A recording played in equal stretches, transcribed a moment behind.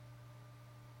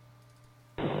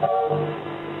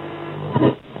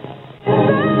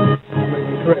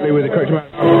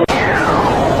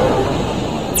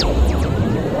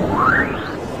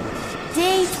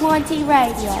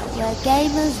Radio, where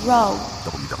gamers roll.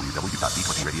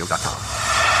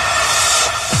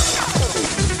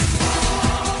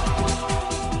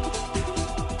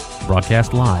 www.d20radio.com.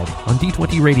 Broadcast live on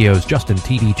D20 Radio's Justin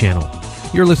TV channel.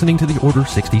 You're listening to the Order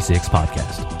 66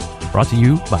 podcast. Brought to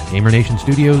you by GamerNation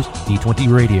Studios,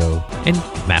 D20 Radio, and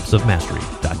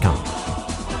mapsofmastery.com.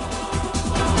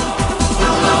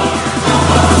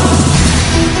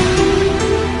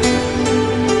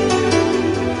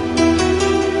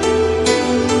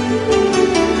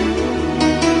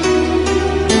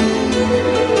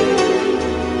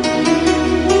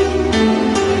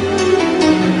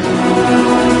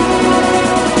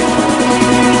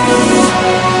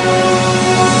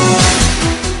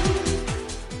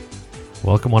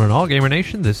 Welcome one and all, Gamer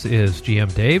Nation. This is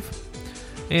GM Dave,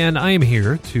 and I am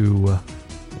here to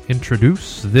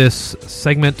introduce this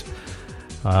segment.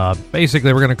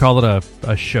 Basically, we're going to call it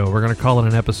a show. We're going to call it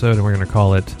an episode, and we're going to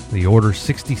call it the Order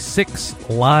 66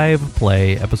 Live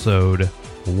Play Episode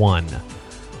 1.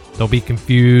 Don't be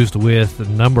confused with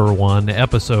number 1,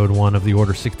 Episode 1 of the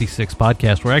Order 66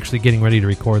 podcast. We're actually getting ready to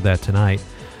record that tonight,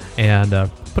 and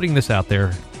putting this out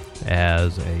there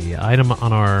as a item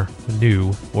on our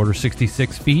new Order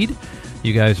 66 feed.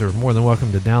 You guys are more than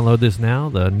welcome to download this now.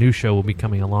 The new show will be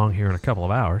coming along here in a couple of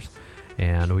hours,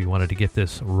 and we wanted to get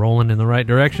this rolling in the right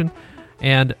direction.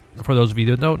 And for those of you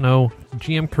that don't know,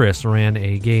 GM Chris ran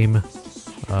a game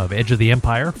of Edge of the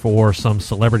Empire for some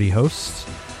celebrity hosts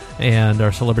and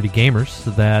our celebrity gamers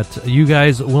that you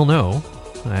guys will know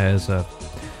as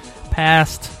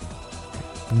past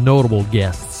notable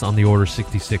guests on the Order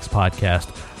 66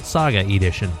 podcast, Saga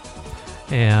Edition.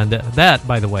 And that,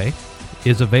 by the way,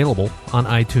 is available on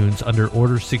iTunes under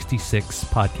Order 66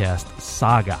 Podcast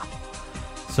Saga.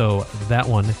 So that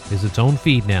one is its own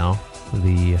feed now.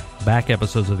 The back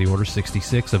episodes of the Order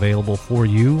 66 available for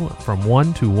you from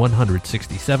 1 to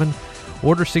 167.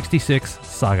 Order 66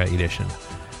 Saga Edition.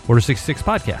 Order 66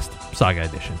 Podcast Saga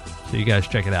Edition. So you guys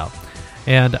check it out.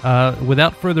 And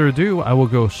without further ado, I will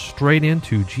go straight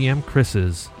into GM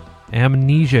Chris's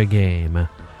Amnesia game.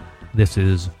 This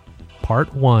is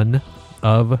part 1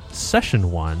 of session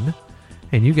 1,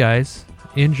 and you guys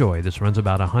enjoy. This runs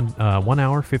about 1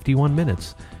 hour, 51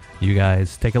 minutes. You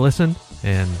guys take a listen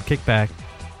and kick back,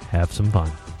 have some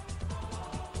fun,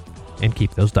 and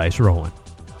keep those dice rolling.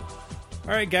 All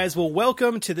right, guys. Well,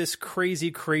 welcome to this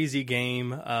crazy, crazy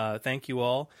game. Thank you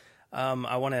all.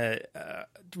 I want to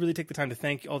really take the time to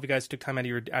thank all of you guys who took time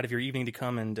out of your evening to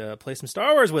come and play some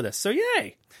Star Wars with us. So,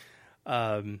 yay!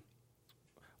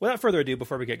 Without further ado,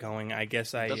 before we get going, I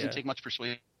guess It doesn't take much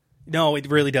persuasion. No, it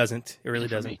really doesn't. It really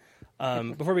For doesn't.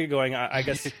 me. Before we get going, I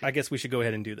guess we should go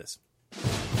ahead and do this.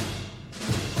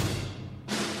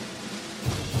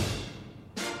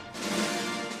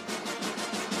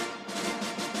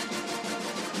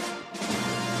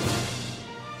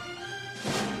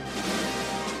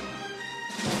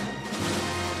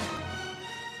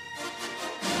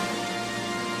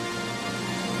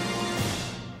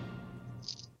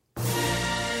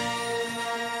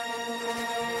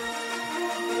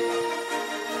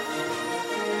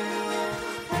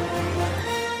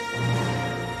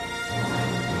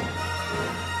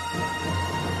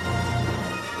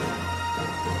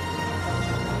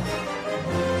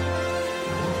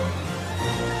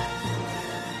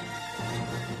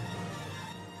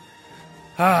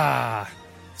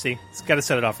 See, it's got to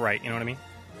set it off right. You know what I mean?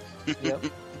 Yep.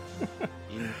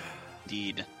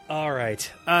 Indeed. All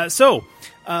right. So,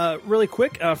 really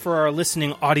quick, for our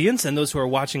listening audience and those who are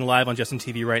watching live on Justin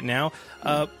TV right now,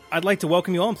 I'd like to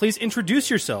welcome you all, and please introduce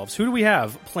yourselves. Who do we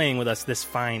have playing with us this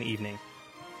fine evening?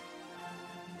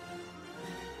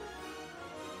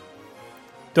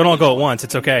 Don't all go at once.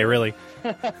 It's okay, really.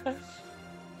 Nobody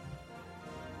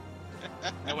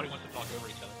wants to talk over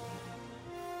each other.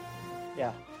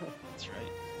 Yeah. That's right.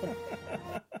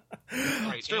 All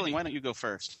right, Sterling, why don't you go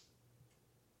first?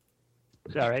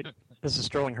 All right. This is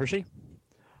Sterling Hershey.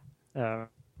 They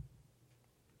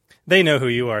know who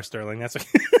you are, Sterling. That's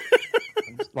okay.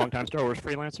 I'm a longtime Star Wars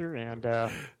freelancer and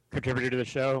contributor to the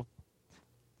show.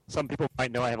 Some people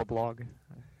might know I have a blog.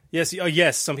 Yes. Oh,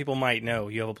 yes. Some people might know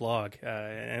you have a blog,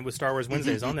 and with Star Wars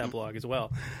Wednesdays on that blog as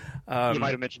well. You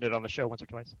might have mentioned it on the show once or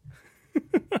twice.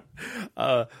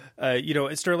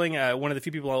 Sterling, one of the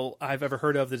few people I've ever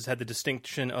heard of that's had the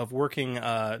distinction of working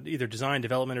either design,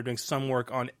 development, or doing some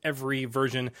work on every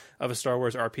version of a Star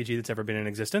Wars RPG that's ever been in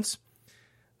existence.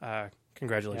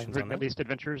 Congratulations on that. At least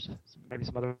Adventures, maybe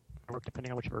some other work,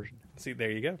 depending on which version. See,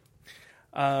 there you go.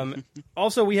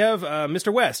 Also, we have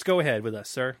Mr. West. Go ahead with us,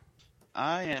 sir.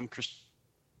 I am Chris.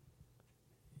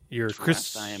 You're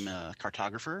Chris. I am a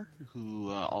cartographer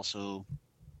who also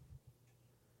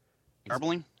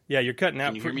Garbling? Yeah, you're cutting out.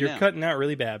 Can you hear me You're now? cutting out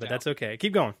really bad, but Yeah. that's okay.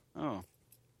 Keep going. Oh,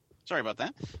 sorry about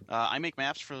that. I make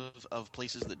maps of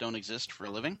places that don't exist for a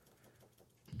living.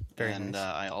 Very and nice.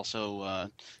 I also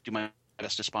do my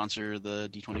best to sponsor the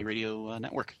D20 Radio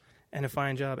Network. And a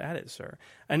fine job at it, sir.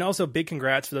 And also, big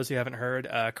congrats for those who haven't heard.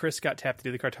 Chris got tapped to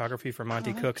do the cartography for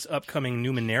Monty Cook's upcoming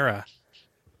Numenera,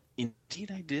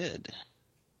 Indeed, I did.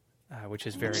 which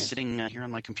is I'm very, sitting here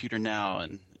on my computer now,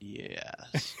 and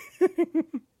yes.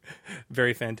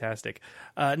 very fantastic.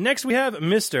 Next, we have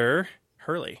Mr.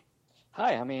 Hurley.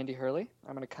 Hi, I'm Andy Hurley.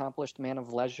 I'm an accomplished man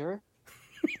of leisure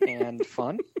and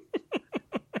fun.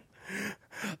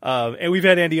 And we've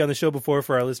had Andy on the show before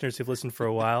for our listeners who've listened for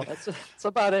a while. That's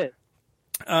about it.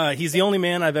 He's the only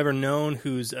man I've ever known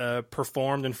who's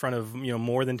performed in front of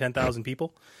more than 10,000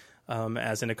 people.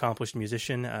 As an accomplished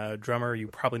musician, drummer, you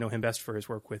probably know him best for his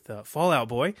work with Fall Out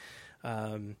Boy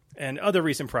and other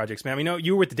recent projects. Man, I mean,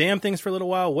 you were with the Damn Things for a little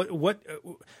while.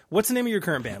 What's the name of your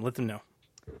current band? Let them know.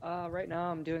 Right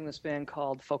now, I'm doing this band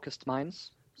called Focused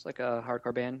Minds. It's like a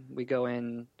hardcore band. We go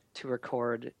in to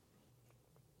record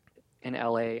in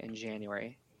LA in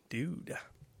January. Dude.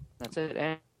 That's it.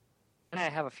 And I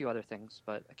have a few other things,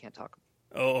 but I can't talk.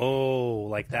 Oh,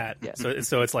 like that. Yeah.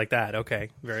 So it's like that. Okay.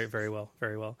 Very, very well.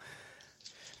 Very well.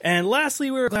 And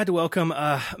lastly, we're glad to welcome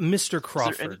Mr.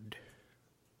 Crawford.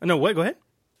 No, wait, go ahead.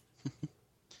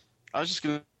 I was just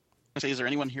going to say, is there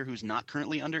anyone here who's not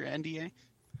currently under NDA?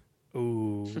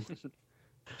 Ooh.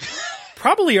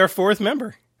 Probably our fourth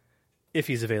member, if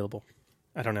he's available.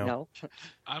 I don't know. No.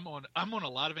 I'm on a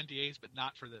lot of NDAs, but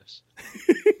not for this.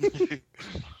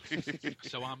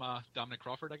 So I'm Dominic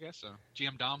Crawford, I guess.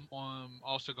 GM Dom,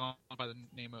 also gone by the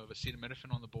name of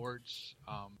acetaminophen on the boards.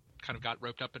 Kind of got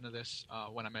roped up into this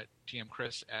when I met GM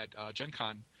Chris at Gen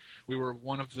Con. We were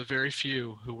one of the very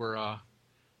few who were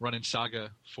running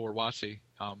Saga for WotC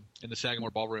in the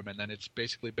Sagamore Ballroom, and then it's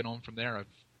basically been on from there. I've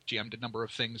GM'd a number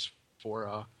of things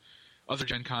for other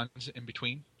Gen Cons in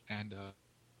between, and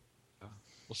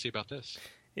we'll see about this.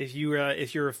 If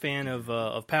you're a fan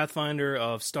of Pathfinder,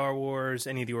 of Star Wars,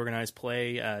 any of the organized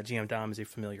play, GM Dom is a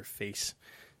familiar face.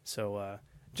 So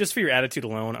just for your attitude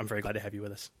alone, I'm very glad to have you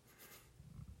with us.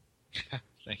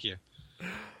 Thank you.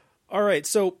 All right,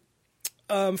 so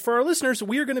for our listeners,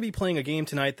 we are going to be playing a game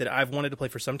tonight that I've wanted to play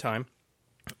for some time.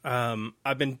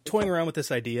 I've been toying around with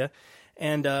this idea,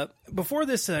 and before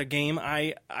this game,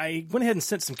 I went ahead and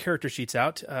sent some character sheets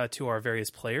out to our various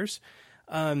players.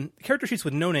 Character sheets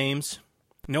with no names,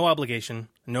 no obligation,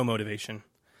 no motivation,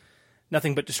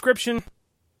 nothing but description,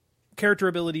 character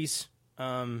abilities,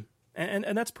 and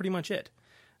that's pretty much it.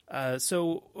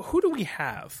 So who do we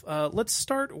have? Let's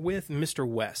start with Mr.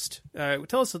 West.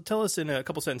 Tell us in a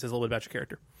couple sentences a little bit about your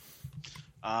character.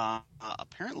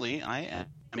 Apparently, I am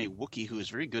a Wookiee who is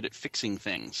very good at fixing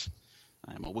things.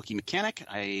 I'm a Wookiee mechanic.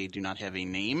 I do not have a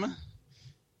name,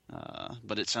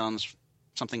 but it sounds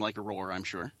something like a roar, I'm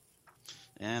sure.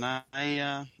 And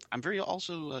I'm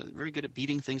very good at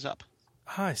beating things up.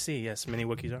 Ah, I see. Yes, many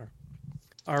Wookiees are.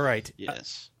 All right.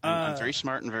 Yes. I'm very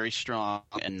smart and very strong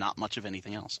and not much of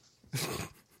anything else.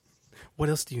 What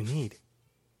else do you need?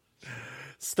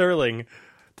 Sterling,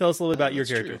 tell us a little bit about your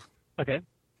That's character. true. Okay.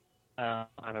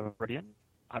 I'm a Rodian.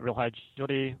 Real high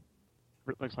agility.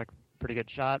 Looks like pretty good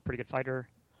shot, pretty good fighter.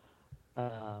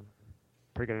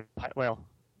 Pretty good, a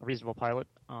reasonable pilot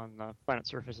on the planet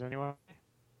surface anyway.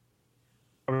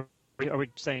 Are we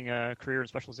saying career and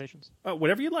specializations?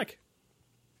 Whatever you'd like.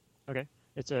 Okay.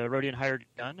 It's a Rodian hired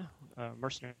gun,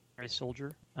 mercenary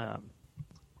soldier.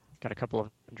 Got a couple of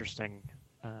interesting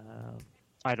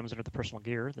items under the personal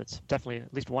gear. That's definitely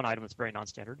at least one item that's very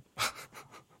non-standard.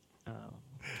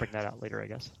 Bring that out later, I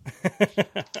guess.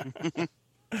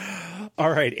 All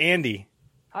right, Andy.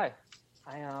 Hi,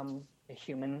 I am a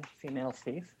human female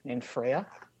thief named Freya,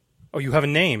 Oh, you have a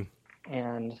name.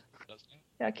 and Doesn't it?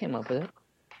 yeah, I came up with it.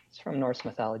 It's from Norse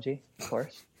mythology, of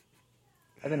course.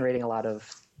 I've been reading a lot of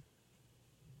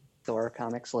Thor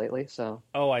comics lately, so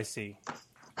Oh, I see.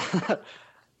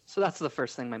 so that's the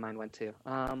first thing my mind went to.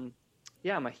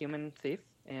 Yeah, I'm a human thief,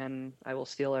 and I will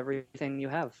steal everything you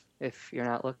have if you're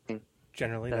not looking.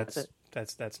 Generally, That's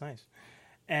that's nice.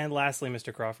 And lastly,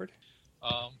 Mr. Crawford,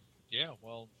 Yeah,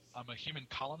 well, I'm a human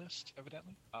colonist,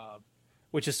 evidently.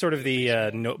 which is sort of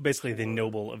the basically the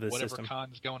noble of the Whatever system.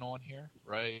 con's going on here,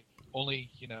 right? Only,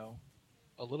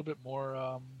 a little bit more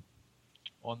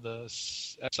on the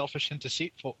selfish and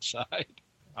deceitful side.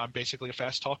 I'm basically a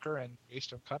fast talker and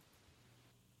based on cut.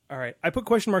 All right, I put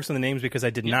question marks on the names because I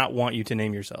did Yeah. not want you to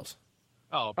name yourselves.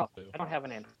 Oh, Oh, boo. I don't have a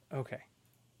name. Okay.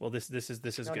 Well, this is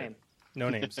No good. name. No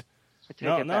names. I take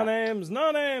No it back. names.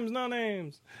 No names. No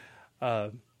names.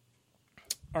 All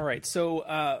right.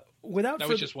 So without That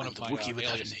further, was just one of The my Wookiee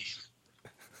without a aliases. name.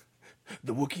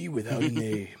 the Wookiee without a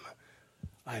name.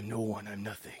 I'm no one. I'm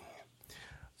nothing.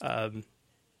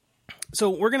 So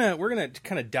we're gonna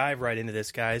kind of dive right into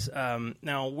this, guys.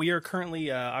 Now we are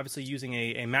currently obviously using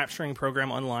a map sharing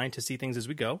program online to see things as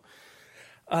we go.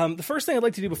 The first thing I'd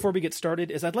like to do before we get started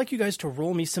is I'd like you guys to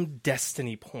roll me some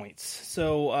destiny points.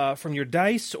 So from your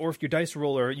dice, or if your dice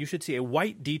roller, you should see a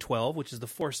white D12, which is the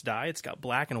force die. It's got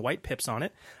black and white pips on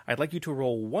it. I'd like you to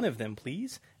roll one of them,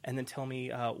 please, and then tell me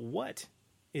what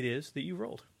it is that you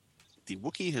rolled. The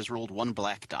Wookiee has rolled 1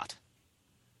 black dot.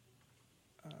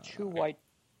 2 white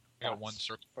I got dots 1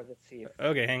 circle. for the thief.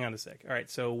 Okay, hang on a sec. All right,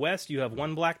 so West, you have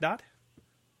 1 black dot.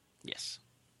 Yes.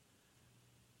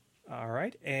 All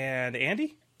right, and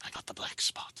Andy? I got the black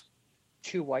spot.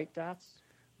 2 white dots.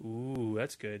 Ooh,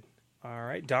 that's good. All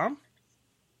right, Dom?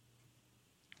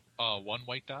 1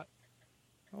 white dot.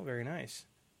 Oh, very nice.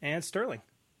 And Sterling?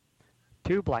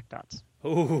 2 black dots.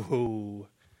 Ooh.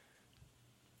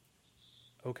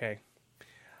 Okay.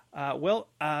 Well,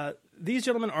 these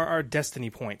gentlemen are our destiny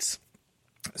points.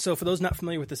 So for those not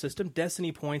familiar with the system,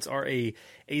 destiny points are a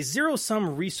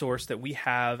zero-sum resource that we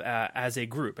have as a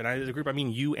group. And as a group, I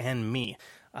mean you and me.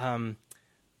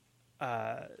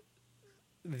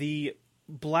 The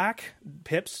black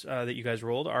pips that you guys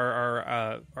rolled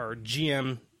are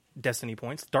GM destiny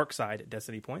points, dark side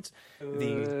destiny points.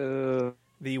 The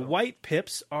white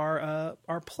pips are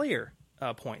player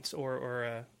points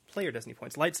or player destiny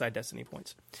points, light side destiny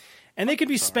points. And they can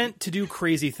be spent to do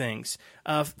crazy things.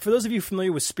 For those of you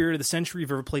familiar with Spirit of the Century, if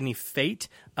you've ever played any Fate,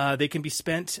 they can be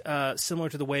spent similar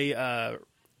to the way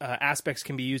aspects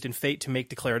can be used in Fate to make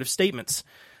declarative statements.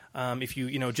 If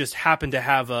you just happen to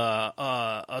have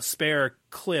a spare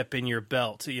clip in your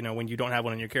belt, when you don't have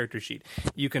one on your character sheet,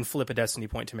 you can flip a destiny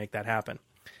point to make that happen.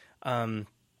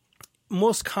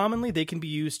 Most commonly, they can be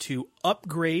used to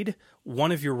upgrade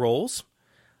one of your rolls,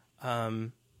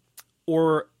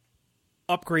 or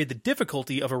upgrade the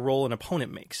difficulty of a roll an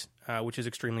opponent makes, which is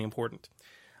extremely important.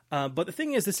 But the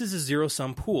thing is, this is a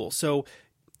zero-sum pool. So,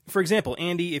 for example,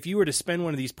 Andy, if you were to spend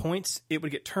one of these points, it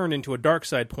would get turned into a dark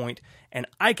side point, and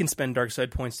I can spend dark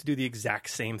side points to do the exact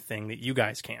same thing that you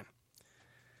guys can.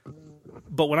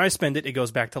 But when I spend it, it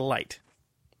goes back to light.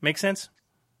 Make sense?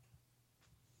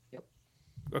 Yep.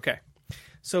 Okay.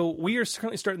 So we are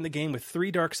currently starting the game with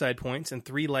 3 dark side points and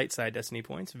 3 light side destiny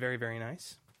points. Very, very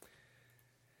nice.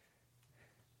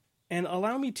 And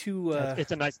allow me to...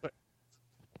 It's a nice...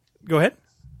 Go ahead. I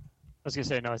was going to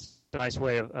say, no, it's a nice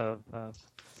way of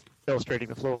illustrating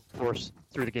the flow of force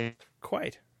through the game,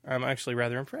 Quite. I'm actually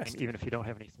rather impressed. even if you don't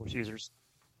have any force users.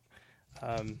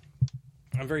 I'm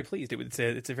very pleased.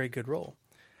 It's a very good role.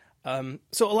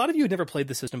 So a lot of you had never played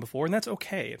the system before, and that's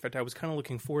okay. In fact, I was kind of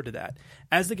looking forward to that.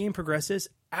 As the game progresses,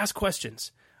 ask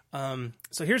questions.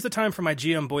 So here's the time for my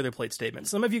GM boilerplate statement.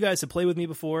 Some of you guys have played with me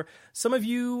before. Some of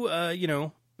you,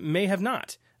 may have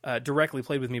not directly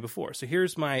played with me before. So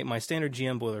here's my standard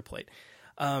GM boilerplate.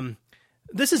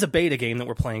 This is a beta game that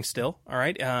we're playing still, all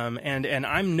right? And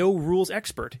I'm no rules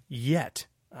expert yet.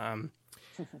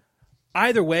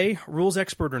 Either way, rules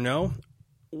expert or no,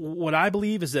 what I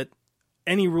believe is that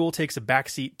any rule takes a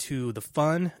backseat to the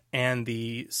fun and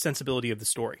the sensibility of the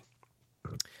story.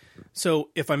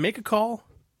 So if I make a call,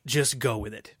 just go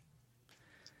with it.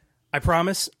 I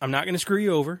promise I'm not going to screw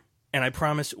you over, and I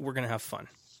promise we're going to have fun.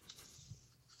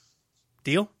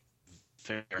 Deal?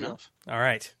 Fair enough. All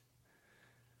right.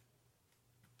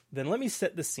 Then let me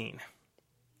set the scene.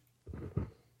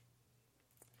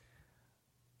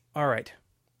 All right.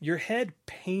 Your head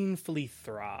painfully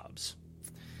throbs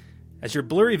as your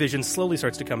blurry vision slowly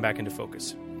starts to come back into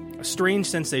focus. A strange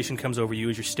sensation comes over you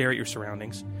as you stare at your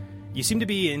surroundings. You seem to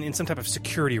be in some type of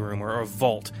security room or a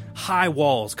vault. High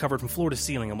walls covered from floor to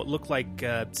ceiling and what look like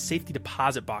safety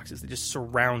deposit boxes that just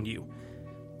surround you.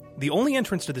 The only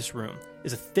entrance to this room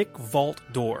is a thick vault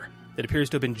door that appears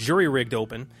to have been jury-rigged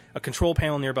open, a control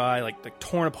panel nearby, like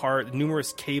torn apart,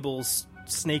 numerous cables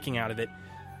snaking out of it.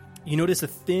 You notice a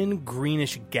thin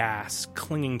greenish gas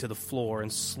clinging to the floor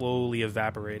and slowly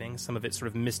evaporating, some of it sort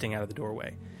of misting out of the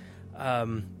doorway.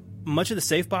 Much of the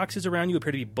safe boxes around you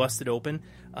appear to be busted open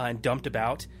and dumped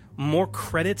about. More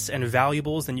credits and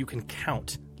valuables than you can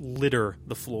count litter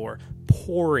the floor,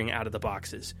 pouring out of the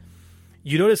boxes.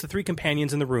 You notice the 3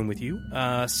 companions in the room with you,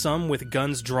 some with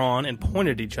guns drawn and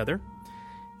pointed at each other.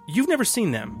 You've never seen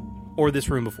them or this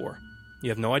room before. You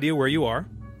have no idea where you are.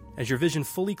 As your vision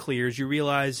fully clears, you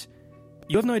realize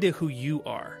you have no idea who you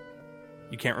are.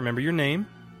 You can't remember your name.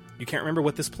 You can't remember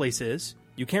what this place is.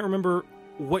 You can't remember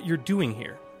what you're doing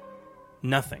here.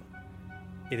 Nothing.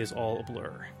 It is all a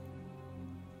blur.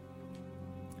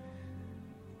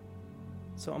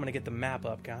 So I'm going to get the map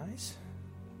up, guys.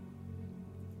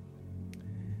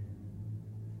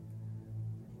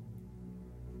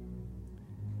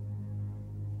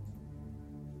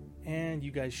 And you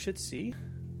guys should see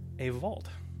a vault.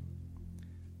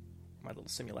 My little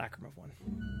simulacrum of one.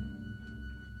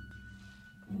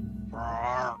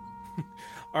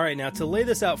 All right, now to lay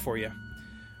this out for you.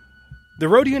 The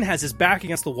Rhodian has his back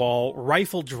against the wall,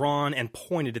 rifle drawn and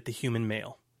pointed at the human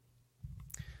male.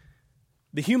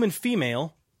 The human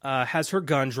female has her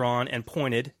gun drawn and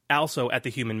pointed also at the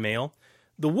human male.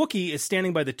 The Wookiee is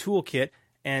standing by the toolkit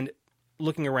and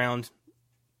looking around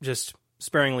just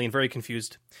sparingly and very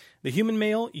confused. The human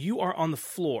male, you are on the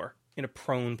floor in a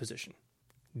prone position.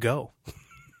 Go.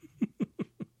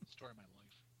 Story of my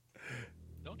life.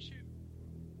 Don't shoot.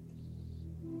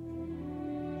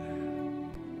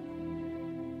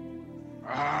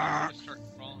 I start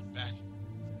crawling back.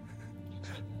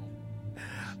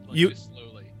 Just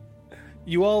slowly.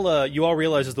 You all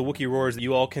realize as the Wookiee roars that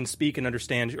you all can speak and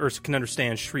understand, or can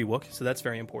understand Shriwook, so that's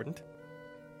very important.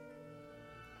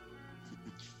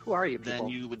 Who are you people? Then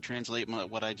you would translate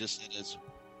what I just said as,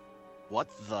 what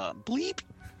the bleep?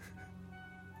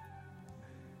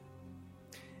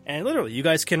 And literally, you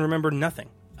guys can remember nothing.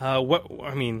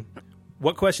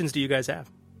 What questions do you guys have?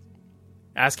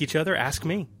 Ask each other, ask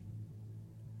me.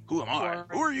 Who am I?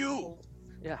 Who are you?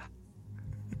 Yeah.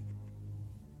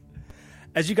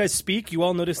 As you guys speak, you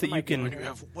all notice that you can... You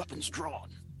have weapons drawn.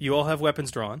 You all have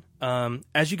weapons drawn.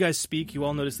 As you guys speak, you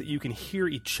all notice that you can hear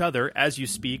each other as you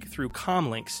speak through comm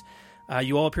links.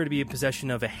 You all appear to be in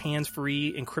possession of a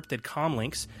hands-free encrypted comm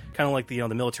links, kind of like the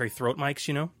military throat mics,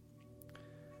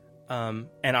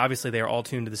 and obviously they are all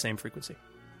tuned to the same frequency.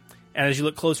 And as you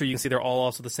look closer, you can see they're all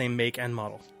also the same make and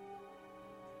model.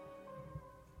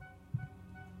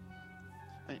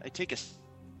 I take a...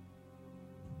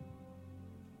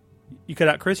 You cut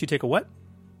out, Chris. You take a what?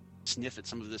 Sniff at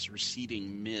some of this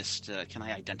receding mist. Can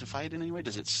I identify it in any way?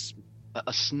 Does it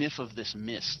a sniff of this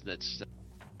mist that's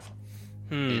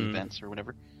in vents or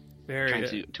whatever?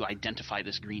 Trying to identify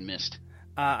this green mist.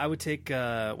 I would take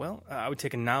I would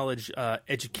take a knowledge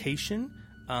education,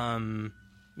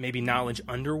 maybe knowledge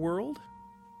underworld.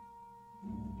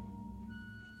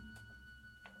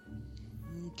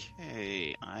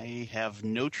 Okay, I have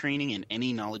no training in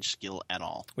any knowledge skill at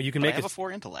all. Well, you can but make I have a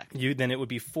 4 intellect. Then it would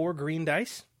be 4 green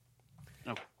dice.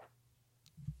 Oh.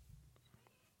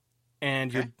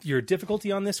 And Okay. your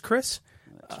difficulty on this, Chris?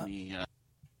 Let me.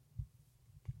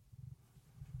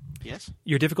 Yes.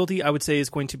 Your difficulty, I would say, is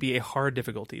going to be a hard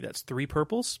difficulty. That's 3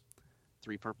 purples.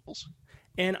 3 purples.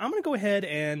 And I'm going to go ahead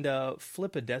and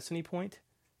flip a destiny point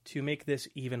to make this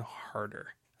even harder.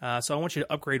 So I want you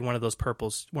to upgrade one of those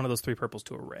 3 purples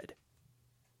to a red.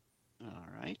 All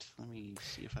right. Let me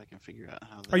see if I can figure out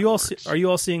how that Are you all works. are you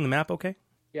all seeing the map? Okay.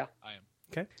 Yeah. I am.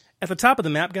 Okay. At the top of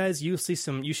the map, guys, you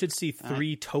should see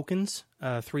 3 tokens: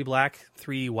 3 black,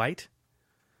 3 white.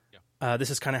 Yeah.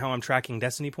 This is kind of how I'm tracking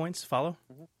destiny points. Follow?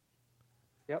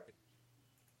 Yep.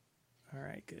 All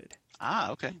right, good.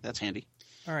 Okay. That's handy.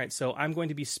 All right, so I'm going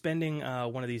to be spending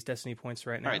one of these destiny points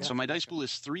right now. All right, so my dice pool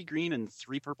is 3 green and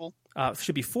 3 purple.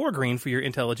 Should be 4 green for your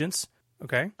intelligence.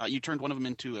 Okay. You turned one of them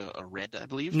into a red, I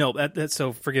believe. No, that's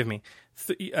so. Forgive me.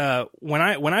 When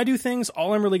I do things,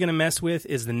 all I'm really going to mess with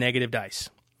is the negative dice.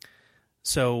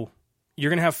 So you're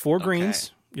going to have 4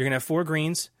 greens. You're going to have 4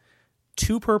 greens,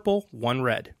 2 purple, 1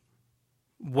 red.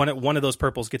 One of those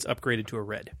purples gets upgraded to a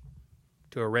red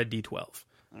D12.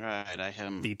 All right, I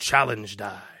am The challenge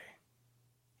die.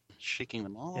 shaking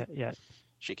them all. Yeah.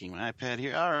 Shaking my iPad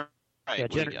here. All right. Yeah,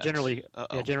 what do we got?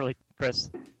 generally, Chris.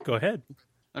 Go ahead.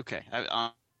 Okay.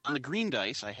 On the green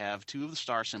dice, I have 2 of the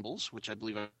star symbols, which I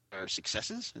believe are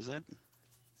successes. Is that?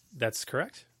 That's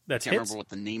correct. That's I can't hits. remember what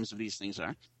the names of these things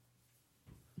are.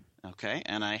 Okay,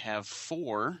 and I have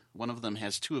 4. One of them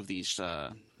has 2 of these,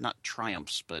 not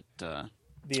triumphs, but...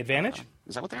 The advantage?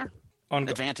 Is that what they are? On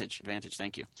Advantage,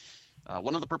 thank you.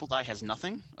 One of the purple die has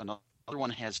nothing. Another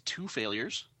one has 2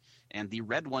 failures. And the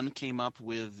red one came up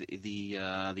with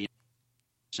the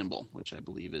symbol, which I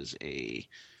believe is a...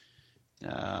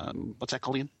 what's that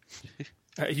called again?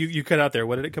 You cut out there.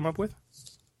 What did it come up with?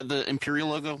 The Imperial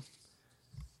logo.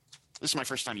 This is my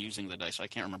first time using the dice, so I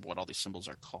can't remember what all these symbols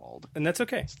are called. And that's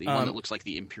okay. It's the one that looks like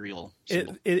the Imperial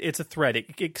symbol. It's a threat.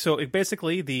 So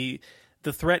basically, the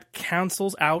threat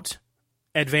cancels out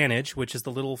advantage, which is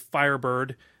the little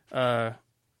firebird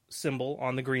symbol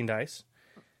on the green dice.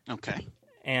 Okay.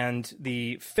 And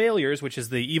the failures, which is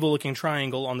the evil-looking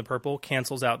triangle on the purple,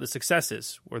 cancels out the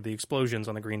successes, or the explosions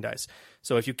on the green dice.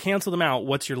 So if you cancel them out,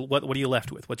 what are you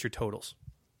left with? What's your totals?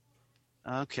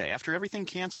 Okay, after everything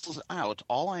cancels out,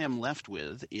 all I am left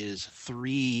with is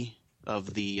 3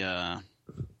 of the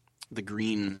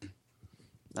green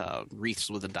wreaths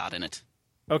with a dot in it.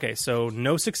 Okay, so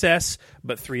no success,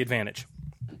 but 3 advantage.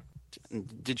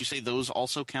 Did you say those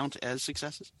also count as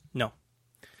successes? No.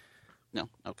 No.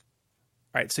 Okay.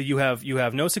 All right, so you have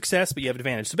no success, but you have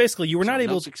advantage. So basically, you were not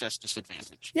able. No success,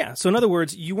 disadvantage. Yeah. So in other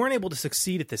words, you weren't able to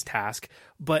succeed at this task,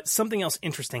 but something else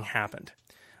interesting happened.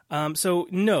 So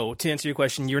no, to answer your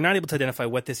question, you're not able to identify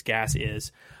what this gas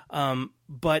is.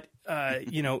 But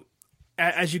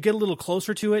as you get a little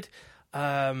closer to it,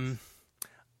 I'm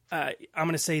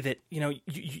going to say that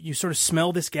you sort of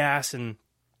smell this gas, and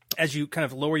as you kind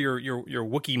of lower your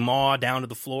Wookiee maw down to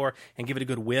the floor and give it a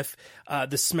good whiff,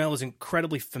 the smell is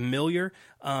incredibly familiar,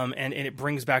 and it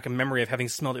brings back a memory of having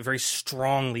smelled it very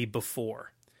strongly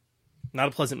before. Not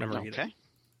a pleasant memory either.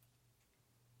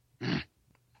 Okay.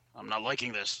 I'm not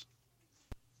liking this.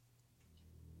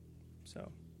 So,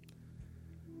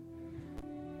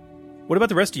 what about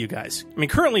the rest of you guys? I mean,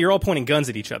 currently you're all pointing guns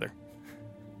at each other.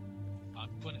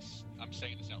 I'm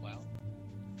saying this out loud.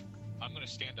 I'm going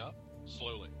to stand up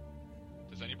slowly.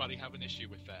 Does anybody have an issue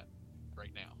with that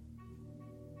right now?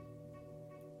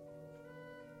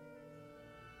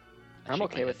 I'm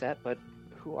okay with that, but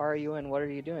who are you and what are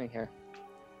you doing here?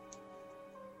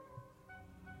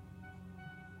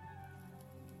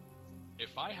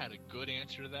 If I had a good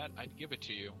answer to that, I'd give it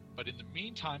to you. But in the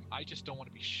meantime, I just don't want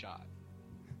to be shot.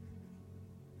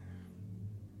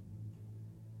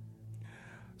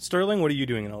 Sterling, what are you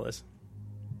doing in all this?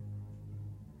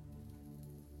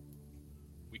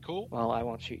 We cool? Well, I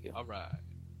won't shoot you. All right.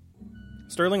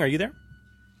 Sterling, are you there?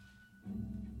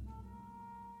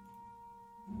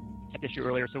 I did you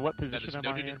earlier. So what That position is am I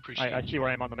noted and in? appreciated. I see where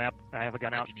I am on the map. I have a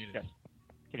gun out. Muted. Yes.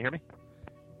 Can you hear me?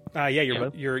 Yeah,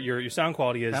 Hello? your sound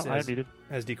quality No, I am muted.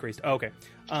 has decreased. Oh, okay.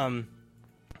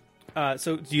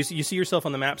 So do you see yourself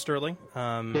on the map, Sterling?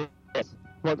 Well,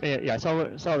 yeah, I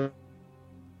saw.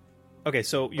 Okay,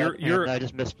 so I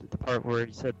just missed the part where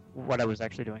you said what I was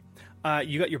actually doing.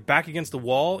 you got your back against the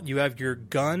wall. You have your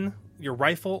gun, your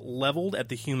rifle leveled at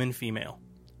the human female.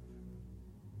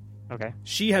 Okay.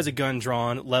 She has a gun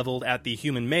drawn, leveled at the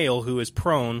human male, who is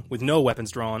prone with no weapons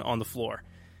drawn on the floor,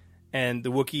 and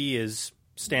the Wookiee is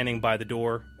standing by the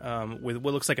door with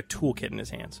what looks like a toolkit in his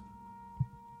hands.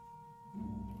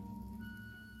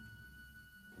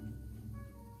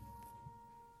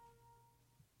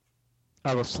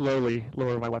 I will slowly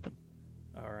lower my weapon.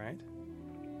 All right.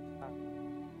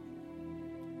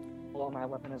 Blow my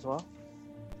weapon as well.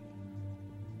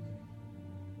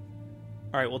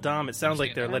 All right. Well, Dom, it sounds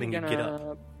like they're I'm letting you get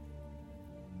up.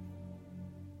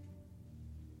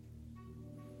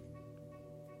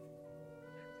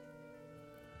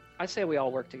 I say we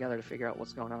all work together to figure out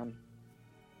what's going on.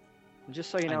 And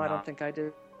just so you know, I'm I not. don't think I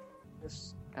did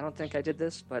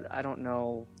this, but I don't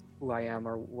know who I am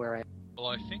or where I am. Well,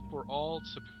 I think we're all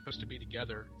supposed to be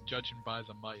together, judging by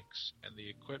the mics and the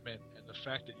equipment and the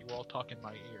fact that you all talk in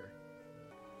my ear.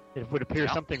 It would appear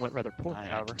Yeah. something went rather poorly, I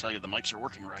however. can tell you the mics are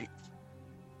working right.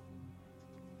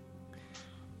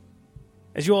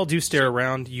 As you all do stare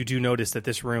around, you do notice that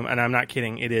this room, and I'm not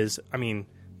kidding, it is, I mean,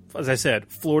 as I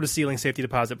said, floor-to-ceiling safety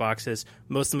deposit boxes.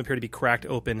 Most of them appear to be cracked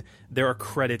open. There are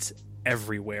credits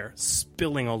everywhere,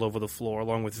 spilling all over the floor,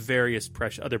 along with various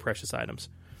other precious items.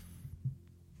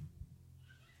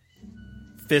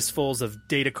 Fistfuls of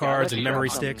data cards and memory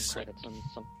sticks. Credits and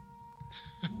some...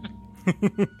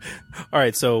 All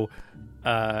right, so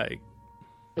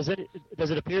Does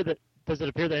it appear that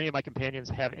any of my companions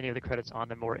have any of the credits on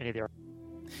them or any of their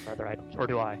other items, or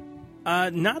do I?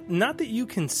 not that you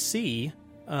can see,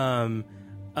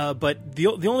 but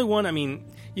the only one, I mean,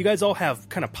 you guys all have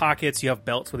kind of pockets. You have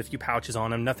belts with a few pouches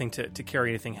on them, nothing to carry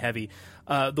anything heavy.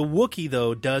 The Wookiee,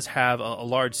 though, does have a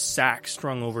large sack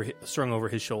strung over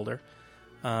his shoulder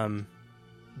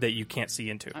that you can't see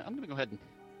into. I'm going to go ahead and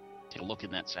take a look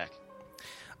in that sack.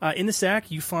 In the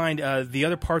sack, you find the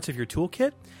other parts of your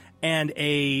toolkit and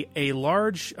a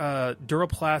large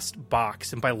Duraplast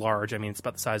box. And by large, I mean it's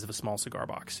about the size of a small cigar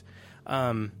box.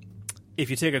 If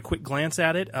you take a quick glance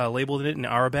at it, labeled it in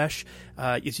Arabesh,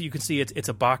 you can see it's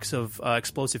a box of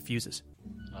explosive fuses.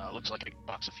 Looks like a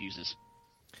box of fuses.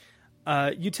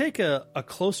 You take a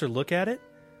closer look at it,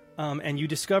 and you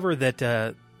discover that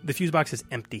the fuse box is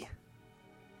empty.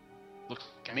 Looks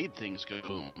like I made things go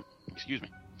boom. Excuse me.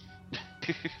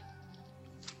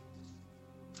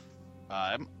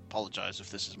 I apologize if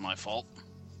this is my fault,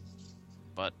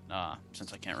 but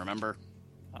since I can't remember,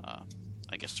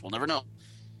 I guess we'll never know.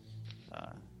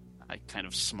 I kind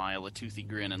of smile a toothy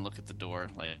grin and look at the door,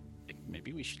 like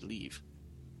maybe we should leave.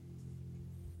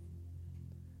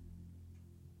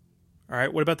 All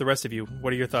right. What about the rest of you?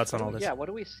 What are your thoughts on all this? Yeah, what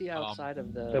do we see outside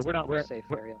of the So we're safe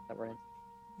area that we're in?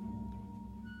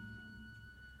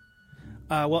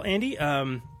 Well, Andy,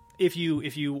 if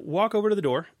you walk over to the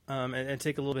door and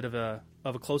take a little bit of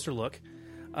a closer look,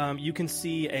 you can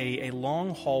see a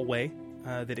long hallway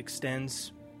that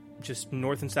extends just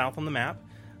north and south on the map,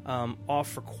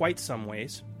 off for quite some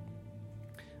ways.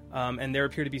 And there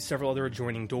appear to be several other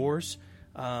adjoining doors,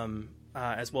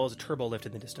 as well as a turbo lift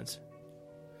in the distance.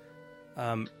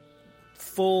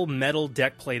 Full metal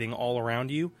deck plating all around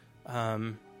you.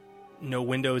 No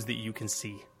windows that you can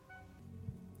see.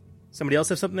 Somebody else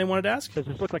have something they wanted to ask? Does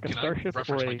this look like a Can I starship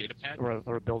reference my data pad?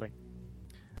 or a building?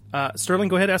 Sterling,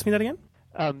 go ahead. Ask me that again.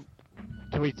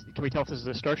 Can we tell if this is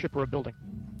a starship or a building?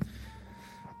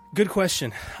 Good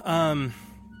question.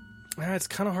 It's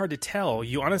kind of hard to tell.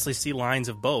 You honestly see lines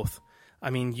of both. I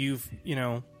mean, you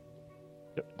know.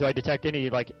 Do I detect any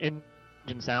like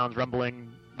engine sounds,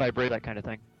 rumbling, vibrate, that kind of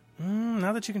thing?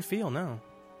 Now that you can feel, no.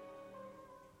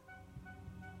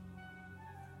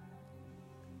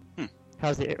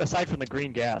 How's the air? Aside from the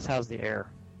green gas? How's the air?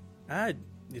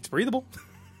 It's breathable.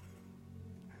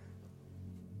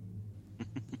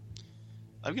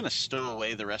 I'm going to stow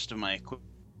away the rest of my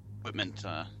equipment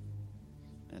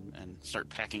and start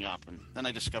packing up. And then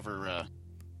I discover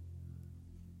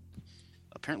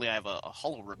apparently I have a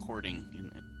hollow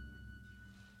recording.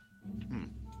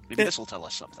 Maybe this will tell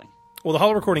us something. Well, the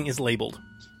holo recording is labeled.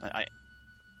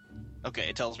 Okay,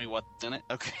 it tells me what's in it.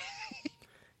 Okay.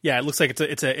 Yeah, it looks like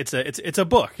it's a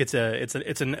book. It's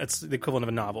the equivalent of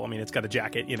a novel. I mean, it's got a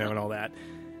jacket, and all that.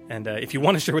 And if you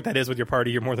want to share what that is with your party,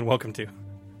 you're more than welcome to.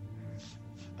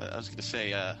 I was going to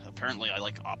say, apparently I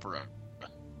like opera.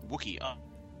 Wookiee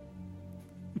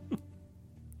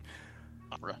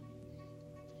opera.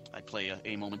 I play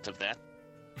a moment of that.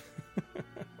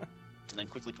 And then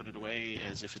quickly put it away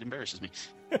as if it embarrasses me.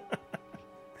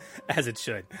 As it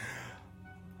should.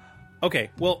 Okay,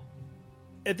 well,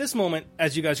 at this moment,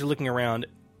 as you guys are looking around,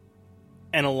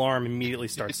 an alarm immediately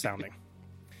starts sounding.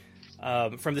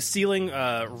 From the ceiling,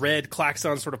 red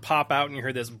klaxons sort of pop out, and you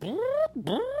hear this...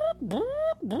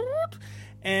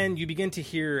 And you begin to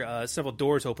hear several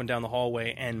doors open down the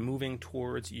hallway and moving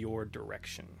towards your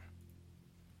direction.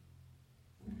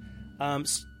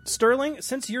 Sterling,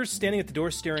 since you're standing at the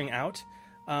door staring out,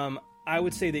 I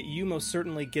would say that you most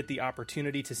certainly get the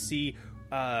opportunity to see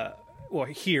or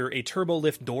hear a turbo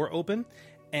lift door open,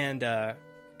 and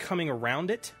coming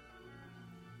around it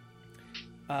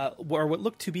were what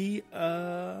looked to be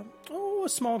a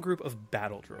small group of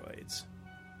battle droids.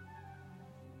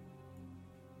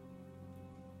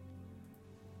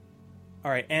 All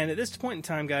right, and at this point in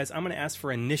time, guys, I'm going to ask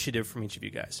for initiative from each of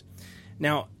you guys.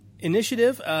 Now,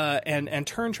 initiative and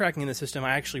turn tracking in the system,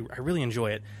 I really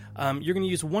enjoy it. You're going to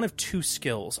use one of two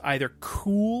skills, either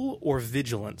cool or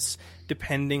vigilance,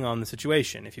 depending on the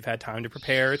situation. If you've had time to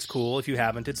prepare, it's cool. If you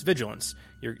haven't, it's vigilance,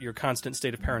 your constant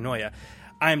state of paranoia.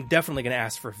 I'm definitely going to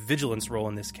ask for a vigilance roll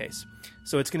in this case.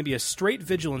 So it's going to be a straight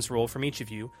vigilance roll from each of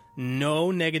you,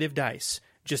 no negative dice.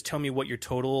 Just tell me what your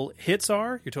total hits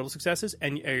are, your total successes,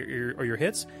 and or your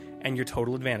hits, and your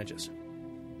total advantages.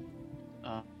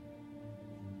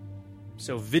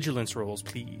 So vigilance rolls,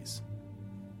 please.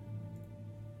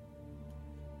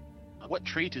 What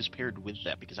trait is paired with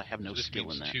that? Because I have no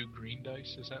skill in that. 2 green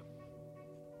dice, is that?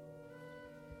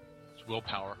 It's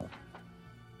willpower.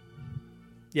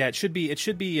 Yeah, it should say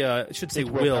It's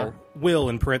will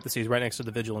in parentheses right next to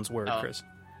the vigilance word, Chris.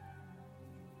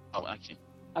 Oh, I see.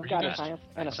 I've got a triumph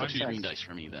and a So 2 success. green dice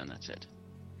for me, then. That's it.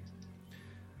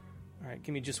 All right,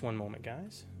 give me just one moment,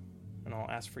 guys, and I'll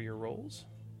ask for your rolls.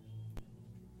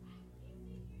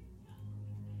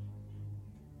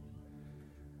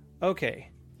 Okay.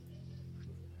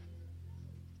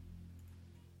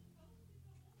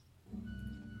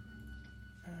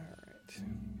 All right.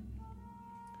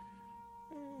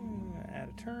 Add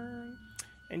a turn,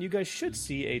 and you guys should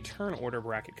see a turn order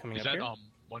bracket coming Is up that here.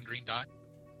 1 green die?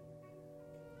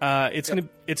 It's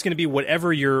gonna be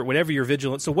whatever your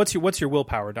vigilance. So what's your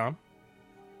willpower, Dom?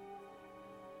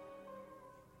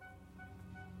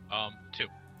 2.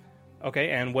 Okay,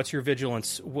 and what's your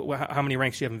vigilance? How many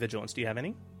ranks do you have in vigilance? Do you have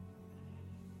any?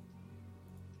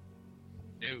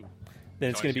 No.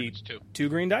 Then it's So I going to assume be it's 2. 2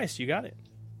 green dice. You got it.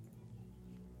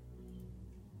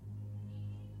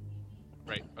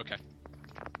 Right, okay.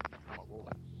 I'll roll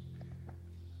that.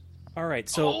 All right,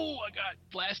 so Oh, I got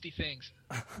blasty things.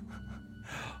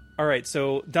 all right,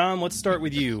 so Dom, let's start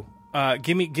with you.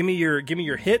 Give me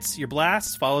your hits, your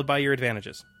blasts, followed by your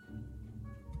advantages.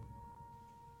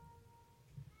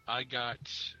 I got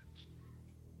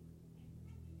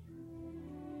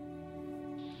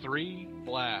 3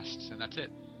 blasts, and that's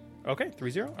it. Okay,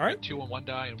 3-0. All right. 2 on one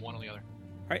die and 1 on the other.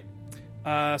 All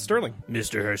right. Sterling.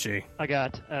 Mr. Hershey. I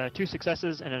got 2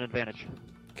 successes and an advantage.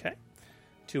 Okay.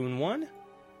 2 and 1.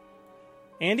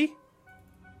 Andy?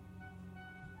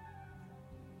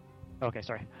 Okay,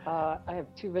 sorry. I have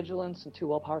 2 vigilance and 2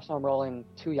 willpower, so I'm rolling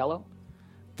 2 yellow.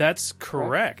 That's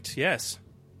correct. Yes.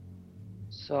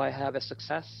 So I have a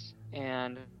success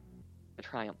and a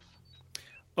triumph.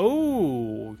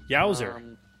 Oh,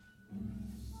 yowzer.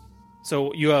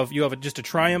 So you have just a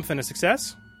triumph and a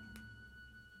success?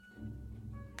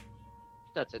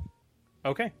 That's it.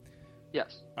 Okay.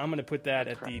 Yes. I'm going to put that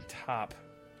at the top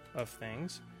of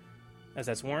things, as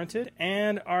that's warranted.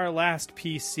 And our last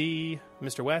PC,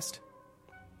 Mr. West.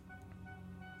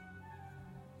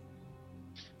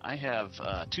 I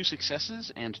have 2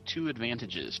 successes and 2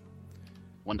 advantages.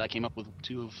 One die came up with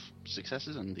 2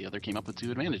 successes, and the other came up with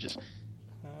 2 advantages.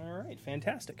 All right,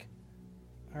 fantastic.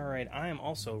 All right, I am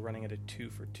also running at a 2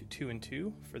 and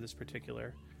 2 for this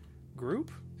particular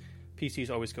group. PCs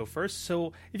always go first.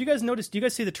 So if you guys notice, do you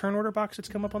guys see the turn order box that's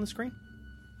come up on the screen?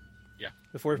 Yeah.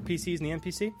 Before PCs and the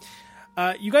NPC?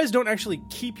 You guys don't actually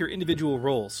keep your individual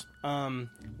rolls.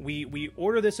 We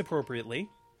order this appropriately,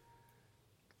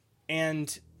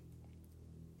 and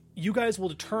you guys will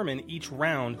determine each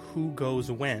round who goes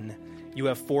when. You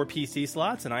have 4 PC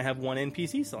slots, and I have 1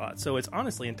 NPC slot, so it's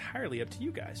honestly entirely up to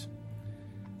you guys.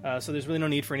 So there's really no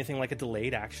need for anything like a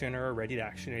delayed action or a readied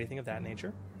action or anything of that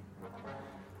nature.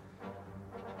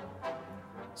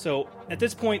 So at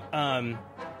this point, the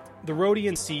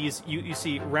Rhodian sees, you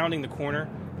see rounding the corner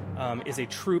is a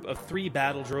troop of 3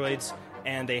 battle droids,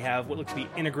 and they have what look to be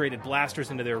integrated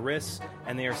blasters into their wrists,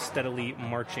 and they are steadily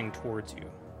marching towards you.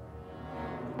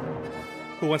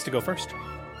 Who wants to go first?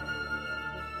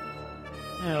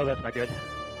 No, that's not good.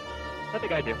 I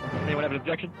think I do. Anyone have an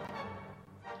objection?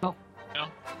 No.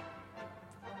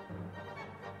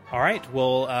 All right.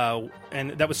 Well,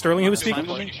 and that was Sterling who was speaking.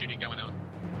 Shooting going on.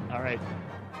 All right.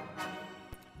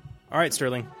 All right,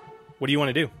 Sterling. What do you want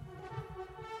to do?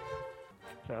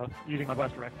 So, using my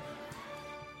blaster rifle.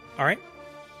 All right.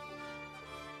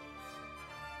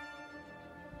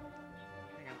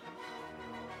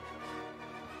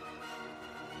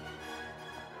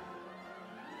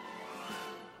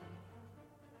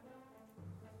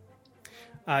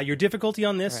 Your difficulty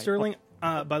on this, All right. Sterling,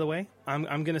 by the way, I'm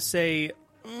going to say...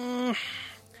 I'm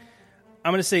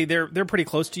going to say they're pretty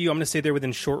close to you. I'm going to say they're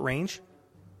within short range.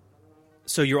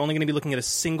 So you're only going to be looking at a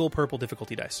single purple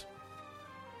difficulty dice.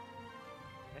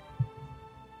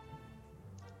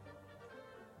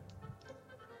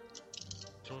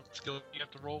 So what skill do you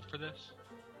have to roll for this?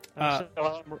 So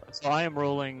I am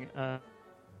rolling... yeah,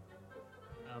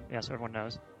 so everyone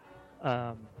knows.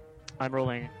 I'm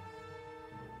rolling...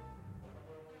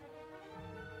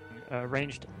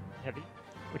 ranged heavy,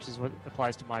 which is what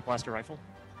applies to my blaster rifle.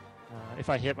 If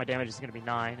I hit, my damage is going to be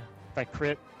 9. If I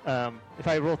crit, if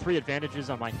I roll 3 advantages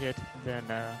on my hit, then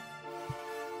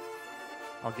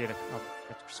I'll get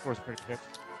scores pretty quick.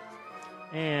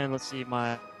 And let's see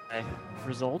my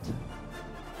result.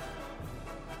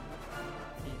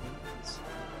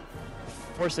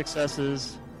 4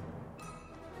 successes,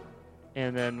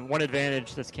 and then 1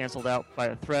 advantage that's canceled out by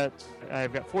a threat.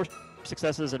 I've got 4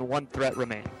 successes and 1 threat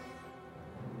remaining.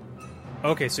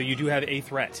 Okay, so you do have a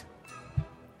threat.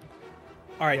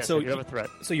 All right, Yes, so I do have a threat.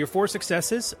 So your 4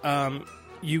 successes.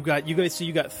 You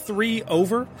got 3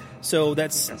 over. So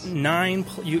that's Yes. 9.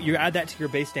 You add that to your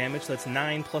base damage. So that's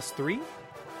 9 plus 3.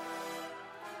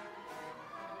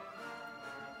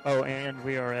 Oh, and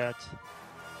we are at...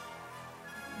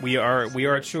 We are at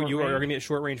short. short You are range? going to be at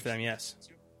short range for them. Yes.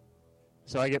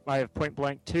 So I have point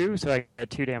blank 2, so I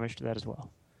get 2 damage to that as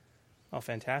well. Oh,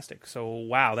 fantastic! So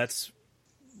wow, that's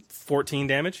 14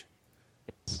 damage.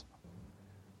 Yes.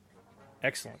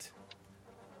 Excellent.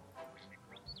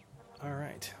 All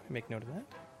right, make note of that.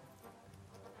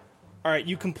 All right,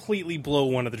 you completely blow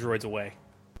one of the droids away.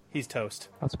 He's toast.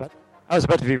 I was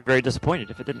about to be very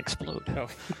disappointed if it didn't explode. Oh,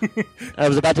 I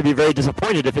was about to be very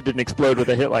disappointed if it didn't explode with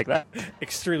a hit like that.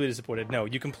 extremely disappointed. No,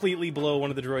 you completely blow one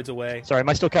of the droids away. Sorry, am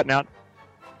I still cutting out?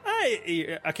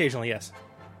 Occasionally, yes.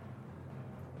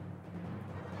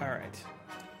 All right.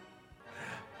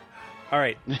 All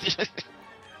right.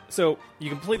 So you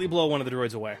completely blow one of the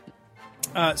droids away.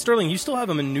 Sterling, you still have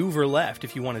a maneuver left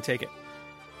if you want to take it.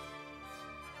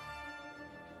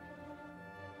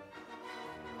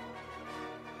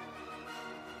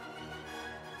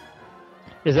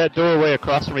 Is that doorway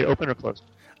across from me open or closed?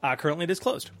 Currently, it is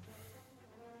closed.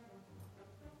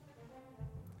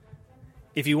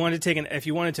 If you wanted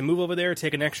to move over there,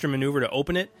 take an extra maneuver to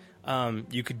open it,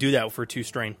 you could do that for 2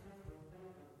 strain.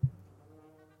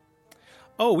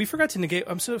 Oh, we forgot to negate.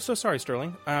 I'm so sorry,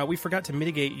 Sterling. We forgot to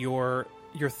mitigate your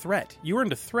threat. You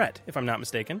earned a threat, if I'm not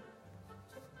mistaken.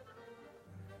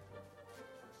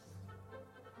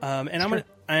 And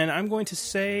I'm going to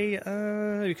say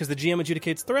because the GM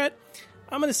adjudicates threat,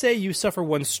 I'm going to say you suffer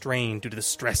 1 strain due to the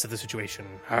stress of the situation.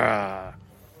 Arr.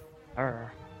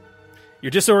 You're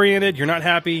disoriented. You're not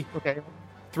happy. Okay.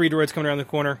 3 droids coming around the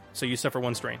corner, so you suffer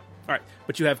 1 strain. All right,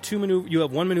 but you have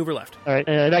 1 maneuver left. All right.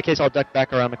 In that case, I'll duck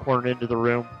back around the corner into the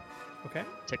room. Okay.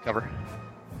 Take cover.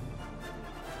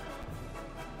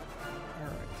 All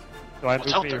right. Do I What's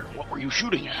move out me there? or- What were you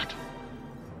shooting at?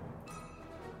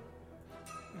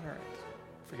 All right.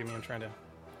 Forgive me. I'm trying to.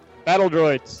 Battle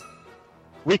droids.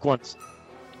 Weak ones.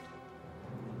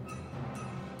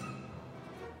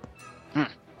 All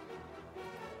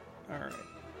right.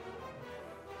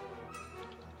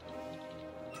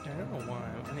 I don't know why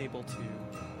I'm unable to.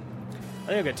 I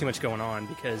think I've got too much going on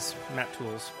because Map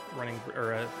Tools running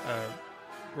or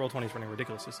Roll20 is running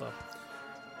ridiculously slow.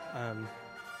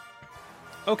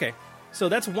 Okay, so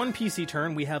that's 1 PC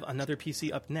turn. We have another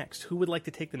PC up next. Who would like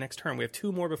to take the next turn? We have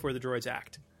 2 more before the droids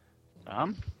act.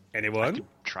 I Anyone? could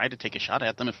try to take a shot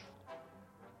at them if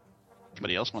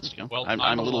somebody else wants to go. Well, I'm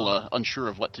I'm a little alone. unsure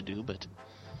of what to do, but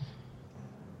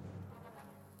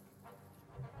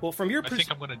Well, from your I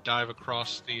think I'm going to dive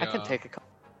across the. I can take a couple.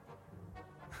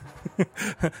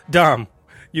 Dom,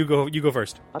 you go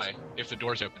first. If the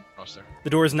door's open across there.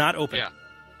 The door is not open. Yeah.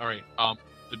 All right.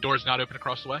 The door's not open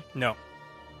across the way. No.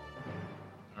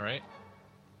 All right.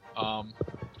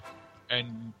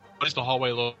 And what does the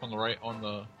hallway look on the right? On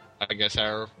the, I guess,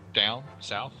 arrow down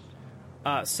south.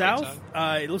 South,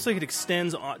 it looks like it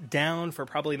extends down for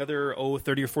probably another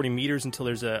 30 or 40 meters until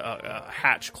there's a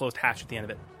closed hatch at the end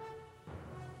of it.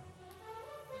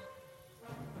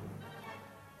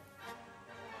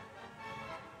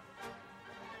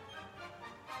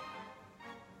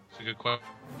 It's a good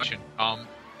question.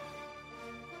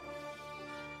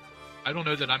 I don't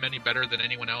know that I'm any better than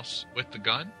anyone else with the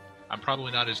gun. I'm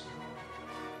probably not as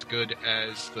good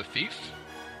as the thief.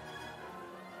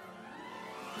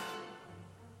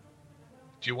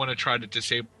 Do you want to try to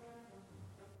disable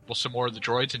some more of the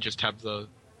droids and just have the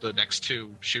next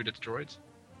 2 shoot at the droids?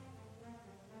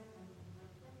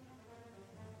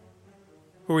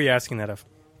 Who are you asking that of?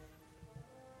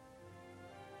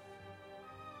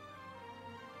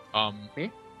 Me?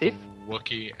 Thief?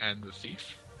 Wookiee and the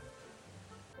thief.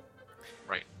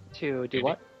 Right. To do Maybe.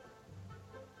 what?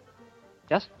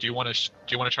 Yes? Do you want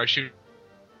to try shoot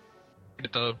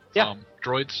at the Yeah.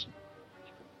 droids?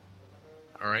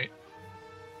 All right.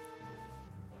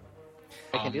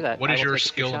 I can do that. What I is will your take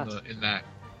a few skill shots. in that?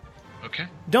 Okay.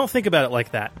 Don't think about it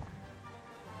like that.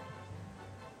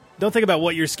 Don't think about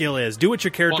what your skill is. Do what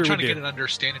your character Well, I'm trying would to do. get an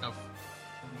understanding of.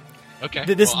 Okay. I'm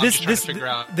just trying to figure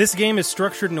out this game is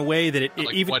structured in a way that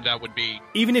what that would be.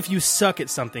 even if you suck at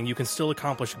something, you can still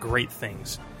accomplish great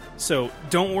things. So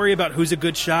don't worry about who's a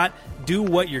good shot. Do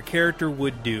what your character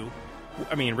would do.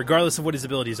 I mean, regardless of what his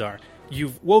abilities are.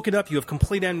 You've woken up, you have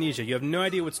complete amnesia, you have no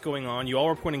idea what's going on, you all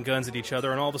are pointing guns at each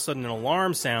other, and all of a sudden an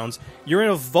alarm sounds. You're in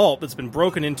a vault that's been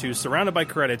broken into, surrounded by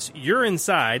credits, you're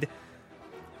inside.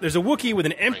 There's a Wookiee with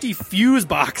an empty fuse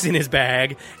box in his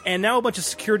bag, and now a bunch of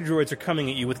security droids are coming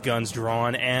at you with guns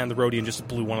drawn, and the Rodian just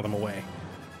blew one of them away.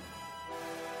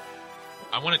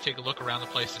 I want to take a look around the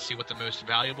place to see what the most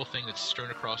valuable thing that's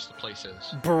strewn across the place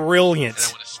is. Brilliant. And I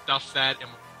want to stuff that in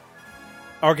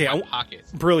Okay, my pocket.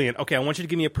 brilliant. Okay, I want you to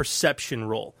give me a perception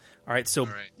roll. All right, so All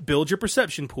right. build your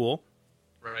perception pool.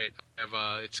 Right. I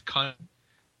have it's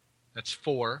that's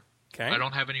 4. Okay. I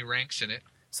don't have any ranks in it.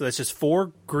 So that's just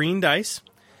 4 green dice.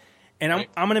 And Right.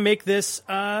 I'm going to make this.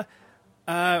 How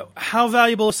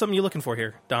valuable is something you're looking for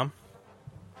here, Dom?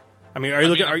 I mean, are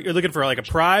you looking for like a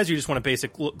prize, or you just want a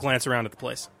basic glance around at the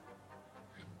place?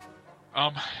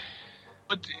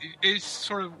 But it's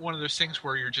sort of one of those things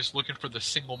where you're just looking for the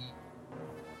single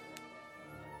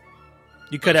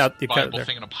You cut out viable there.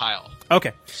 thing in a pile.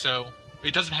 Okay, So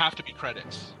it doesn't have to be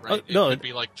credits, right? no, it could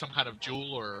be like some kind of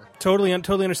jewel or. totally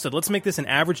understood. Let's make this an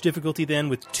average difficulty then.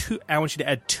 With 2, I want you to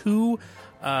add two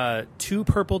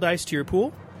purple dice to your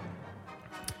pool.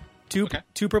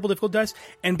 Two purple difficult dice,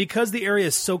 and because the area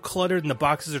is so cluttered and the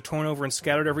boxes are torn over and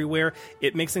scattered everywhere,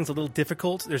 it makes things a little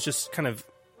difficult. There's just kind of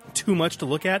too much to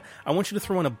look at. I want you to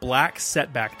throw in a black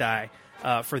setback die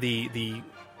for the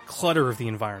clutter of the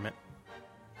environment.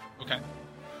 Okay.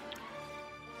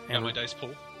 Got And my dice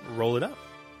pool. roll it up.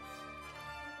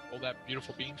 Roll that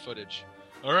beautiful bean footage.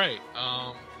 All right.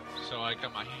 So I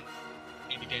got my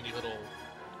handy dandy little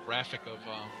graphic of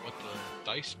what the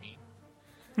dice mean.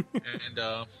 And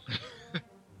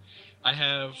I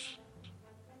have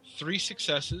 3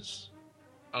 successes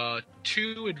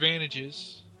 2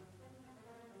 advantages,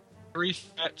 3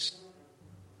 threats,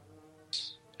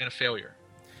 and a failure.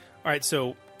 All right,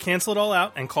 so cancel it all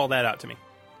out and call that out to me.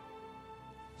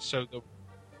 So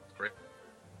great.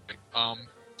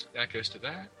 That goes to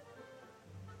that.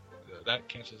 That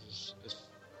cancels as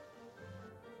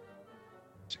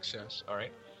success. All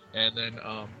right, and then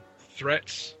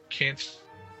threats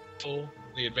cancel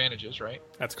the advantages. Right.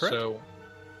 That's correct. So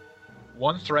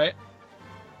 1 threat,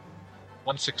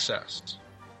 1 success.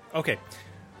 Okay.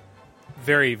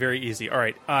 Very, very easy. All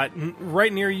right.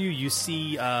 Right near you, you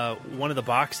see one of the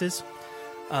boxes.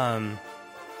 And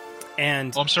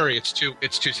Oh, I'm sorry. It's 2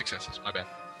 successes. My bad.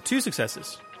 2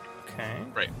 successes. Okay.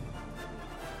 Right.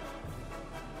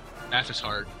 Math is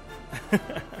hard.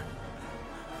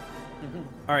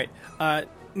 All right.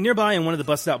 Nearby in one of the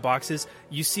busted out boxes,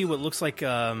 you see what looks like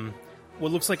a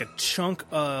chunk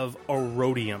of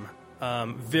rhodium.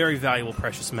 Very valuable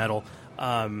precious metal.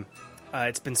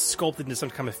 It's been sculpted into some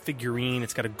kind of figurine.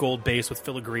 It's got a gold base with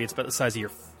filigree. It's about the size of your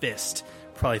fist.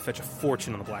 Probably fetch a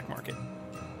fortune on the black market.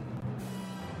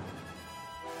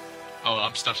 Oh,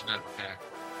 I'm stuffing that in my pack.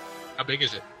 How big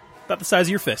is it? About the size of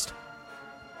your fist.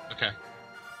 Okay.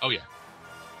 Oh, yeah.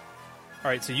 All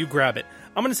right, so you grab it.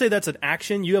 I'm going to say that's an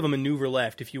action. You have a maneuver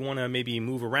left. If you want to maybe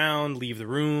move around, leave the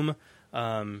room,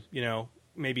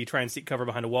 maybe try and seek cover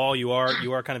behind a wall. You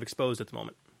are kind of exposed at the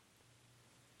moment.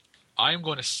 I am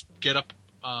going to get up.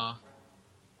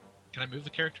 Can I move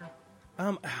the character?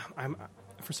 I'm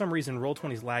for some reason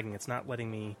Roll20 is lagging. It's not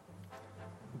letting me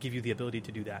give you the ability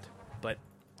to do that. But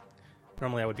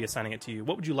normally I would be assigning it to you.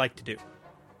 What would you like to do?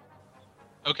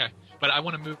 Okay, but I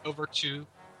want to move over to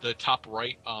the top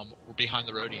right, behind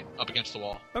the Rhodian, up against the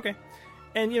wall. Okay.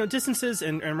 And, distances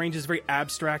and range is very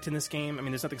abstract in this game. I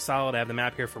mean, there's nothing solid. I have the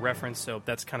map here for reference, so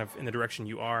that's kind of in the direction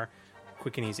you are.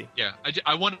 Quick and easy. Yeah,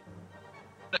 I want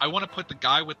to put the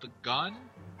guy with the gun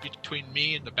between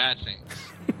me and the bad things.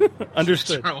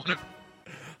 Understood. So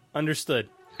Understood.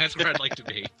 that's where I'd like to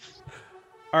be.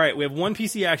 All right, we have 1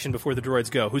 PC action before the droids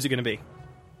go. Who's it going to be?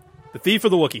 The thief or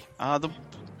the Wookiee? The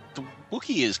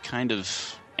Wookiee is kind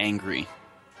of angry.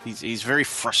 He's very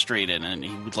frustrated, and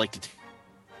he would like to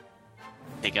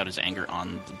take out his anger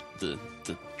on the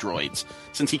droids,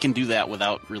 since he can do that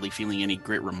without really feeling any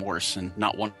great remorse and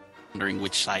not wondering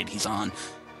which side he's on.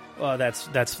 Well, that's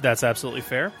absolutely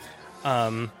fair.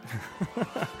 Now,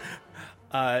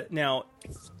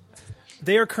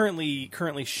 they are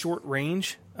currently short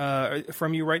range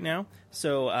from you right now,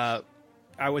 so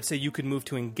I would say you could move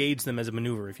to engage them as a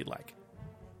maneuver if you'd like.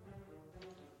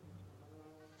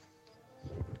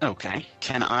 Okay.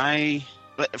 Can I...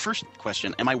 First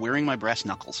question, am I wearing my brass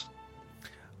knuckles?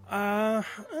 I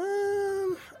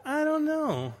don't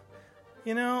know.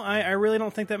 I really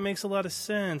don't think that makes a lot of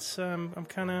sense.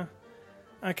 I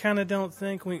kind of don't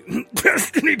think we...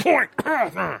 Destiny point!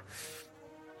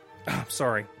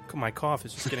 Sorry. My cough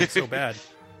is just getting so bad.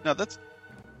 No, that's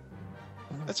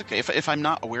okay. If I'm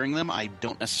not wearing them, I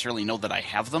don't necessarily know that I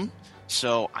have them.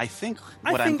 So I think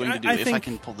I'm going to do, if I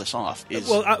can pull this off, is...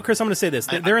 Well, Chris, I'm going to say this.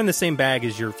 They're in the same bag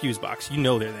as your fuse box. You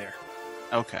know they're there.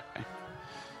 Okay.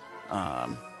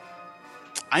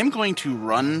 I'm going to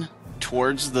run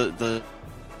towards the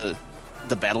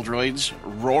battle droids,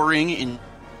 roaring in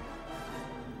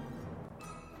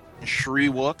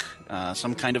Shriwook,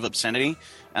 some kind of obscenity,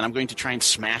 and I'm going to try and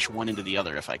smash one into the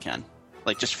other if I can.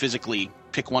 Like, just physically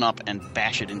pick one up and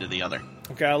bash it into the other.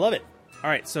 Okay, I love it. All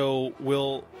right, so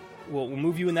we'll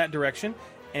move you in that direction,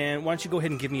 and why don't you go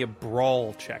ahead and give me a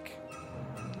brawl check?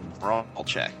 Brawl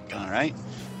check. All right.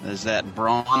 Is that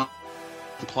brawn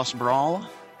plus brawl?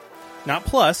 Not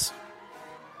plus,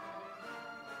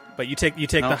 but you take No,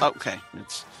 the... okay.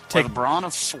 It's take a brawn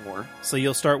of 4. So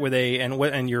you'll start with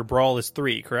and your brawl is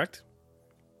 3, correct?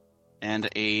 And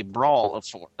a brawl of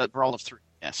 4. Brawl of 3,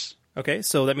 yes. Okay,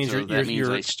 so that means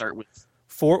you're I start with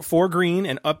 4 green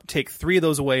and take 3 of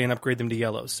those away and upgrade them to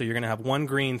yellows. So you're going to have 1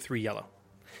 green, 3 yellow.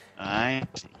 I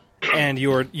see. And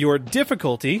your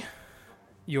difficulty,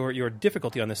 your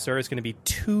difficulty on this, sir, is going to be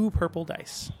 2 purple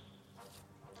dice.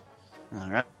 All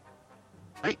right.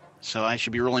 Right. So I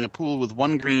should be rolling a pool with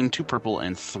 1 green, 2 purple,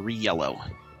 and 3 yellow.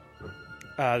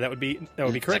 That would be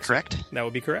correct. Is that correct? That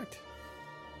would be correct.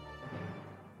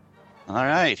 All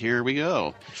right, here we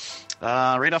go.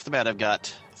 Right off the bat, I've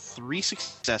got 3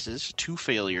 successes, 2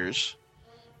 failures,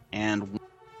 and 1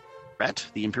 threat,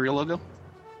 the Imperial logo.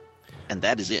 And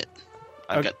that is it.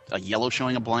 I've got a yellow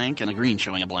showing a blank and a green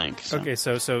showing a blank. So. Okay,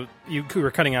 so you were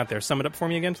cutting out there. Sum it up for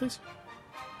me again, please.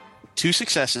 2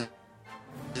 successes.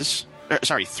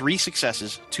 3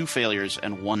 successes, 2 failures,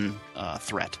 and 1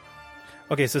 threat.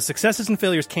 Okay, so successes and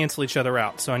failures cancel each other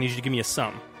out, so I need you to give me a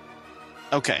sum.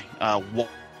 Okay.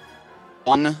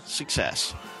 One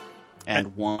success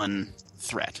and one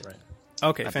threat. Right.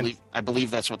 Okay, I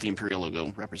believe that's what the Imperial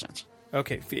logo represents.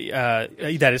 Okay,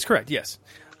 that is correct. Yes.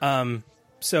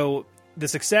 So the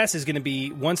success is going to be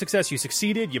one success. You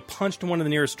succeeded. You punched one of the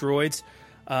nearest droids,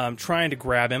 trying to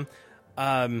grab him.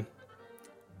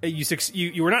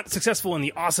 You were not successful in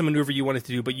the awesome maneuver you wanted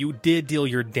to do, but you did deal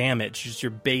your damage, just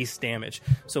your base damage.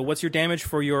 So what's your damage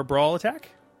for your brawl attack?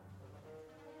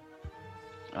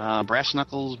 Brass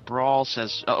Knuckles Brawl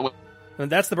says. Oh,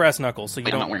 And that's the brass knuckles. So you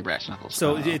I'm don't. not wearing brass knuckles.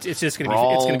 So it's just going to be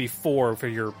brawl, it's going to be 4 for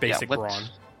your basic brawn.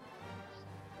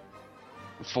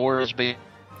 4 is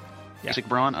basic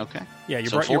brawn. Okay. Yeah,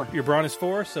 your brawn is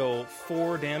 4, so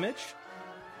 4 damage.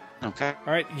 Okay.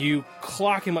 All right, you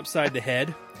clock him upside the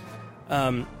head.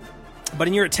 But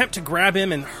in your attempt to grab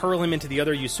him and hurl him into the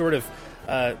other, you they sort of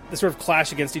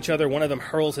clash against each other. One of them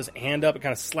hurls his hand up, it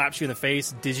kind of slaps you in the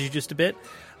face, dizzy you just a bit,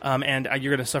 and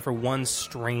you're going to suffer 1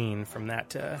 strain from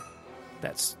that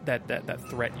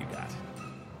threat you got.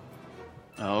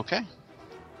 Okay.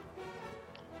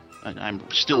 I'm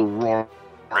still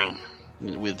roaring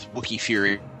with Wookiee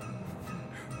fury.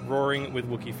 Roaring with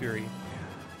Wookiee fury.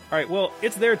 All right, well,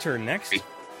 it's their turn next.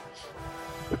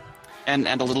 And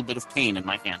a little bit of pain in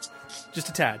my hands. Just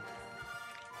a tad.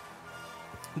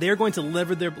 They are going to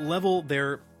level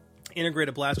their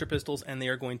integrated blaster pistols, and they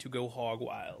are going to go hog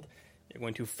wild. They're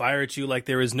going to fire at you like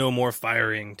there is no more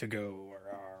firing to go,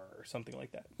 or something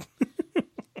like that.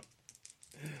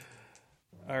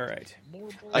 All right.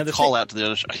 I call out to the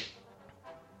other side.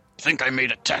 I think I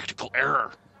made a tactical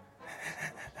error.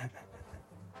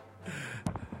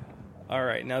 All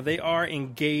right, now they are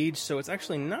engaged, so it's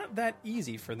actually not that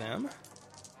easy for them.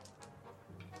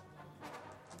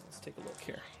 Let's take a look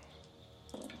here.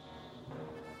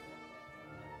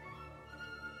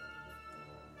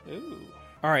 Ooh.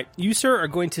 All right, you, sir, are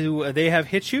going to... they have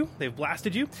hit you. They've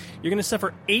blasted you. You're going to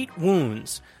suffer 8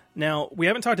 wounds. Now, we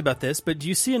haven't talked about this, but do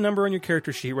you see a number on your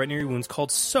character sheet right near your wounds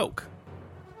called Soak?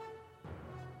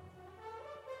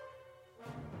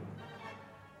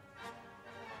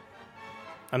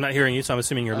 I'm not hearing you, so I'm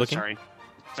assuming you're looking.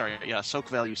 Sorry. Yeah, Soak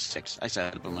value 6. I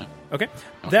said it, but my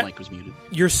mic was muted.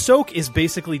 Your Soak is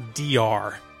basically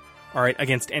DR, all right,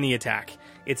 against any attack.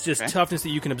 It's just toughness that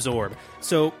you can absorb.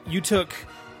 So you took,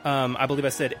 I believe I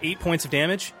said 8 points of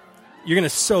damage. You're going to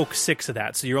soak 6 of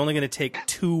that, so you're only going to take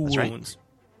 2 wounds. Right.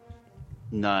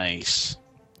 Nice.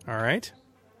 All right.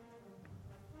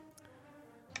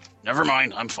 Never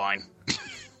mind, I'm fine.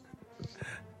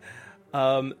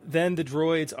 Then the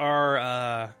droids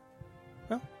are,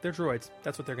 they're droids.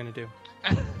 That's what they're going to do.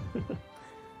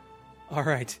 All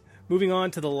right. Moving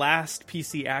on to the last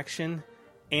PC action.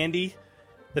 Andy,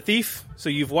 the thief. So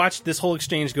you've watched this whole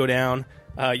exchange go down.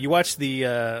 You watched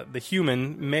the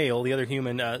human, male, the other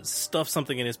human, stuff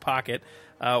something in his pocket.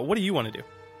 What do you want to do?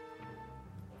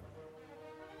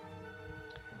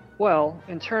 Well,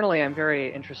 internally, I'm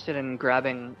very interested in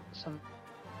grabbing some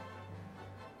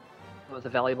of the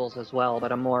valuables as well,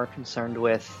 but I'm more concerned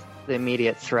with the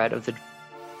immediate threat of the...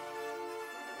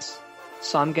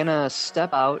 So I'm gonna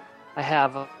step out. I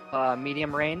have a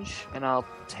medium range, and I'll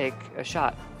take a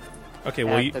shot. Okay,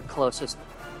 well, the closest.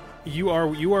 You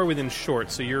are within short,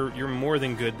 so you're more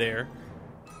than good there.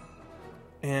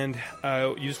 And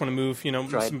you just want to move,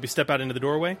 right. Maybe step out into the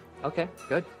doorway. Okay,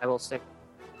 good. I will stick.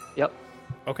 Yep.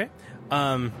 Okay.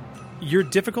 Your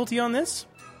difficulty on this?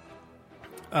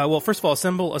 Well, first of all,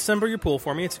 assemble your pool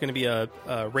for me. It's going to be a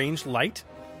ranged light.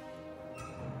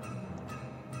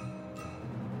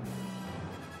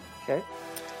 Okay.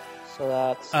 So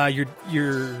that's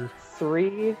your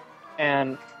 3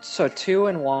 and so 2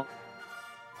 and 1.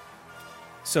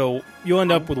 So you'll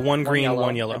end up with 1 green, yellow,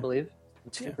 1 yellow. I believe.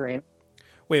 2 green.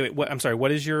 Wait. What? I'm sorry.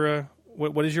 What is your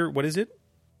what is it?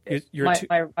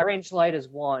 My range light is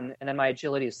 1, and then my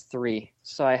agility is 3.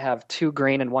 So I have 2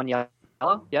 green and 1 yellow.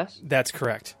 Yes, that's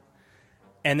correct.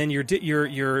 And then your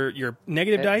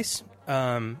negative dice.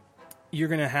 You're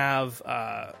gonna have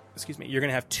You're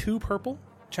gonna have 2 purple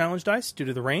challenge dice due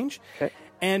to the range. Okay.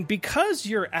 And because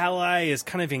your ally is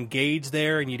kind of engaged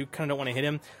there, and you kind of don't want to hit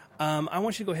him, I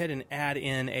want you to go ahead and add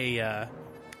in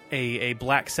a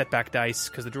black setback dice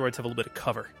because the droids have a little bit of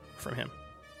cover from him.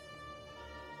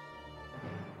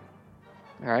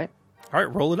 All right,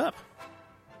 roll it up.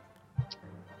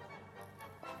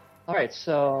 All right,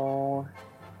 so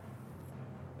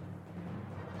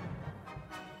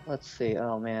let's see.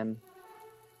 Oh man,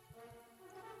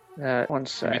 1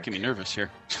 sec. You're making me nervous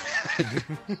here.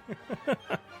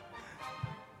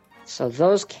 So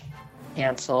those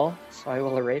cancel. So I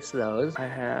will erase those. I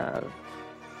have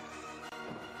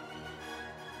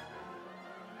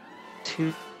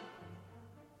 2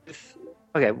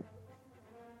 Okay.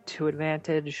 2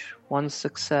 advantage, 1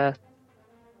 success,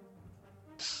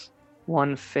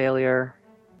 1 failure.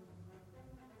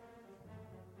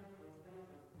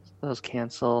 Those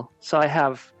cancel. So I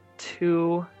have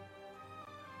 2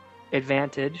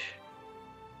 advantage.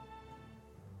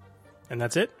 And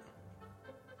that's it?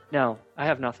 No, I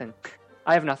have nothing.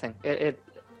 I have nothing. It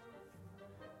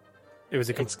was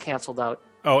It's canceled out.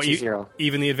 Oh, to 0.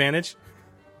 even the advantage?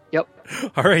 Yep.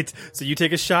 All right, so you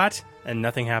take a shot, and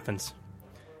nothing happens.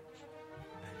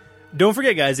 Don't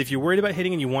forget, guys, if you're worried about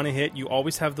hitting and you want to hit, you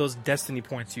always have those destiny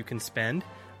points you can spend,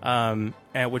 and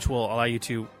which will allow you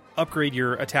to upgrade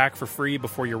your attack for free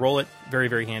before you roll it. Very,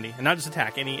 very handy. And not just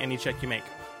attack, any check you make.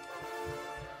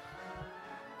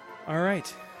 All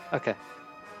right. Okay.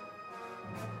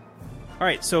 All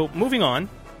right, so moving on.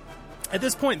 At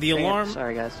this point, the alarm...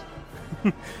 Sorry, guys.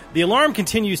 The alarm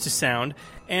continues to sound,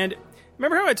 and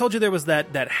remember how I told you there was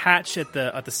that hatch at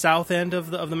the south end of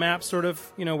the map, sort of,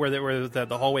 where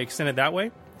the hallway extended that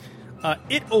way?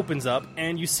 It opens up,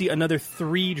 and you see another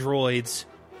 3 droids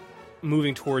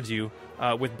moving towards you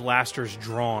with blasters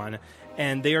drawn,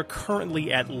 and they are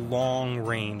currently at long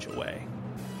range away.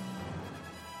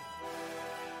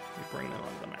 Let me bring them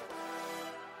onto the map.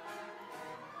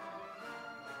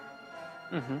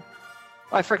 Mm-hmm.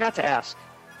 Oh, I forgot to ask.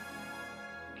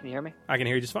 Can you hear me? I can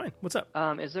hear you just fine. What's up?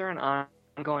 Is there an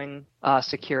ongoing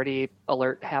security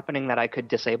alert happening that I could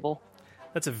disable?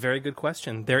 That's a very good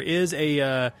question. There is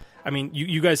a...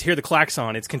 you guys hear the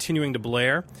klaxon. It's continuing to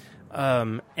blare.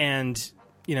 And,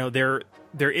 there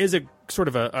is a sort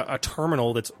of a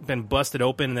terminal that's been busted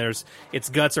open. Its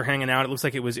guts are hanging out. It looks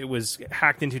like it was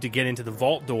hacked into to get into the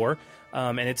vault door.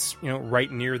 And it's,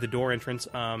 right near the door entrance,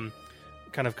 kind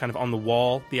of on the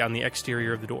wall, on the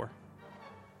exterior of the door.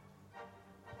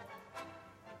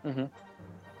 Mm-hmm.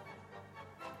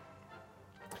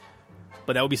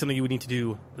 But that would be something you would need to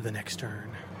do the next turn.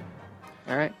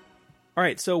 All right. All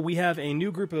right, so we have a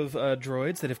new group of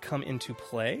droids that have come into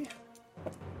play.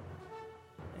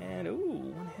 And,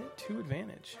 1 hit, 2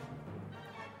 advantage.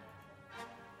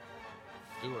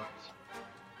 Do it.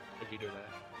 If you do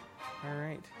that. All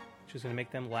right. Just going to make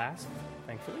them last,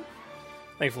 thankfully.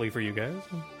 Thankfully for you guys.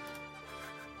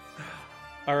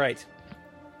 All right.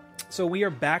 So we are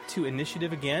back to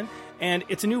initiative again, and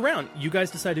it's a new round. You guys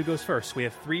decide who goes first. We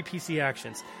have 3 PC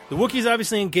actions. The Wookiees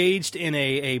obviously engaged in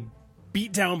a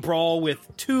beatdown brawl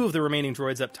with 2 of the remaining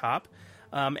droids up top,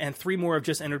 and 3 more have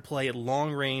just entered play at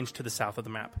long range to the south of the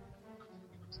map.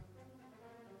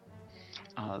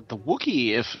 The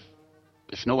Wookiee,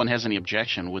 if no one has any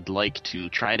objection, would like to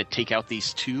try to take out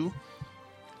these 2.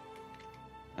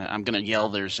 I'm going to yell,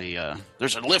 there's a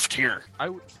lift here. I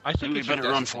think we it's better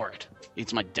your run destiny. for it.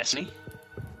 It's my destiny.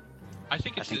 I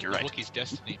think it's the you're right. Wookiee's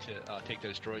destiny to take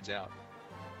those droids out.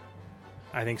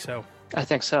 I think so. I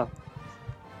think so.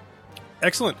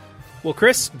 Excellent. Well,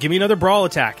 Chris, give me another brawl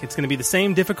attack. It's going to be the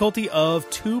same difficulty of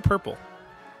 2 purple.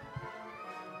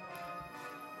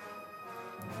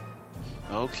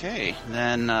 Okay,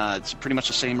 then it's pretty much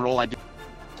the same roll I did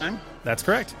last time. That's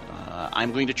correct.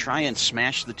 I'm going to try and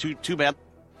smash the two battle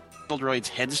droids'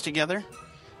 heads together,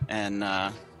 and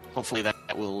hopefully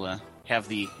that will have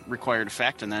the required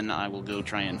effect, and then I will go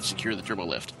try and secure the turbo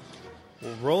lift.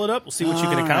 We'll roll it up. We'll see what you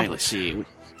can accomplish. Let's see.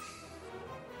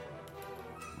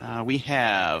 We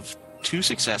have 2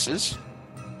 successes,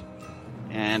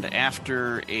 and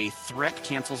after a threat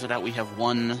cancels it out, we have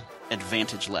 1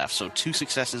 advantage left. So 2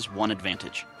 successes, 1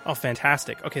 advantage. Oh,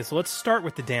 fantastic. Okay, so let's start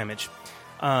with the damage.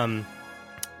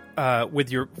 With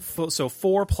your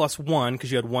 4 plus 1,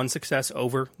 because you had 1 success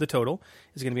over the total,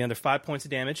 is going to be under 5 points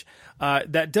of damage.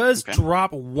 That does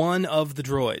drop 1 of the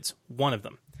droids, 1 of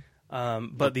them.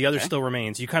 But the other still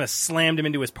remains. You kind of slammed him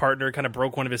into his partner, kind of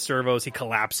broke one of his servos. He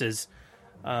collapses.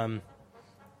 And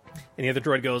the other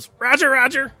droid goes, "Roger,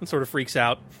 Roger," and sort of freaks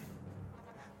out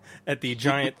at the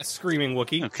giant screaming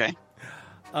Wookiee. Okay.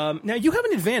 Now, you have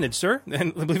an advantage, sir.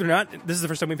 And believe it or not, this is the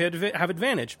first time we've had to have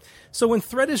advantage. So when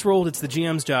threat is rolled, it's the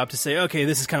GM's job to say, okay,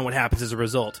 this is kind of what happens as a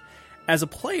result. As a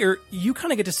player, you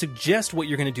kind of get to suggest what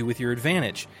you're going to do with your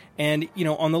advantage. And,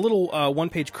 on the little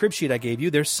one-page crib sheet I gave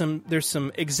you, there's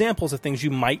some examples of things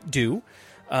you might do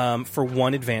for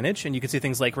 1 advantage. And you can see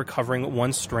things like recovering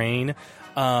 1 strain,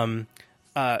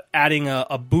 adding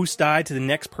a boost die to the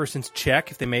next person's check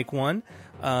if they make one,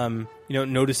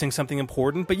 noticing something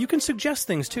important. But you can suggest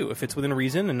things, too. If it's within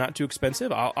reason and not too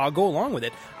expensive, I'll go along with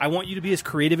it. I want you to be as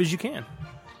creative as you can.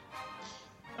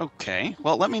 Okay.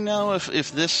 Well, let me know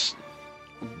if this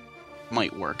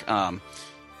might work. I'm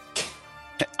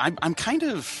kind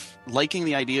of liking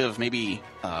the idea of maybe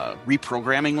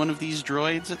reprogramming one of these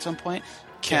droids at some point.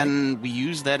 Can we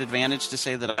use that advantage to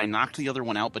say that I knocked the other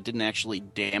one out but didn't actually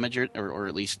damage it, or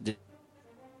at least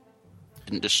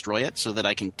didn't destroy it, so that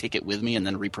I can take it with me and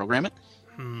then reprogram it?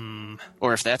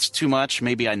 Or if that's too much,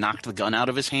 maybe I knocked the gun out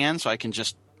of his hand so I can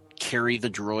just carry the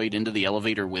droid into the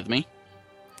elevator with me?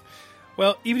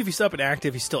 Well, even if he's up and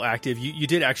active, he's still active. You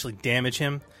did actually damage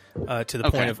him to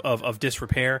the point of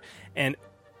disrepair. And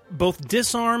both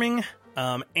disarming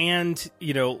and,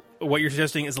 what you're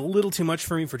suggesting is a little too much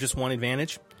for me for just one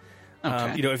advantage.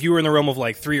 Okay. If you were in the realm of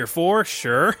like 3 or 4,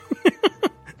 sure.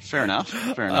 Fair enough.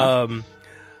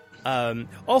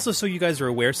 Also, so you guys are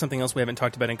aware, something else we haven't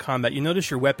talked about in combat, you notice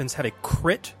your weapons have a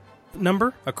crit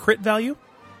number, a crit value?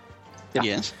 Yeah.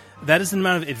 Yes. That is the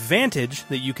amount of advantage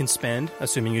that you can spend,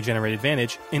 assuming you generate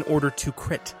advantage, in order to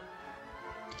crit.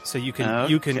 So you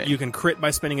can crit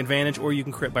by spending advantage, or you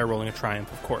can crit by rolling a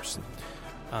triumph, of course.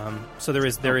 So there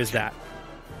is that.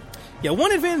 Yeah,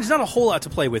 one advantage is not a whole lot to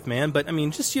play with, man. But I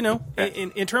mean, just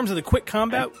in terms of the quick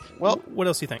combat, well, what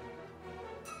else do you think?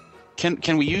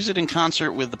 Can we use it in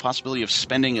concert with the possibility of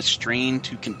spending a strain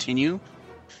to continue?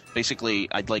 Basically,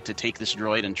 I'd like to take this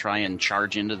droid and try and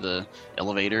charge into the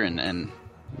elevator and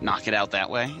knock it out that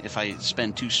way. If I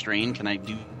spend 2 strain, can I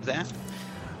do that?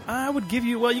 I would give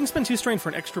you... Well, you can spend 2 strain for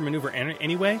an extra maneuver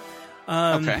anyway.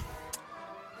 Okay.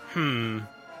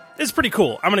 It's pretty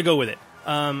cool. I'm going to go with it.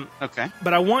 Okay.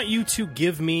 But I want you to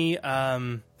give me...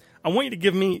 I want you to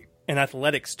give me an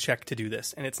athletics check to do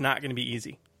this, and it's not going to be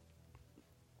easy.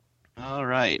 All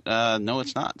right. No,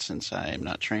 it's not, since I'm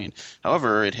not trained.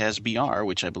 However, it has BR,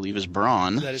 which I believe is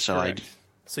brawn. That is correct.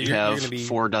 So you're have going to be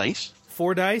 4 dice.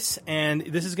 4 dice, and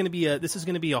this is going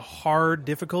to be a hard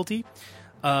difficulty.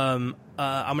 I'm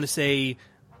going to say,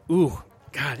 ooh,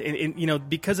 God, and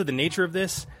because of the nature of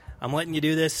this, I'm letting you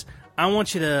do this. I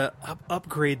want you to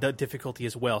upgrade the difficulty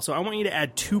as well. So I want you to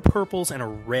add 2 purples and a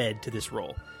red to this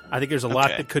roll. I think there's a lot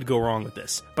that could go wrong with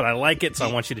this, but I like it, so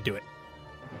I want you to do it.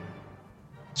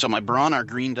 So my brawn are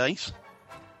green dice?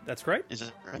 That's correct. Is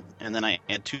that right? And then I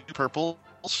add 2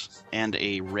 purples and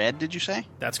a red, did you say?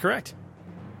 That's correct.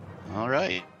 All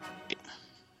right.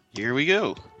 Here we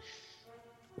go.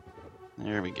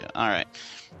 There we go. All right.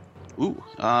 Ooh.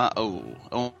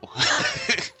 Oh.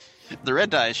 The red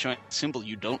die is showing a symbol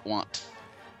you don't want.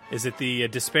 Is it the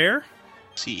despair?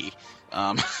 See.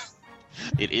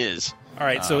 It is. All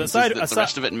right, so does the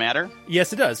rest of it matter?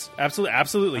 Yes, it does.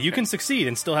 Absolutely. Okay. You can succeed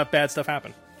and still have bad stuff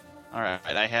happen. All right,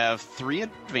 I have 3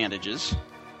 advantages.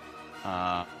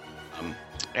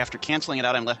 After canceling it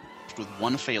out, I'm left with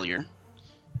 1 failure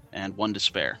and 1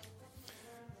 despair.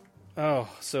 Oh,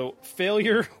 so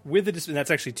failure with the despair.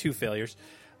 That's actually 2 failures.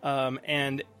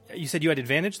 And you said you had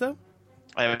advantage, though?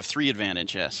 I have 3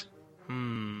 advantage, yes.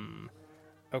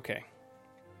 Okay.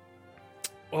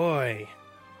 Oi.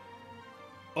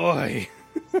 All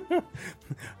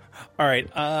right.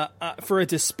 For a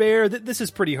despair, this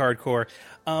is pretty hardcore.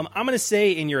 I'm going to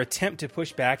say, in your attempt to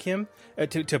push back him,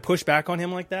 to push back on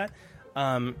him like that,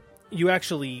 you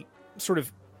actually sort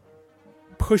of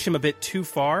push him a bit too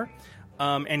far,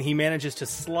 and he manages to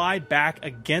slide back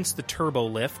against the turbo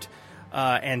lift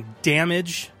and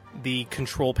damage the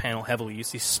control panel heavily. You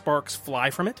see sparks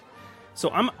fly from it. So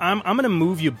I'm going to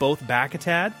move you both back a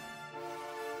tad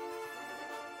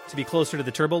to be closer to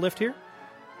the turbo lift here.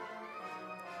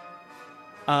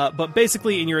 But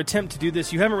basically, in your attempt to do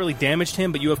this, you haven't really damaged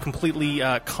him, but you have completely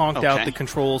conked out the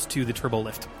controls to the turbo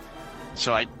lift.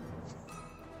 So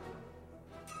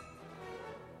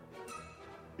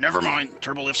never mind,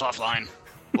 turbo lift's offline.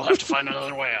 We'll have to find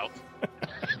another way out.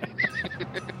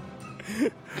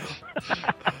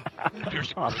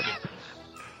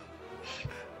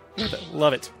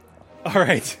 Love it. All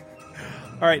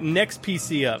right, next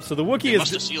PC up. So the Wookiee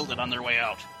must have sealed it on their way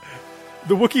out.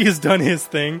 The Wookiee has done his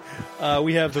thing.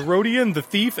 We have the Rodian, the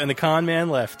Thief, and the Con Man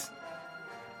left.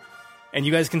 And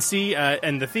you guys can see,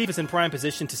 and the Thief is in prime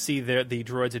position to see the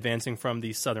droids advancing from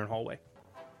the southern hallway.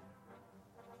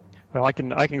 Well, I can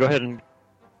go ahead and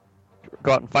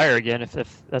go out and fire again if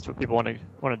that's what people want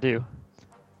to do.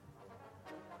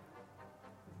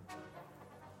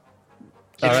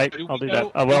 All right, I'll do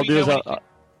that. What I'll do is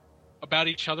about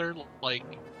each other, like,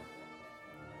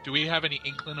 do we have any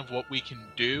inkling of what we can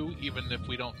do, even if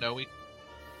we don't know each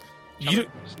other?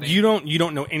 You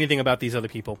don't know anything about these other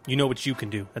people. You know what you can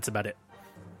do. That's about it.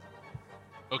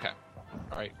 Okay.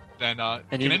 All right. Then, and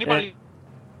can anybody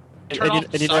turn off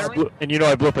the siren? And you know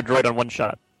I blew up a droid on 1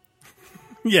 shot.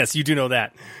 Yes, you do know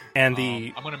that. And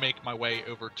I'm going to make my way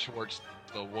over towards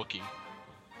the Wookiee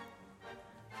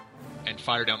and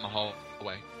fire down the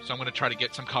hallway. So I'm going to try to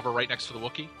get some cover right next to the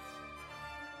Wookiee.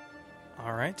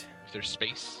 All right. If there's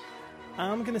space.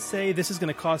 I'm going to say this is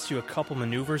going to cost you a couple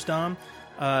maneuvers, Dom.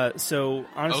 So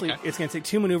honestly, it's going to take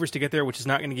 2 maneuvers to get there, which is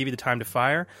not going to give you the time to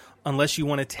fire unless you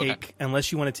want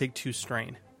to take 2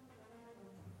 strain.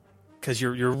 Because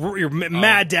you're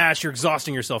mad dash, you're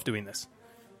exhausting yourself doing this.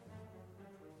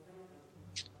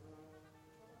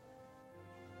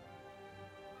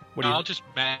 I'll just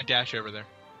mad dash over there.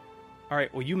 All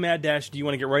right. Well, you mad dash. Do you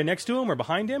want to get right next to him or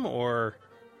behind him, or?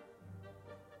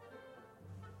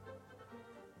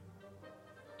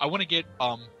 I want to get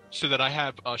so that I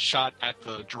have a shot at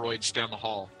the droids down the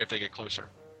hall if they get closer.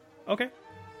 Okay.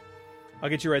 I'll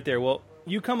get you right there. Well,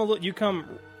 you come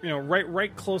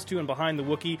right close to and behind the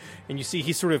Wookiee, and you see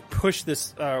he sort of pushed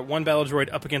this one battle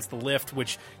droid up against the lift,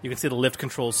 which you can see the lift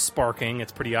controls sparking.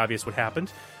 It's pretty obvious what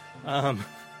happened.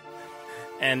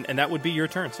 And that would be your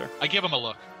turn, sir. I give him a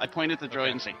look. I point at the droid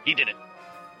and say, "He did it."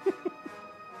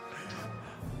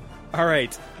 All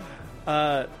right.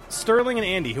 Sterling and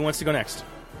Andy, who wants to go next?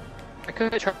 I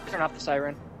could turn off the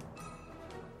siren.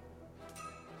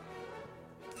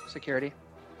 Security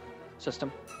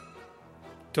system.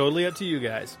 Totally up to you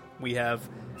guys. We have...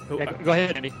 Yeah, go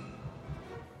ahead, Andy.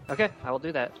 Okay, I will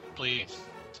do that. Please.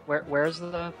 Where's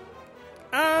the...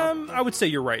 I would say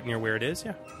you're right near where it is,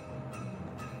 yeah.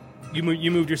 You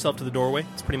moved yourself to the doorway.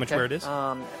 It's pretty much where it is.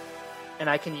 And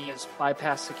I can use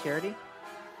bypass security?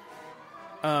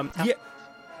 Yeah.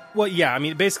 Well, yeah, I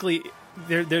mean, basically,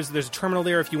 there's a terminal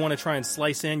there. If you want to try and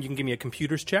slice in, you can give me a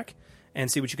computer's check and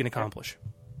see what you can accomplish.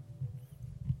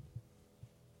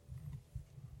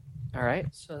 All right,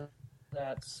 so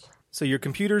that's... So your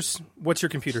computer's... What's your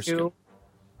computer's 2. skill?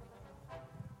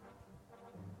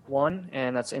 1,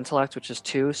 and that's intellect, which is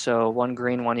 2, so 1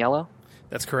 green, 1 yellow.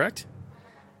 That's correct.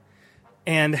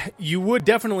 And you would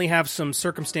definitely have some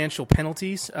circumstantial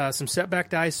penalties, some setback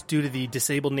dice due to the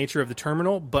disabled nature of the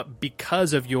terminal, but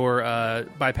because of your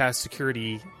bypass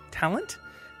security talent,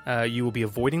 you will be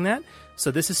avoiding that. So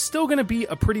this is still going to be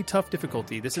a pretty tough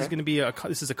difficulty. This is going to be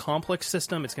this is a complex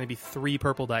system. It's going to be 3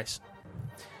 purple dice.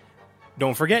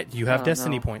 Don't forget, you have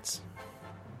destiny points.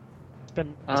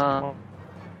 Spend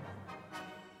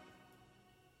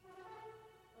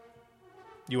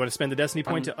You want to spend the destiny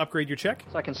point to upgrade your check?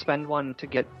 So I can spend 1 to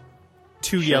get...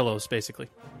 2 yellows, basically.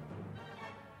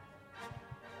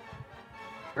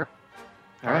 Sure.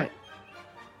 All right.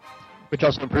 which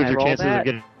also improves your chances of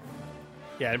getting...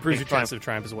 Yeah, it improves your chances of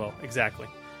triumph as well. Exactly.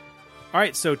 All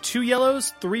right, so 2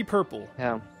 yellows, 3 purple.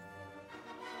 Yeah.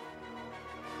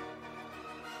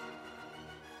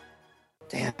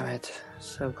 Damn it.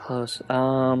 So close.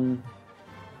 Okay,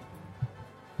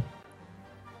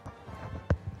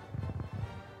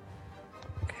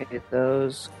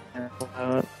 those cancel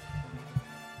out.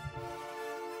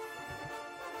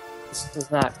 This is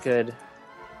not good.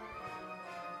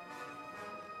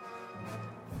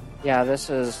 Yeah, this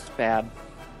is bad.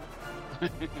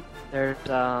 There's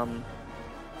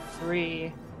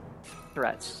 3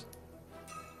 threats.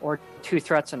 Or 2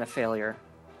 threats and a failure.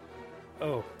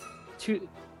 Oh. 3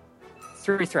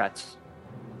 threats.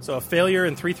 So a failure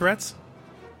and 3 threats?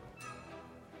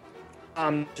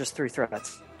 Just 3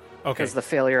 threats. Okay. Because the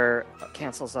failure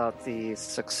cancels out the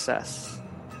success.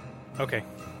 Okay.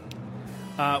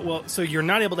 Well, so you're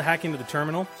not able to hack into the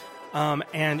terminal,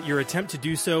 and your attempt to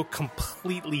do so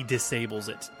completely disables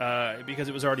it because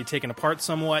it was already taken apart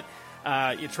somewhat.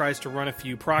 It tries to run a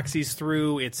few proxies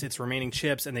through its remaining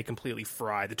chips, and they completely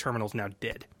fry. The terminal's now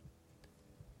dead.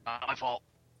 Not my fault.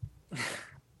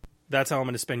 That's how I'm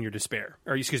going to spend your despair,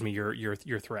 or excuse me, your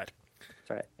threat. That's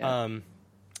right. Yeah.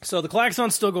 So the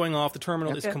klaxon's still going off. The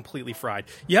terminal is completely fried.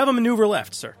 You have a maneuver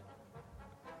left, sir.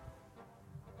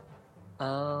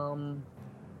 I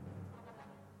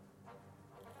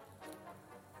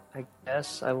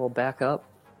guess I will back up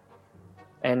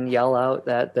and yell out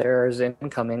that there's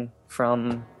incoming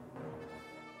from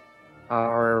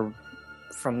the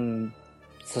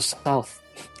south.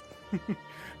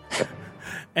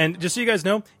 And just so you guys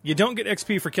know, you don't get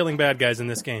XP for killing bad guys in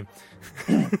this game.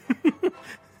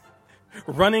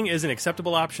 Running is an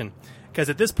acceptable option, because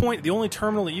at this point, the only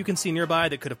terminal that you can see nearby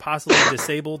that could have possibly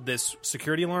disabled this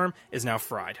security alarm is now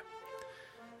fried.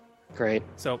 Great.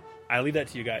 So I leave that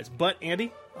to you guys. But,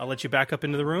 Andy, I'll let you back up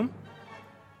into the room.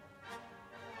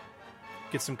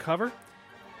 Get some cover.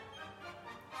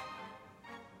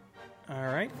 All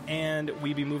right, and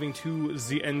we be moving to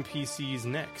the NPCs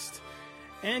next.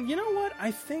 And you know what? I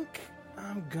think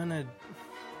I'm gonna...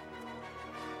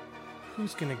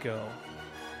 Who's gonna go?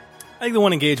 I think the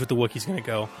one engaged with the Wookiee's gonna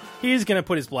go. He's gonna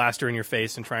put his blaster in your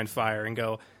face and try and fire and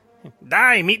go,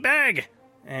 "Die, meatbag!"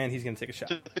 And he's gonna take a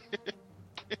shot.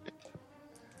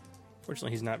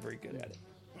 Fortunately, he's not very good at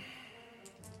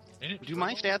it. Do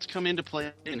my stats come into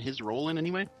play in his role in any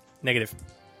way? Negative.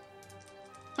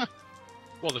 Huh.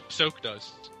 Well, the soak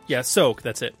does. Yeah, soak.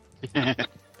 That's it.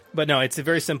 But no, it's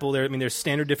very simple. There's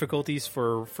standard difficulties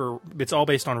for. It's all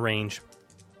based on range.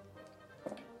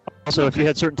 Also, if you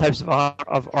had certain types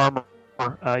of armor,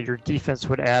 your defense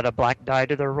would add a black die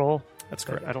to their roll. That's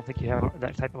correct. I don't think you have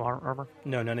that type of armor.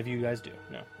 No, none of you guys do.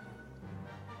 No.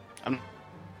 I'm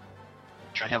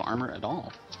sure I have armor at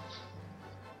all.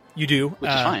 You do, Which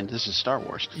is fine. This is Star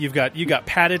Wars. You got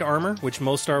padded armor, which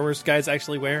most Star Wars guys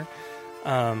actually wear.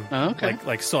 Okay.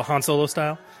 Like Han Solo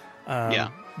style. Yeah.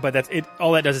 But that's it.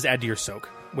 All that does is add to your soak,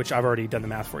 which I've already done the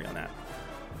math for you on that.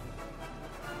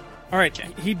 All right,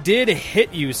 he did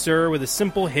hit you, sir, with a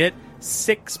simple hit,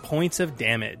 6 points of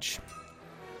damage.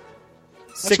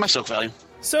 That's my soak value.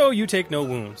 So you take no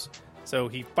wounds. So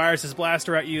he fires his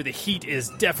blaster at you. The heat is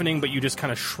deafening, but you just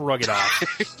kind of shrug it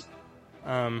off.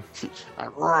 And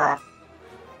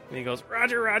he goes,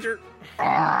 Roger, Roger.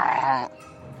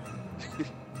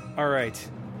 All right.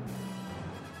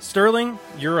 Sterling,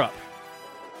 you're up.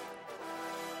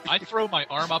 I throw my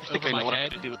arm up I think over I know my what head I'm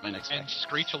going to do with my next and action.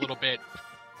 screech a little bit.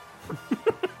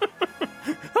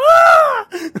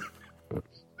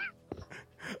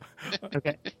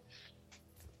 Okay.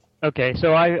 Okay,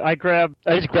 so I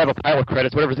just grab a pile of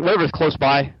credits, whatever's close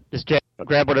by. Just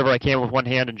grab whatever I can with one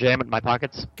hand and jam it in my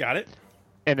pockets. Got it.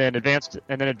 And then advance to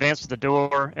the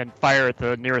door and fire at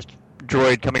the nearest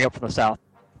droid coming up from the south.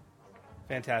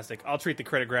 Fantastic. I'll treat the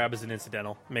credit grab as an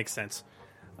incidental. Makes sense.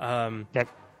 Okay.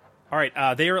 All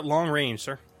right. They are at long range,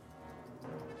 sir.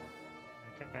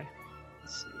 Okay.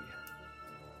 Let's see.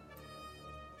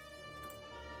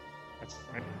 That's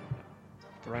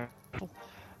the right.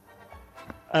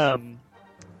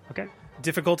 Okay.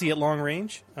 Difficulty at long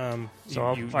range. So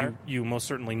I'll fire. You most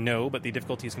certainly know, but the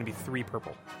difficulty is going to be 3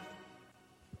 purple.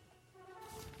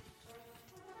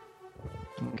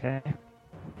 Okay.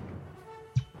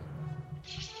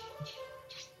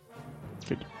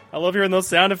 Good. I love hearing those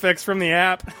sound effects from the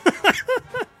app.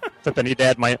 Except I need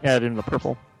to add in the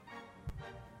purple.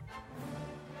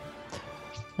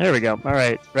 There we go. All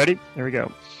right, ready? There we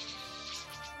go.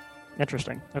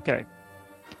 Interesting. Okay.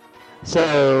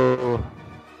 So.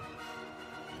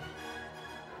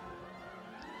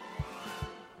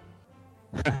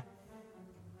 All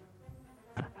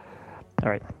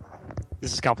right.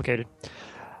 This is complicated.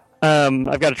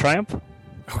 I've got a triumph.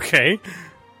 Okay.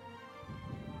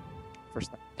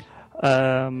 First thing.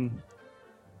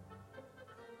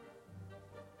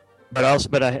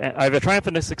 But I have a triumph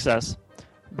and a success,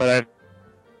 but I have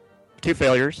 2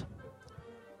 failures,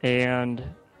 and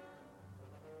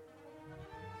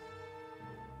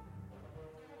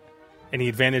Any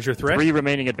advantage or threat? 3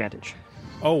 remaining advantage.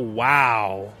 Oh,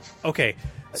 wow. Okay.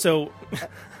 So.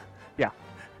 Yeah.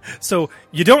 So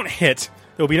you don't hit.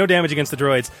 There will be no damage against the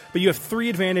droids, but you have 3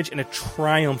 advantage and a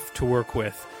triumph to work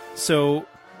with. So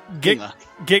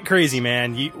get crazy,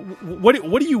 man. What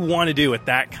do you want to do with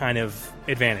that kind of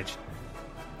advantage?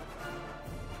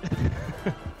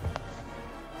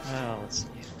 Oh, let's see.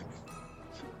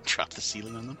 Drop the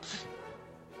ceiling on them.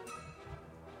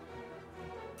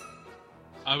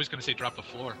 I was going to say drop the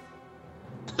floor.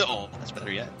 Oh, that's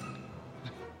better yet.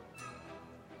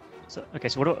 So okay,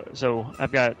 so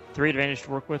I've got 3 advantage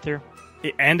to work with here.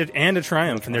 And a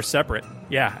triumph, and they're separate.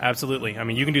 Yeah, absolutely. I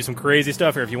mean, you can do some crazy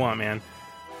stuff here if you want, man.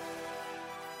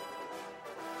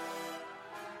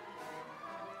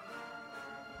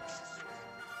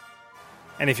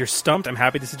 And if you're stumped, I'm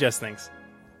happy to suggest things.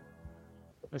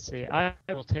 Let's see. I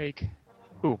will take.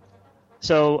 Ooh.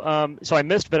 So I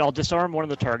missed, but I'll disarm one of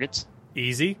the targets.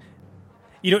 Easy.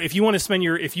 You know, if you want to spend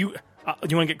your you want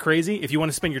to get crazy, if you want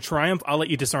to spend your triumph, I'll let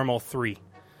you disarm all 3.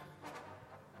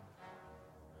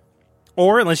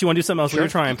 Or unless you want to do something else with your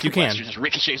triumph, you can. Just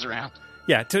ricochets around.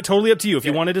 Yeah, totally up to you. If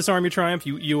you want to disarm your triumph, if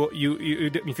you want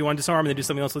to disarm and then do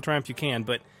something else with triumph, you can.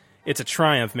 But it's a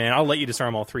triumph, man. I'll let you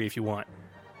disarm all 3 if you want.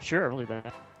 Sure, I'll leave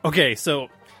that. Okay, so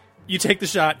you take the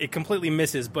shot. It completely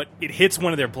misses, but it hits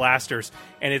one of their blasters,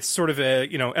 and it's sort of a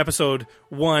episode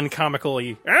 1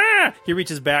 comically. He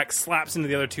reaches back, slaps into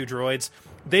the other 2 droids.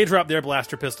 They drop their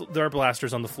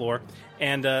blasters on the floor,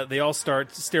 and they all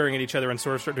start staring at each other and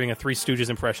sort of start doing a Three Stooges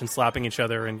impression, slapping each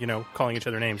other and calling each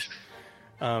other names.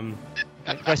 So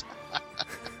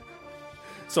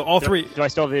all 3. Do I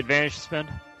still have the advantage to spend?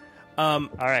 All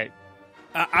right.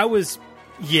 I would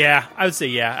say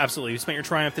yeah, absolutely. You spent your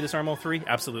triumph to disarm all 3?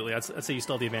 Absolutely. I'd say you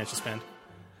still have the advantage to spend.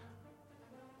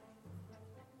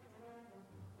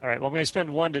 All right, well, I'm going to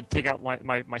spend 1 to take out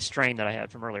my strain that I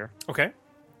had from earlier. Okay.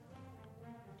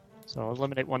 So I'll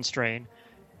eliminate 1 strain,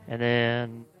 and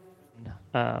then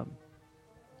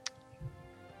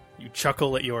You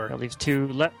chuckle at that leaves 2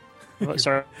 left.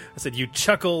 Sorry. I said you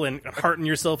chuckle and hearten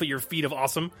yourself at your feat of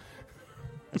awesome.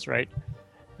 That's right.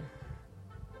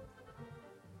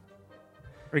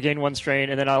 Regain 1 strain,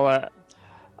 and then I'll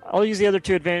use the other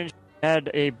 2 advantage.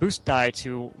 Add a boost die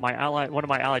to my one of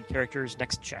my allied characters'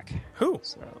 next check. Who?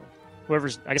 So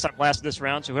I guess I'm last this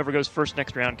round. So whoever goes first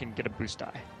next round can get a boost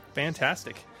die.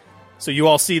 Fantastic. So you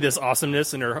all see this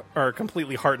awesomeness and are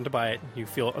completely heartened by it. You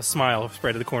feel a smile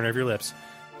spread to the corner of your lips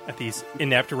at these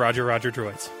inept Roger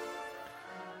droids.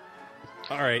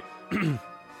 All right.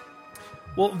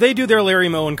 Well, they do their Larry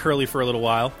Moe and Curly for a little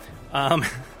while.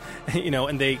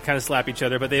 And they kind of slap each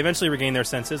other, but they eventually regain their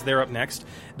senses. They're up next.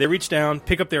 They reach down,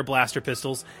 pick up their blaster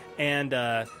pistols, and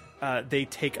they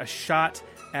take a shot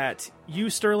at you,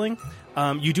 Sterling.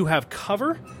 You do have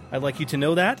cover. I'd like you to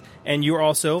know that. And you're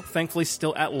also, thankfully,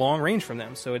 still at long range from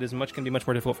them, so it is going to be much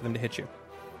more difficult for them to hit you.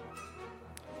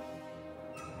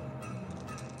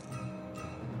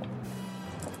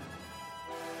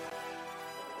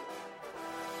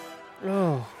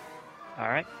 Oh. All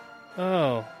right.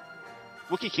 Oh.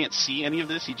 Wookiee can't see any of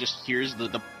this. He just hears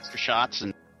the shots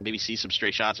and maybe sees some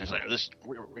stray shots. And he's like,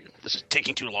 this is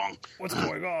taking too long. What's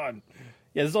going on?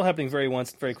 Yeah, this is all happening very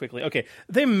quickly. Okay,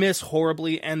 they miss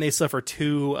horribly, and they suffer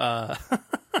two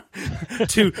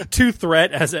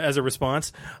threat as a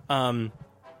response.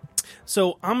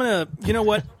 So I'm gonna, you know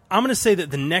what? I'm gonna say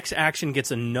that the next action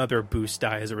gets another boost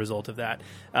die as a result of that.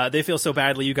 They feel so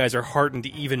badly, you guys are heartened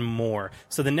even more.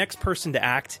 So the next person to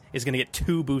act is gonna get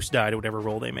 2 boost die to whatever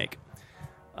roll they make.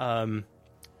 And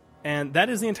that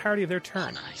is the entirety of their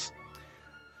turn. Oh, nice.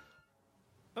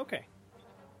 Okay.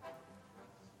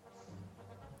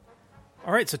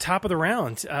 All right, so top of the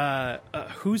round. So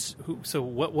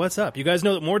what's up? You guys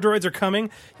know that more droids are coming.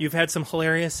 You've had some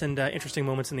hilarious and interesting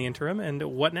moments in the interim, and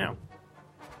what now?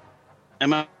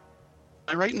 Am I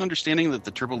right in understanding that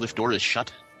the turbo lift door is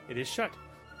shut? It is shut.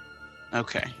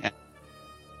 Okay.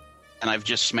 And I've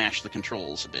just smashed the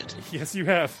controls a bit. Yes, you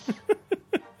have.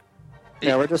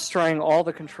 Yeah, we're destroying all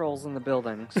the controls in the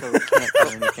building, so we can't do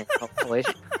anything, hopefully.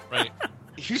 Right.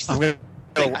 Here's the I'm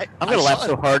thing. gonna laugh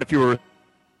so hard if you were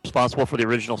responsible for the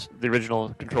original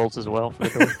controls as well. For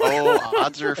the door. Oh,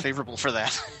 odds are favorable for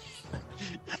that.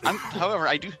 However,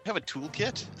 I do have a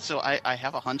toolkit, so I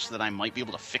have a hunch that I might be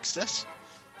able to fix this.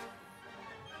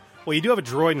 Well, you do have a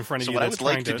droid in front of So you. what I that's would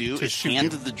like trying to do is shoot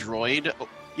hand you. the droid.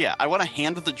 Yeah, I want to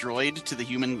hand the droid to the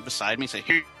human beside me. Say,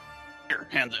 here,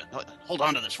 hold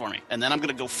on to this for me, and then I'm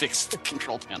gonna go fix the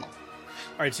control panel.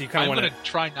 All right, so you kind I'm of want going to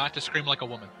try not to scream like a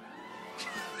woman.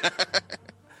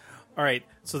 All right,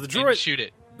 so the And droid shoot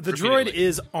it. The droid repeatedly.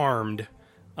 is armed,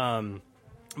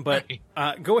 but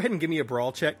go ahead and give me a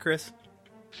brawl check, Chris.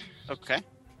 Okay.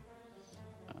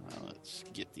 Let's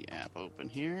get the app open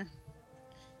here.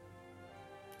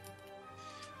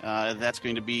 That's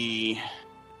going to be...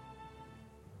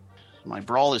 My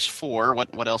brawl is 4.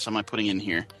 What else am I putting in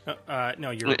here?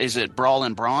 No, Is it brawl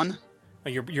and brawn?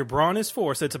 your brawn is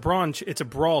 4, so it's a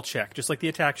brawl check, just like the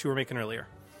attacks you were making earlier.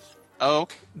 Oh,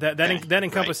 okay. That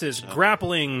encompasses Right, so-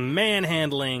 grappling,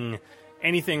 manhandling,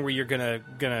 anything where you're gonna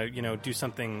do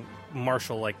something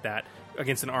martial like that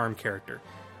against an armed character.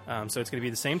 So it's gonna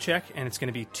be the same check, and it's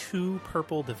gonna be 2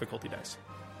 purple difficulty dice.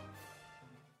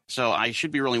 So I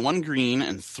should be rolling 1 green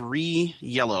and 3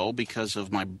 yellow because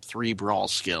of my 3 brawl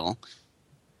skill.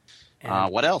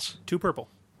 And What else? 2 purple.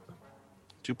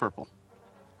 2 purple.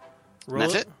 Roll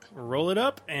That's it? Roll it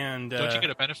up, and Don't you get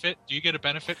a benefit? Do you get a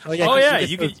benefit? Oh, yeah, oh he yeah,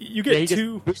 gets you those- get he gets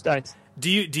 2 boost dice. Do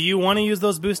you want to use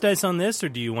those boost dice on this, or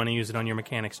do you want to use it on your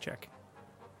mechanics check?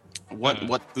 What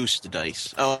boost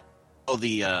dice? Oh,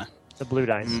 the The blue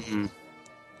dice. I would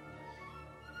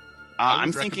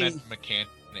I'm recommend thinking. mechanics.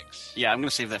 Yeah, I'm going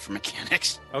to save that for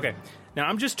mechanics. Okay. Now,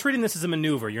 I'm just treating this as a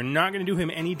maneuver. You're not going to do him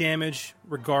any damage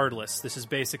regardless. This is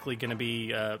basically going to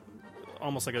be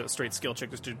almost like a straight skill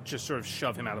check, just to just sort of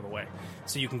shove him out of the way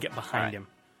so you can get behind Right. him.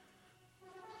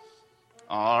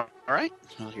 All right.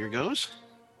 Well, here goes.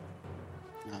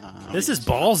 This is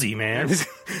ballsy, man.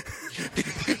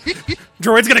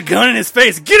 Droid's got a gun in his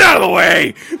face. Get out of the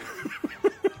way!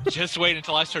 Just wait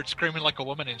until I start screaming like a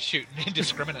woman and shooting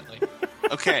indiscriminately.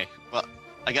 Okay. Well,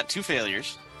 I got 2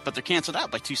 failures, but they're canceled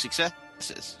out by 2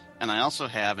 successes. And I also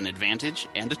have an advantage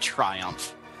and a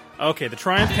triumph. Okay, the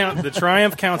triumph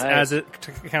counts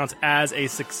as a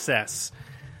success.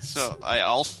 So I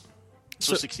also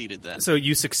succeeded then. So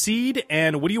you succeed,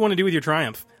 and what do you want to do with your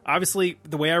triumph? Obviously,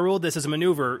 the way I ruled this as a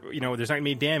maneuver, there's not going to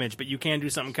be damage, but you can do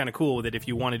something kind of cool with it if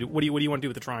you want to do. What do you want to do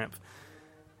with the triumph?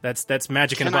 That's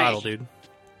magic in a Can I- bottle, dude.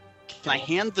 Can I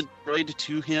hand the droid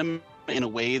to him in a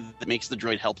way that makes the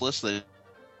droid helpless?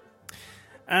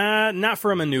 Not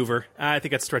for a maneuver. I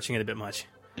think that's stretching it a bit much.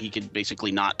 he could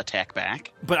basically not attack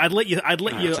back. But I'd let you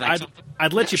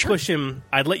Sure. push him.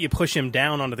 I'd let you push him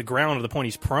down onto the ground to the point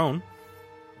he's prone.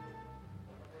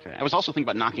 Okay. I was also thinking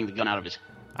about knocking the gun out of his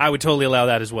I would totally allow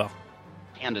that as well.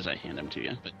 hand as I hand him to you.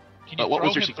 Can you But what throw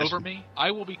was your him suggestion? over me?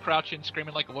 I will be crouching,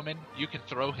 screaming like a woman. You can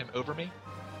throw him over me.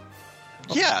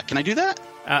 Yeah, can I do that?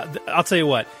 I'll tell you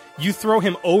what. You throw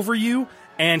him over you,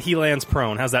 and he lands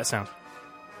prone. How's that sound?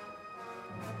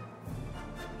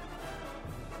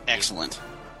 Excellent.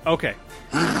 Okay.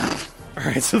 All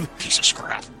right. So Piece of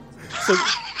scrap.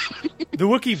 the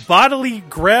Wookiee bodily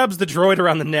grabs the droid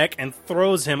around the neck and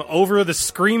throws him over the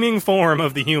screaming form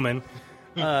of the human.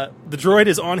 The droid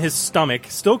is on his stomach,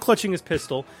 still clutching his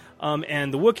pistol.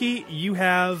 And the Wookiee, you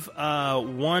have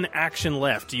one action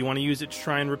left. Do you want to use it to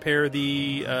try and repair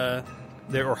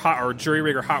or jury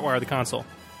rig or hotwire the console?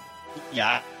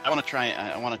 Yeah, I want to try.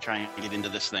 I want to try and get into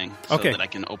this thing so Okay. that I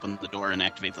can open the door and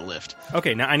activate the lift.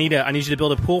 Okay. Now I need you to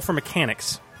build a pool for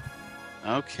mechanics.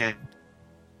 Okay.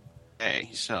 Okay.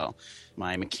 So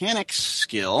my mechanics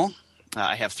skill,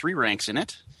 I have 3 ranks in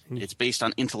it. It's based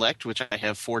on intellect, which I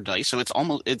have 4 dice. So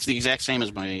it's the exact same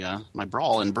as my my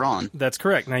brawl and brawn. That's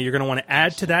correct. Now you're going to want to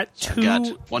add to that I've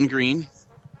got 1 green.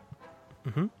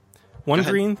 one ahead.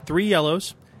 green, 3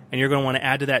 yellows, and you're going to want to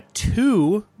add to that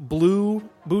 2 blue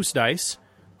boost dice,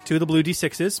 2 of the blue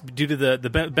d6s, due to the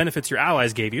benefits your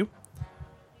allies gave you.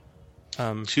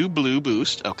 2 blue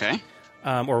boost. Okay.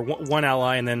 Or one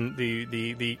ally, and then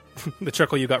the the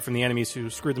chuckle you got from the enemies who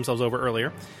screwed themselves over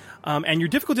earlier. And your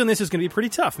difficulty on this is going to be pretty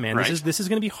tough, man. Right. This is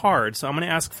going to be hard. So I'm going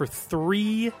to ask for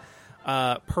 3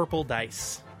 purple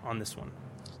dice on this one.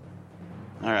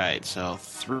 All right. So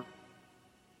 3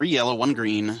 yellow, 1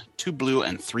 green, 2 blue,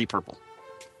 and 3 purple.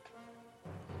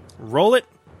 Roll it.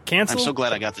 Cancel. I'm so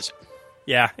glad I got this.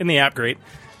 Yeah, in the app, great.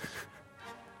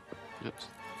 Oops.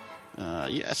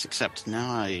 Yes, except now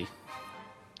I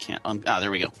can't.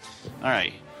 There we go. All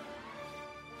right.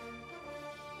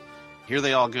 Here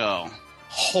they all go.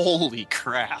 Holy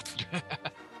crap!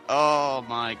 Oh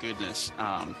my goodness.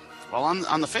 Well,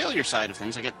 on the failure side of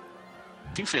things, I get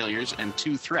 2 failures and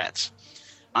 2 threats.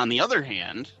 On the other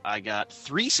hand, I got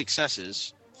 3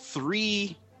 successes,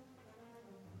 3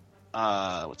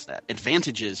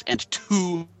 advantages, and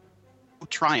 2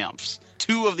 triumphs.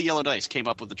 2 of the yellow dice came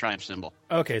up with the triumph symbol.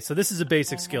 Okay, so this is a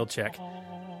basic skill check.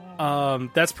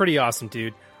 That's pretty awesome,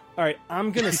 dude. All right,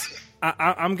 I'm gonna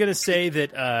say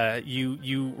that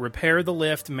you repair the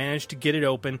lift, manage to get it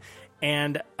open,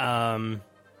 and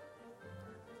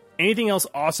anything else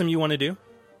awesome you want to do?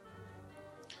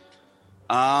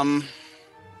 I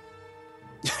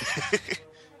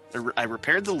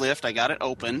repaired the lift. I got it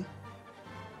open.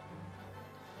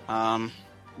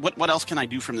 What else can I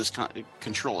do from this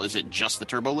control? Is it just the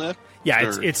turbo lift? Yeah,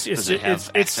 Or does it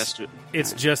have access to it?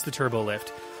 It's just the turbo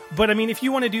lift. But I mean, if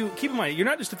you want to keep in mind, you're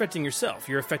not just affecting yourself;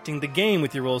 you're affecting the game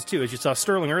with your rolls too. As you saw,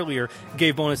 Sterling earlier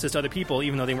gave bonuses to other people,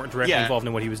 even though they weren't directly involved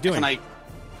in what he was doing.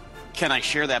 Can I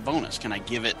share that bonus? Can I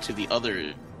give it to the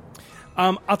other?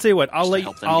 I'll tell you what. I'll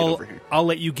help them get over here. I'll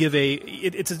let you give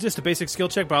it's just a basic skill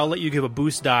check, but I'll let you give a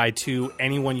boost die to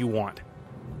anyone you want.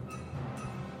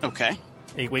 Okay.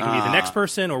 It can be the next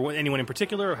person or anyone in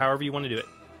particular, or however you want to do it.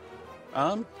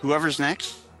 Whoever's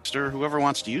next, or whoever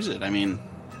wants to use it. I mean,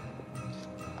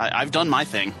 I've done my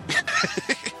thing.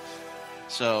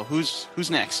 So who's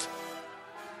next?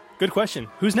 Good question.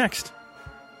 Who's next?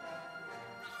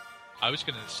 I was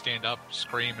going to stand up,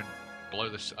 scream, and blow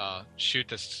this, shoot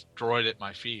this droid at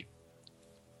my feet.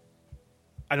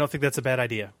 I don't think that's a bad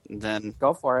idea. Then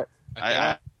Go for it.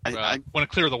 I want to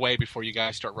clear the way before you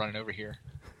guys start running over here.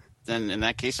 then in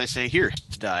that case I say here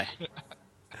to die.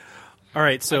 All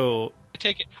right, so I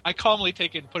take it. I calmly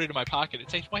take it and put it in my pocket and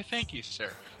say, "Why, thank you,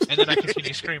 sir." And then I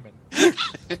continue screaming.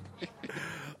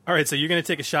 all right, so you're going to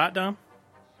take a shot, Dom?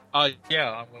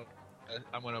 Yeah,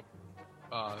 I'm gonna,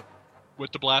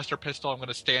 with the blaster pistol, I'm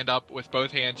gonna stand up with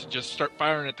both hands and just start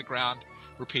firing at the ground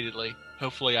repeatedly.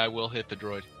 Hopefully, I will hit the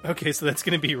droid, Okay, so that's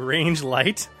going to be range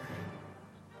light.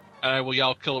 and I will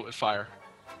yell, "Kill it with fire!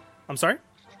 I'm sorry?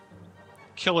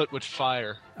 Kill it with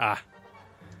fire!" All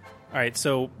right,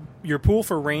 so your pool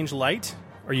for range light,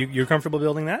 you're comfortable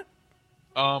building that?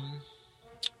 I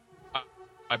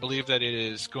believe that it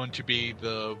is going to be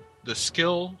the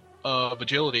skill of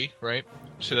agility, right?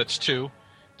 So that's 2.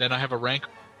 Then I have a rank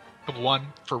of 1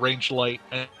 for range light,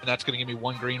 and that's going to give me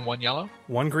 1 green, 1 yellow.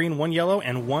 1 green, 1 yellow,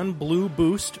 and 1 blue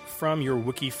boost from your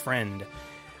Wookiee friend.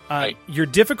 Right. Your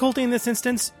difficulty in this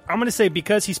instance, I'm going to say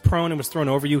because he's prone and was thrown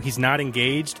over you, he's not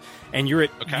engaged, and you're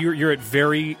at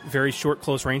very, very short,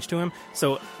 close range to him.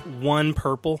 So 1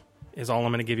 purple is all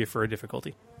I'm going to give you for a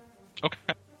difficulty. Okay.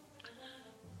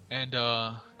 And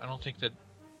I don't think that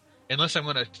unless I'm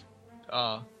going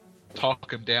to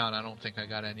talk him down, I don't think I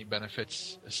got any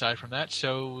benefits aside from that.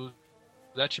 So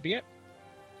that should be it.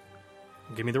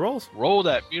 Give me the rolls. Roll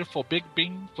that beautiful big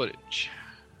Bing footage.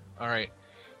 All right.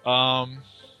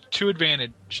 2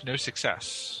 advantage, no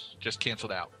success. Just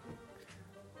canceled out.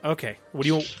 Okay. What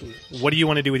do you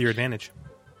want to do with your advantage?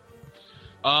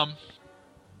 You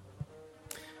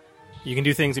can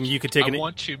do things. I mean, you could take. I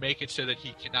want to make it so that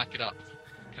he cannot get up.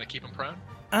 Can I keep him prone?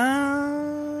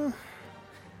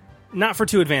 Not for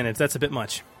 2 advantage. That's a bit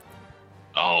much.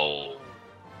 Oh.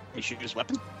 You shoot his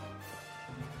weapon?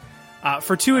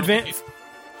 For 2 advantage,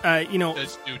 It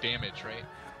does do damage, right?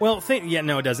 Well,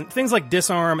 no, it doesn't. Things like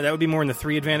disarm, that would be more in the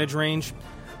 3 advantage range.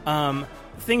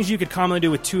 Things you could commonly do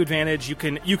with 2 advantage, you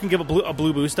can give a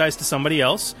blue boost dice to somebody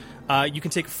else. You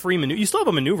can take free maneuver. You still have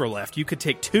a maneuver left. You could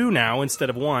take 2 now instead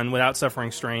of 1 without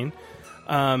suffering strain.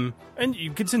 And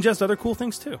you could suggest other cool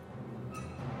things too.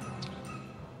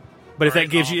 But if that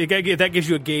gives you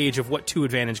a gauge of what 2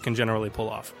 advantage can generally pull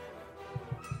off.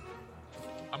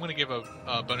 I'm going to give a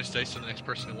bonus dice to the next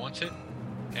person who wants it,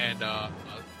 and I'm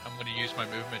going to use my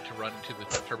movement to run into the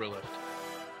turbo lift.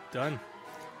 Done.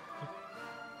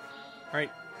 All right,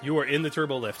 you are in the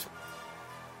turbo lift.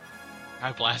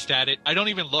 I blast at it. I don't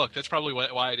even look. That's probably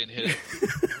why I didn't hit it.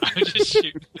 I was just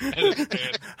shooting at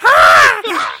it.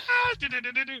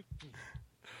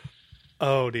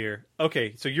 Oh dear.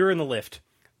 Okay, so you're in the lift.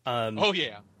 Oh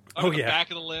yeah. I'm in the back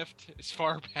of the lift, as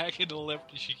far back into the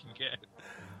lift as you can get.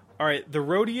 All right, the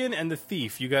Rhodian and the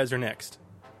Thief. You guys are next.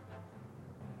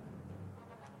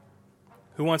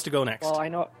 Who wants to go next? Well, I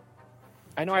know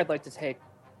I'd like to take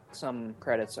some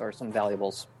credits or some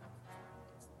valuables.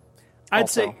 I'd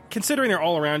say, considering they're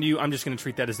all around you, I'm just going to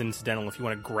treat that as incidental if you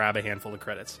want to grab a handful of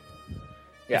credits.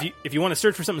 Yeah. If you want to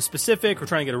search for something specific or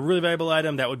try and get a really valuable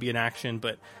item, that would be an action.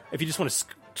 But if you just want to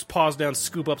just pause down,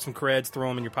 scoop up some creds, throw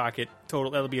them in your pocket,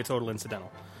 that'll be a total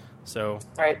incidental. So, all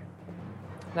right.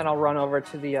 Then I'll run over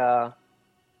to the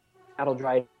Battle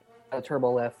Droid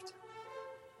turbo lift,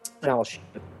 and I'll shoot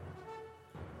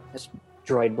this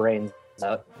droid brains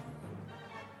out.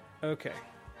 Okay.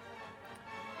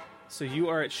 So you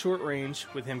are at short range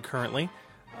with him currently.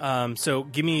 So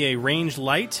give me a range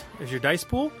light as your dice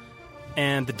pool,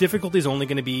 and the difficulty is only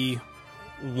going to be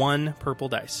 1 purple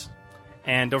dice.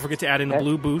 And don't forget to add in the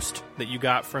blue boost that you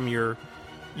got from your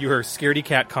scaredy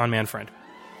cat con man friend.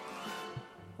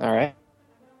 All right.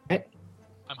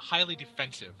 I'm highly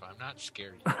defensive. I'm not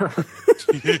scared.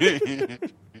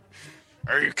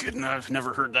 Are you kidding? I've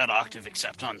never heard that octave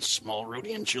except on small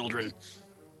Rhodian children.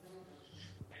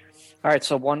 All right,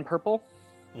 so 1 purple.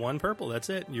 1 purple, that's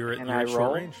it. You're And at I short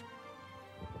roll. range.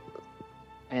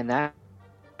 And that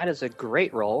is a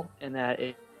great roll, and that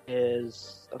it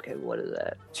is... Okay, what is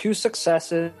that? 2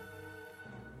 successes,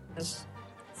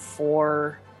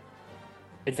 4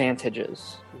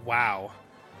 advantages. Wow.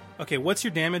 Okay, what's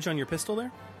your damage on your pistol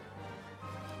there?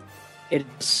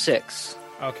 It's 6.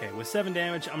 Okay, with 7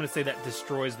 damage, I'm going to say that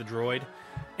destroys the droid.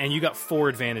 And you got 4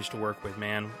 advantage to work with,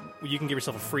 man. You can give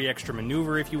yourself a free extra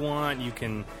maneuver if you want. You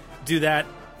can do that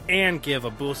and give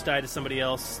a boost die to somebody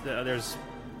else.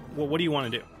 What do you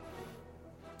want to do?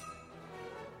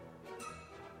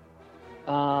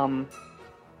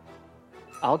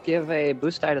 I'll give a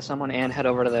boost die to someone and head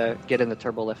over to get in the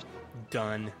turbo lift.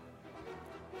 Done.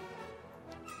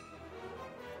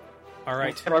 All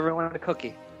right. Give everyone a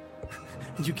cookie.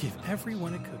 You give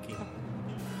everyone a cookie.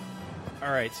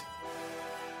 All right.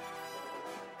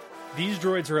 These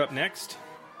droids are up next.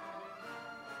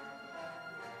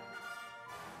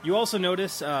 You also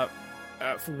notice,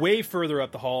 way further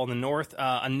up the hall in the north,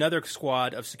 another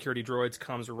squad of security droids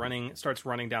starts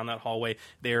running down that hallway.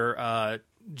 They're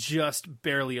just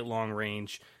barely at long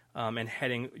range and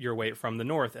heading your way from the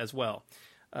north as well.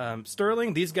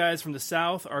 Sterling, these guys from the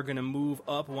south are going to move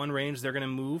up 1 range. They're going to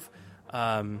move.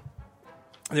 They're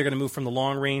going to move from the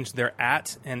long range they're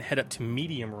at and head up to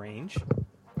medium range.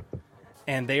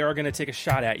 And they are going to take a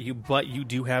shot at you, but you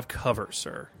do have cover,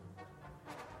 sir.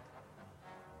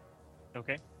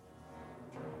 Okay.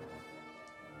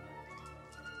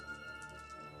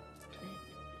 We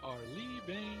are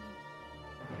leaving.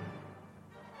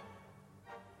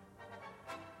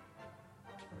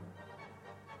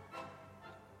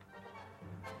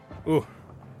 Ooh.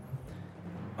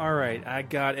 All right, I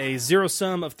got a 0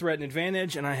 sum of threat and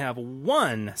advantage, and I have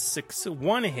 1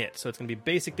 hit. So it's going to be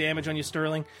basic damage on you,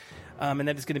 Sterling. And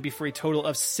that is going to be for a total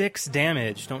of 6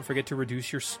 damage. Don't forget to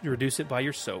reduce it by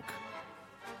your soak.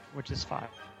 Which is 5.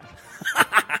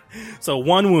 So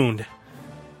 1 wound.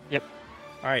 Yep.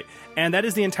 All right, and that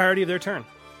is the entirety of their turn.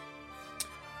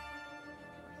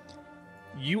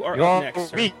 You are up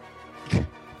next, sir.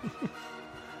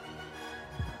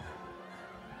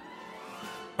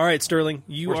 All right, Sterling,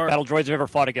 you Worst are battle droids I've ever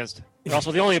fought against. They're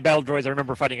also the only battle droids I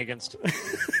remember fighting against.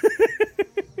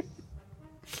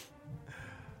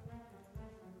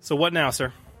 So what now,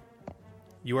 sir?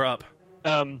 You are up.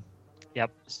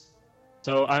 Yep.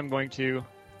 So I'm going to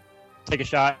take a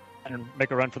shot and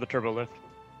make a run for the turbo lift.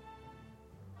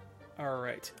 All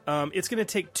right. It's going to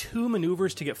take 2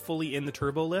 maneuvers to get fully in the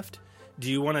turbo lift. Do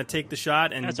you want to take the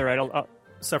shot and That's all right. I'll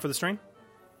suffer the strain?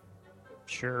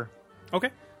 sure.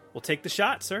 Okay. We'll take the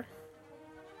shot, sir.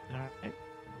 All right.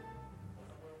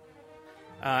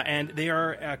 And they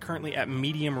are currently at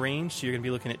medium range, so you're going to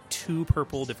be looking at 2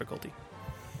 purple difficulty.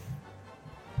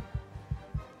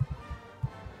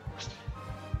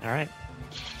 All right.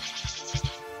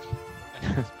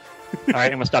 All right,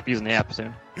 I'm gonna stop using the app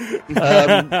soon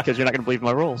because you're not gonna believe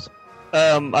my rolls.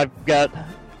 I've got.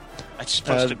 I just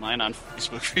posted mine on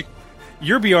Facebook.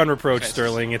 You're beyond reproach, Okay.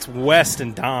 Sterling. It's West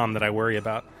and Dom that I worry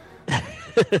about.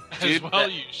 As well,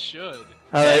 you should. All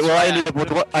right. Well, I bad. ended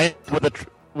up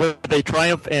with a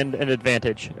triumph and an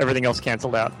advantage. Everything else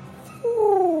canceled out.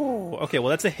 Ooh. Okay, well,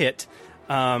 that's a hit.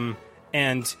 Do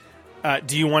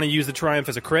you want to use the triumph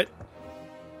as a crit?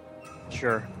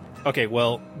 Sure. Okay,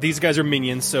 well, these guys are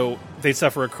minions, so they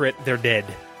suffer a crit. They're dead.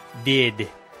 Dead.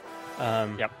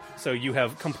 Yep. So you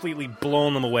have completely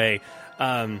blown them away.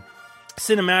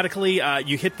 Cinematically,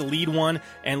 you hit the lead one,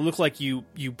 and it looked like you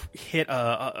hit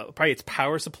probably its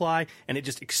power supply, and it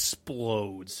just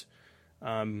explodes.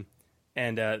 And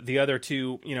the other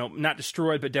 2, not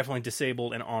destroyed, but definitely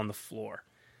disabled and on the floor.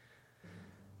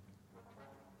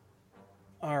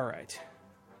 All right.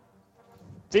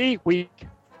 See, weak,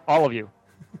 all of you.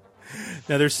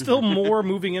 Now, there's still more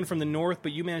moving in from the north,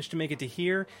 but you managed to make it to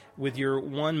here with your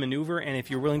 1 maneuver, and if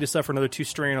you're willing to suffer another 2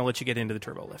 strain, I'll let you get into the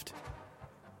turbo lift.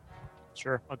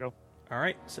 Sure, I'll go. All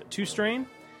right, so 2 strain,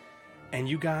 and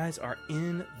you guys are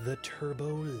in the turbo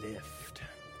lift,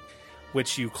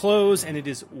 which you close, and it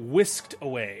is whisked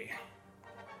away.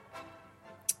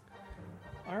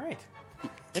 All right.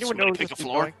 Anyone Somebody know pick this a is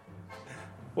floor? going?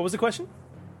 What was the question?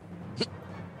 Did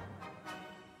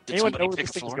Anyone somebody know where pick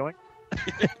this a thing is floor? going?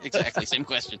 Exactly, same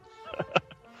question.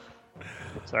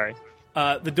 Sorry.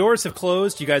 The doors have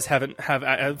closed. You guys perhaps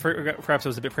I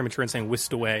was a bit premature in saying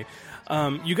whisked away.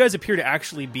 You guys appear to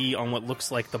actually be on what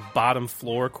looks like the bottom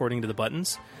floor according to the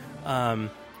buttons.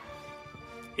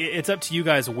 It's up to you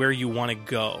guys where you want to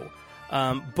go.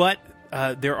 But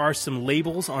there are some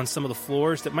labels on some of the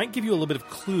floors that might give you a little bit of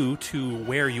clue to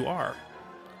where you are.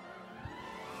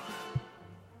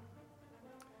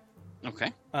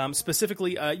 Okay.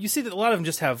 Specifically, you see that a lot of them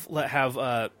just have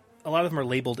a lot of them are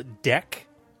labeled deck,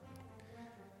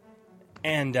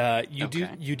 and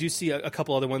you do see a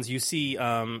couple other ones. You see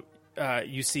a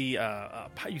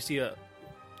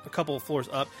couple of floors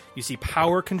up. You see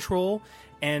power control,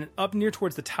 and up near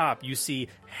towards the top, you see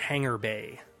hangar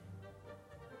bay.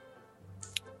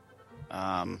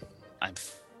 I'm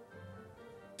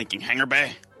thinking hangar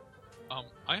bay.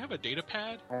 I have a data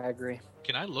pad. I agree.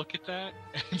 Can I look at that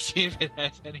and see if it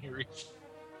has any reason?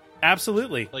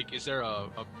 Absolutely. Like, is there a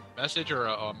message or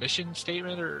a mission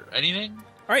statement or anything? All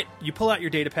right, you pull out your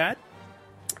data pad,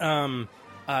 and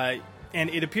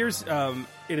it appears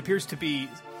to be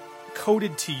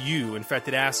coded to you. In fact,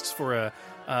 it asks for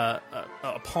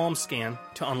a palm scan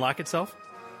to unlock itself.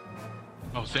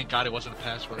 Oh, thank God it wasn't a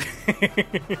password.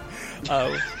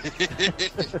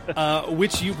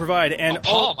 Which you provide, and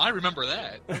Palm, I remember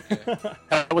that. Okay.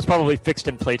 That was probably fixed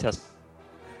in playtest.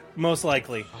 most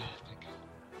likely.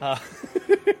 Oh,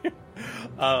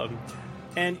 thank God.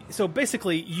 And so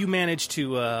basically, you manage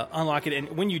to unlock it,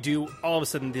 and when you do, all of a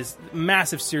sudden, this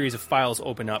massive series of files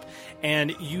open up,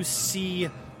 and you see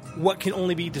what can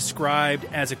only be described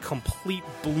as a complete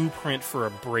blueprint for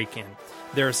a break-in.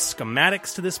 There are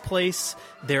schematics to this place.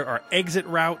 There are exit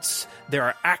routes. There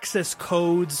are access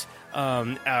codes,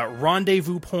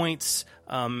 rendezvous points.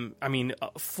 A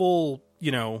full,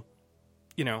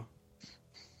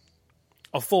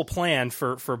 a full plan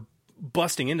for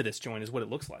busting into this joint is what it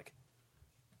looks like.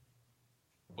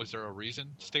 Was there a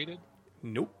reason stated?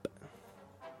 Nope.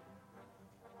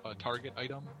 A target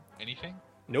item? Anything?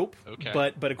 Nope. Okay.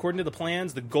 But according to the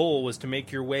plans, the goal was to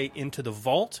make your way into the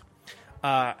vault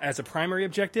as a primary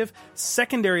objective.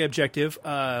 Secondary objective,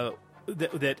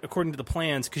 that according to the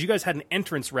plans, because you guys had an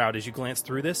entrance route as you glanced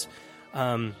through this,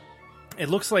 it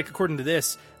looks like, according to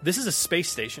this is a space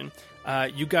station.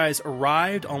 You guys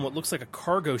arrived on what looks like a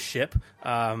cargo ship,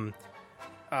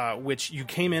 which you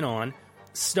came in on,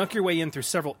 snuck your way in through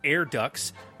several air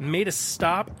ducts, made a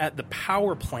stop at the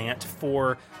power plant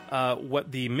for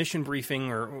what the mission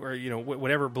briefing or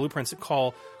whatever blueprints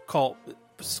call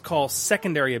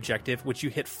secondary objective, which you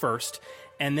hit first,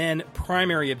 And then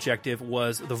primary objective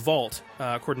was the vault,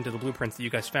 according to the blueprints that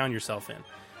you guys found yourself in.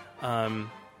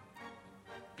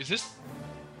 Is this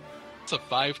a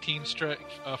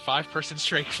 5-person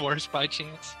strike force by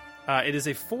chance? It is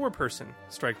a 4-person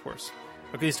strike force,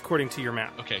 at least according to your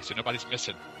map. Okay, so nobody's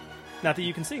missing. Not that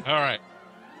you can see. All right.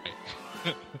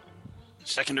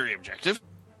 Secondary objective.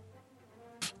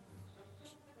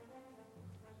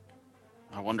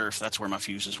 I wonder if that's where my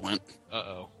fuses went.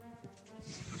 Uh-oh.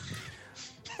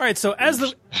 All right, so as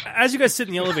you guys sit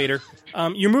in the elevator,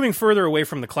 you're moving further away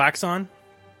from the klaxon.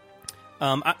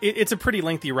 It's a pretty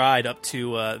lengthy ride up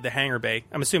to the hangar bay.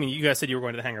 I'm assuming you guys said you were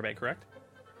going to the hangar bay, correct?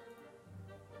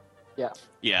 Yeah.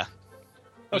 Yeah.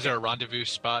 Was there a rendezvous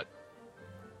spot?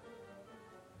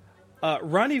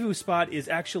 Rendezvous spot is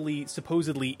actually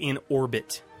supposedly in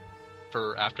orbit.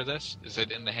 For after this? Is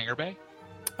it in the hangar bay?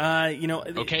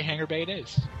 Okay, hangar bay it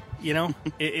is.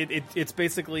 It's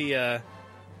basically,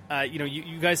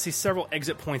 you guys see several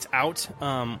exit points out.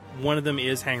 One of them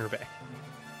is hangar bay.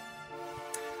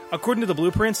 According to the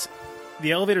blueprints,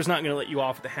 the elevator's not going to let you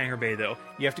off at the hangar bay, though.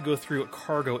 You have to go through a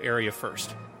cargo area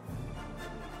first.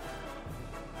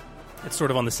 It's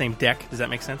sort of on the same deck. Does that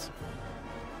make sense?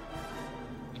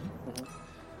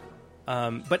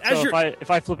 But as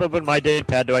if I flip open my data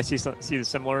pad, do I see the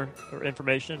similar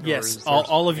information? Yes,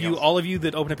 all of you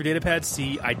that open up your data pad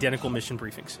see identical mission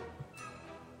briefings.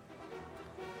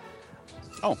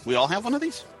 Oh, we all have one of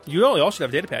these? You all should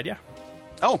have a data pad, yeah.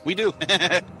 Oh, we do.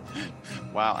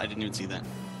 Wow, I didn't even see that.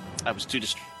 I was too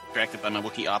distracted by my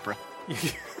Wookiee opera.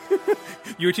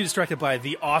 You were too distracted by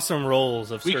the awesome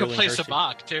rolls of We Sterling could play Hershey.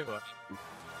 Sabak, too.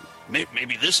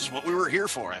 Maybe this is what we were here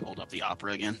for. I hold up the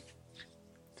opera again.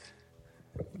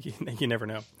 You never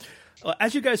know.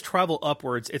 As you guys travel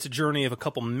upwards, it's a journey of a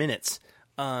couple minutes.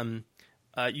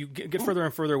 You get further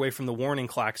and further away from the warning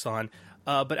klaxon.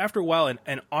 But after a while,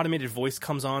 an automated voice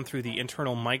comes on through the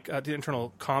internal the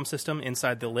internal comm system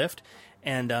inside the lift,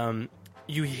 and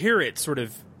you hear it sort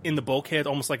of in the bulkhead,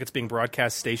 almost like it's being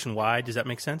broadcast station-wide. Does that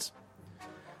make sense?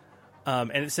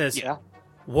 And it says, Yeah.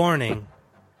 "Warning,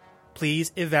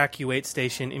 please evacuate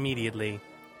station immediately.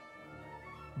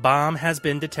 Bomb has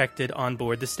been detected on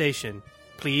board the station.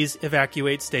 Please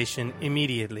evacuate station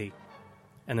immediately."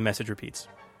 And the message repeats.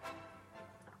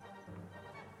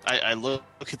 I look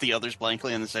at the others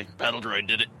blankly and then say, "Battle droid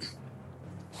did it."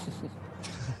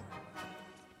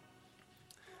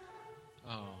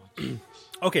 Oh.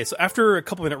 Okay, so after a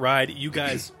couple minute ride, you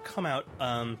guys come out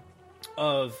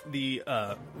of the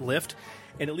lift,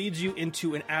 and it leads you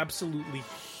into an absolutely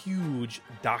huge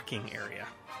docking area.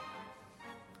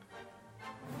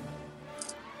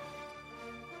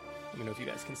 Let me know if you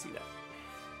guys can see that.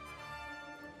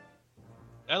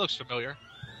 That looks familiar.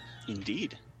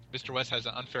 Indeed. Mr. West has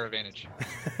an unfair advantage.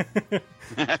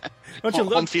 Don't you Home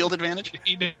love? field advantage?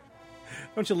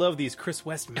 Don't you love these Chris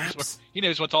West maps? He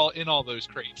knows what's all in all those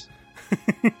crates.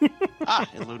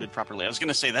 It loaded properly. I was going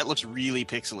to say, that looks really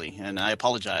pixely, and I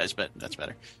apologize, but that's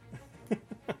better.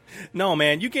 No,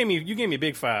 man, you gave me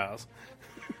big files.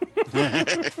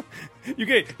 you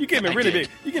gave me I really did. big.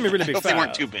 You gave me really I big hope files. they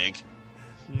weren't too big.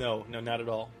 No, not at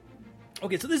all.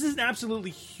 Okay, so this is an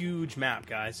absolutely huge map,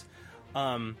 guys.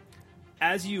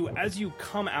 As you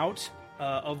come out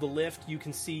of the lift, you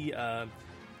can see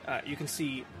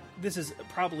this is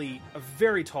probably a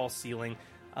very tall ceiling,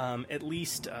 at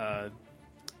least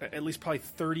probably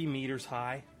 30 meters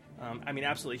high. I mean,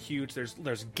 absolutely huge.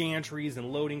 There's gantries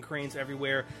and loading cranes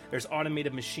everywhere. There's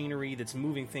automated machinery that's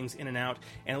moving things in and out.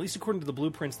 And at least according to the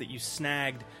blueprints that you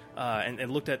snagged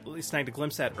snagged a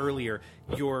glimpse at earlier,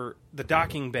 the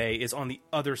docking bay is on the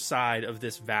other side of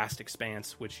this vast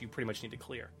expanse, which you pretty much need to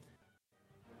clear.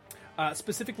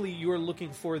 Specifically, you're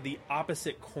looking for the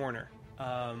opposite corner.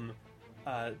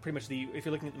 Pretty much if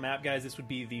you're looking at the map, guys, this would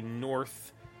be the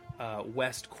north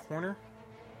west corner,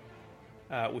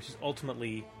 which is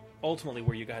ultimately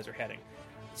where you guys are heading.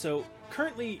 So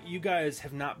currently, you guys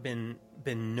have not been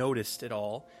noticed at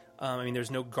all. I mean,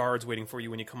 there's no guards waiting for you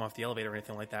when you come off the elevator or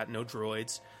anything like that. No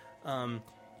droids.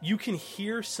 You can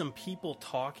hear some people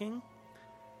talking,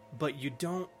 but you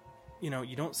don't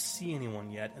see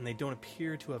anyone yet, and they don't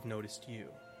appear to have noticed you.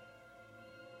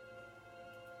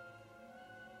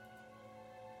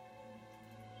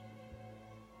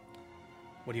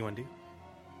 What do you want to do?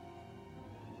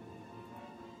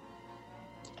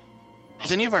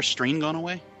 Has any of our strain gone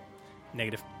away?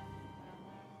 Negative.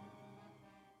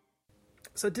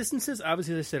 So distances,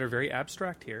 obviously, as I said, are very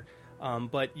abstract here.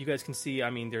 But you guys can see,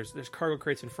 I mean, there's cargo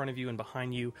crates in front of you and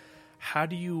behind you. How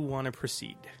do you want to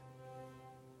proceed?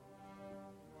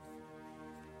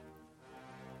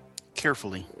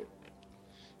 Carefully.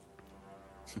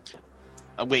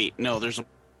 Wait, no, there's a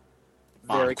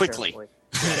bomb. Very Quickly. carefully.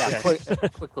 Yeah,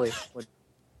 quickly would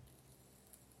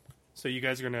So you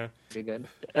guys are gonna. be good.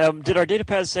 Did our data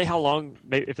pads say how long,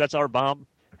 if that's our bomb,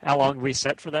 how long we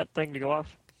set for that thing to go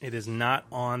off? It is not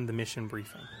on the mission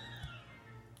briefing.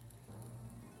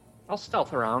 I'll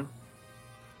stealth around.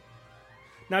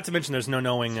 Not to mention, there's no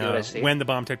knowing See what I see. when the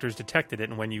bomb detectors detected it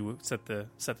and when you set the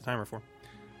timer for.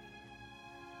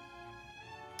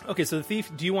 Okay, so the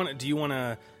thief. Do you want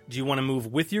to move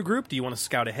with your group? Do you want to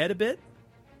scout ahead a bit?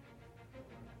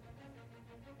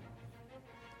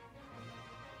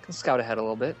 Can scout ahead a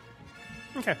little bit.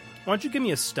 Okay. Why don't you give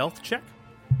me a stealth check?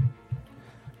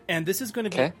 And this is going to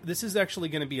be Okay. this is actually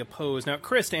going to be opposed. Now,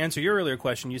 Chris, to answer your earlier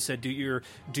question, you said do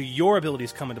your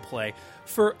abilities come into play?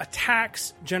 For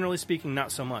attacks, generally speaking,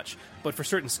 not so much. But for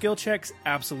certain skill checks,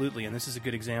 absolutely. And this is a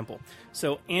good example.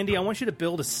 So, Andy, I want you to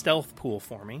build a stealth pool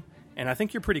for me, and I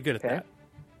think you're pretty good at Okay.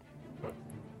 that.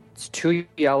 It's 2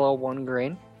 yellow, 1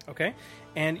 green. Okay,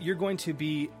 and you're going to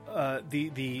be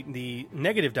the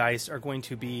negative dice are going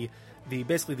to be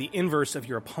basically the inverse of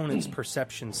your opponent's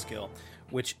perception skill,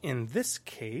 which in this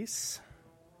case,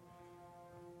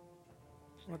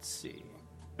 let's see,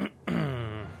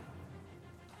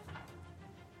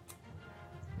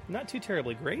 not too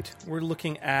terribly great. We're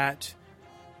looking at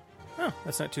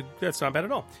that's not bad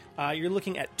at all. You're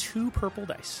looking at 2 purple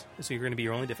dice, so you're going to be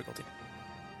your only difficulty.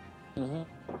 Mm-hmm.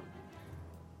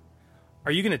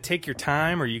 Are you going to take your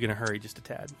time, or are you going to hurry just a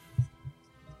tad?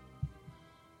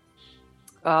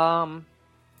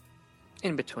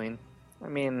 In between. I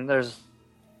mean, there's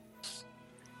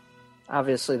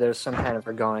some kind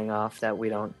of going off that we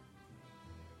don't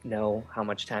know how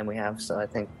much time we have, so I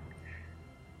think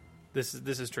This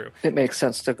is true. it makes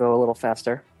sense to go a little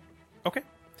faster. Okay.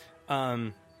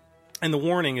 And the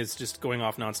warning is just going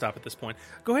off nonstop at this point.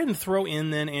 Go ahead and throw in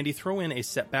then, Andy. Throw in a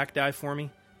setback die for me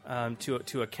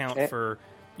to account Okay. for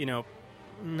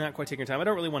not quite taking your time. I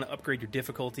don't really want to upgrade your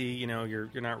difficulty. You're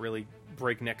not really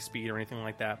breakneck speed or anything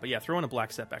like that. But yeah, throw in a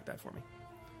black setback die for me.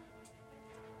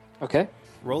 Okay,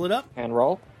 Roll it up. and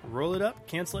roll. Roll it up.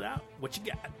 Cancel it out. What you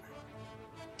got?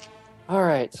 All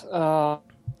right. So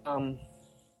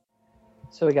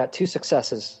we got 2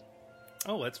 successes.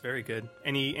 Oh, that's very good.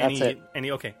 That's it.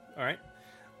 Okay, all right.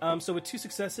 So with 2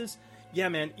 successes, yeah,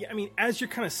 man. Yeah, I mean, as you're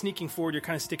kind of sneaking forward, you're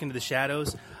kind of sticking to the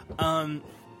shadows,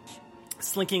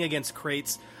 slinking against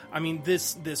crates. I mean,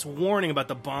 this warning about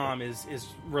the bomb is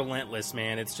relentless,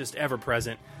 man. It's just ever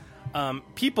present.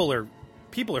 People are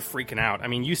freaking out. I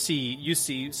mean, you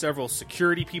see several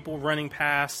security people running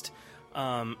past,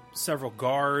 several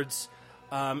guards.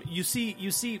 You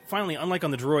see finally, unlike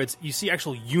on the droids, you see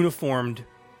actual uniformed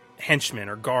henchmen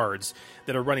or guards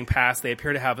that are running past. They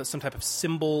appear to have some type of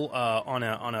symbol on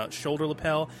a shoulder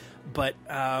lapel, but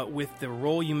with the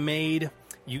roll you made,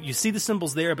 you see the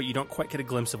symbols there, but you don't quite get a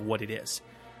glimpse of what it is.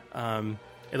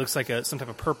 It looks like some type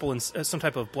of purple and some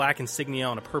type of black insignia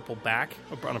on a purple back,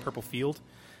 on a purple field.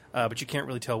 But you can't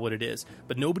really tell what it is.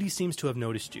 But nobody seems to have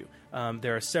noticed you.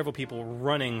 There are several people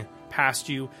running past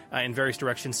you in various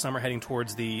directions. Some are heading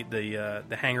towards the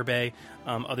hangar bay.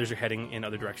 Others are heading in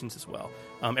other directions as well.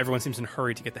 Everyone seems in a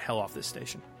hurry to get the hell off this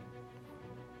station.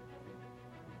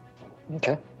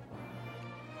 Okay.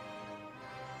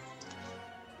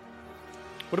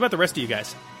 What about the rest of you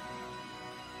guys?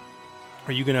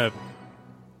 Are you gonna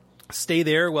stay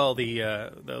there while the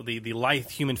lithe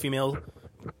human female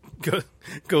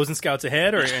goes and scouts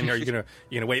ahead, and are you gonna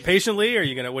wait patiently, or are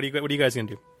you gonna what are you guys gonna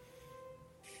do?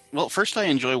 Well, first I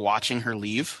enjoy watching her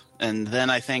leave, and then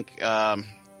I think,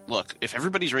 look, if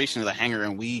everybody's racing to the hangar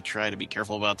and we try to be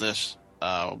careful about this,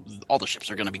 all the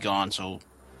ships are going to be gone. So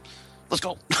let's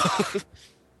go.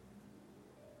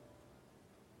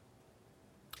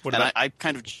 What And about, I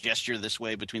kind of gesture this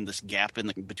way between this gap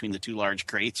between the 2 large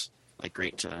crates, like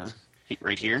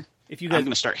right here. if you I'm guys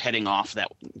going to start heading off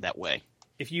that way.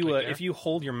 if you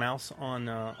hold your mouse on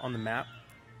the map,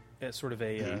 sort of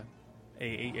a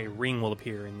ring will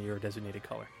appear in your designated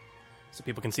color, so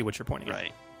people can see what you're pointing at.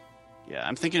 Right. Yeah,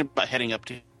 I'm thinking about heading up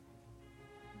to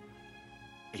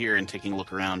here and taking a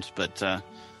look around, but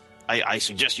I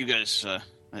suggest you guys.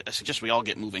 I suggest we all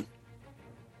get moving.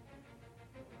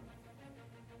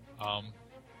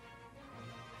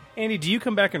 Andy, do you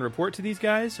come back and report to these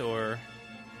guys, or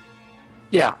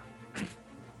Yeah.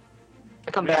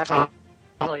 I come back. I'll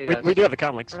tell you guys. We do have the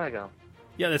comlinks. Where'd I go?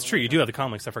 yeah, that's true. You do have the comm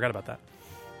links. I forgot about that.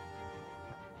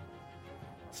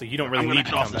 So you don't really I'm going need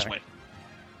to to head come off this back. way.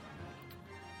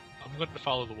 I'm going to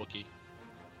follow the Wookiee.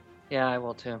 Yeah, I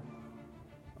will too.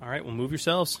 All right, well, move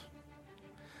yourselves.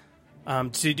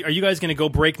 So are you guys going to go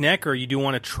breakneck, or you do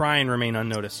want to try and remain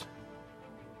unnoticed?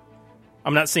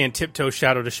 I'm not saying tiptoe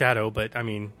shadow to shadow, but I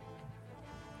mean...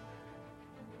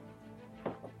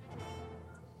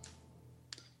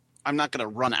 I'm not going to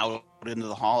run out into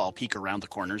the hall. I'll peek around the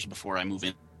corners before I move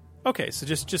in. Okay, so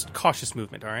just cautious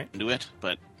movement, all right? Into it,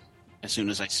 but as soon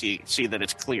as I see that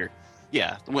it's clear.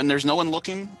 Yeah, when there's no one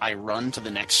looking, I run to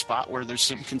the next spot where there's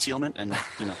some concealment and,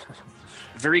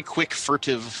 very quick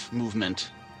furtive movement.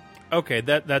 Okay,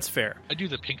 that's fair. I do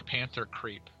the Pink Panther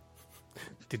creep.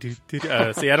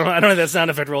 See, I don't have that sound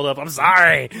effect rolled up. I'm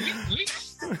sorry.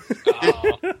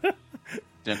 Oh.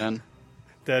 Dun-dun,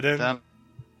 Da-dun.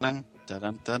 dun-dun,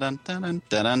 dun-dun, dun-dun, dun-dun,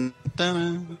 dun-dun,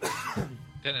 dun-dun.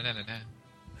 Da-da-da-da-da.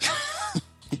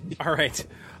 All right.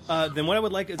 Then what I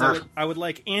would like is I would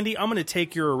like Andy. I'm going to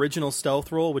take your original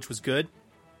stealth roll, which was good.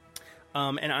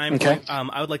 And I'm Okay. going,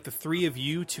 I would like the three of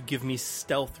you to give me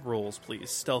stealth rolls, please.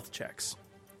 Stealth checks.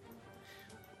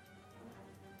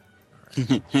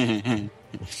 That's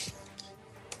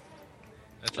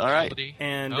All right. agility.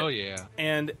 And Oh, yeah.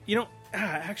 And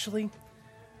actually,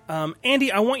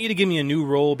 Andy, I want you to give me a new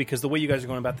roll because the way you guys are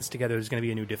going about this together, there's going to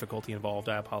be a new difficulty involved.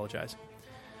 I apologize.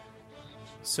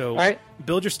 So, All right.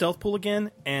 build your stealth pool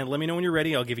again, and let me know when you're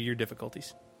ready. I'll give you your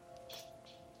difficulties.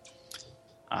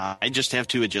 I just have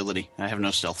 2 agility. I have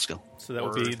no stealth skill. So that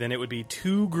would be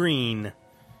 2 green.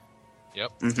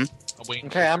 Yep. Mm-hmm. I'm waiting.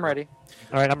 Okay, I'm ready.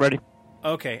 All right, I'm ready.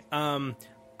 Okay.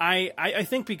 I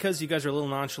think because you guys are a little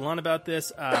nonchalant about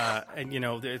this, and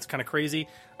it's kind of crazy.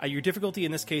 Your difficulty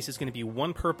in this case is going to be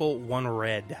 1 purple, 1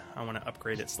 red. I want to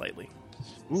upgrade it slightly.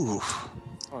 Ooh.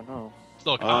 Oh no.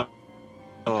 Look, I'm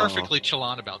perfectly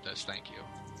chalant about this. Thank you.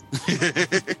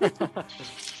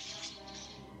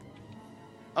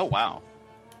 Oh, wow.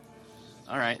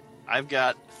 All right. I've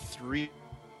got 3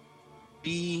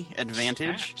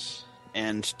 advantage Snaps.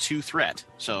 and 2 threat.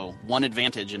 So 1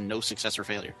 advantage and no success or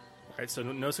failure. All right, so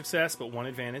no success, but 1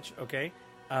 advantage. Okay.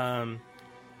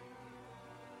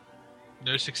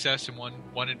 No success and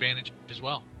one advantage as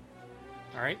well.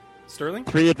 All right. Sterling?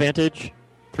 3 advantage,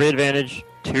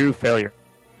 2 failure.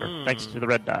 Thanks to the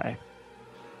red die.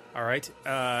 All right.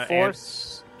 4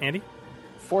 Andy?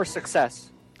 4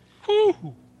 success.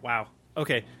 Whew. Wow.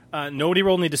 Okay. Nobody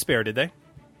rolled any despair, did they?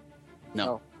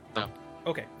 No. No.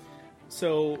 Okay.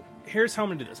 So here's how I'm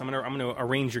going to do this. I'm going to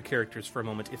arrange your characters for a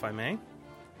moment, if I may.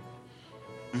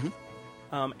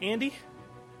 Mm-hmm. Andy?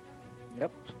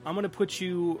 Yep. I'm going to put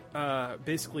you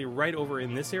basically right over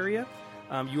in this area.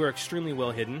 You are extremely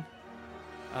well hidden.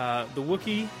 The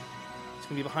Wookiee is going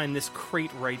to be behind this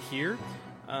crate right here.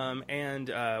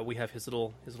 And we have his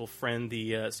little friend,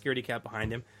 the scaredy cat,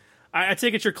 behind him. I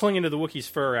take it you're clinging to the Wookiee's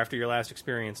fur after your last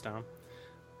experience, Tom.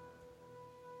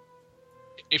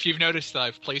 If you've noticed,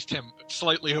 I've placed him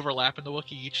slightly overlapping the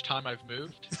Wookiee each time I've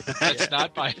moved. That's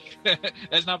not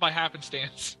by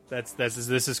happenstance.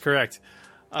 This is correct.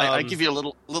 I give you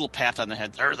a little pat on the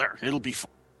head. There. It'll be fine.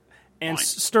 And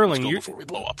Let's Sterling, go before we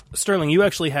blow up. Sterling, you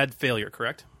actually had failure,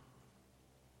 correct?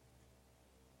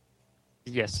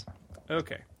 Yes.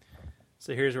 Okay.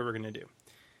 So here's what we're going to do.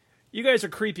 You guys are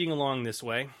creeping along this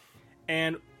way,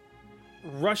 and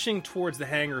rushing towards the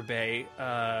hangar bay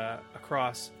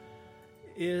across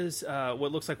is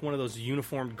what looks like one of those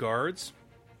uniformed guards.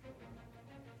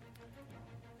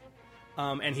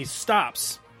 And he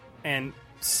stops and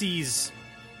sees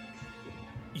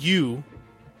you,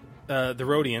 the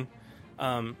Rhodian,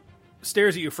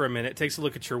 stares at you for a minute, takes a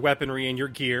look at your weaponry and your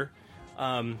gear.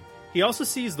 He also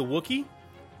sees the Wookiee,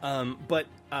 but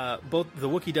both the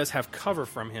Wookiee does have cover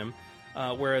from him,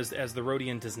 whereas the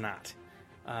Rhodian does not.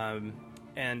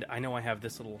 And I know I have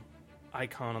this little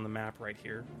icon on the map right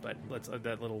here, but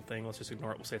that little thing, let's just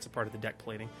ignore it. We'll say it's a part of the deck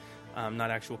plating,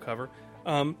 not actual cover.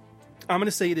 I'm going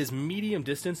to say it is medium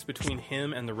distance between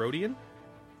him and the Rhodian.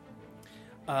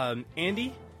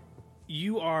 Andy,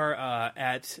 you are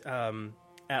at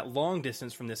long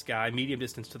distance from this guy, medium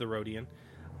distance to the Rhodian,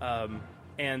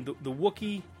 and the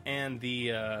Wookiee and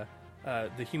the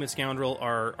human scoundrel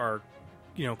are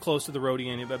close to the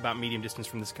Rhodian, about medium distance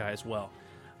from this guy as well.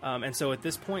 And so at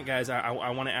this point, guys,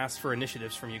 I want to ask for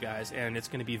initiatives from you guys, and it's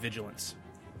going to be vigilance.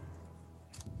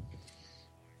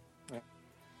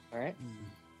 All right.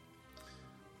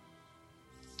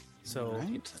 So All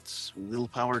right, that's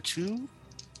willpower 2.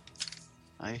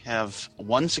 I have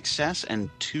 1 success and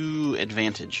 2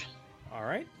 advantage. all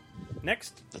right,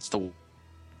 next. That's the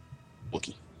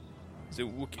Wookiee. So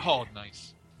Wookiee. Oh,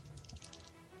 nice.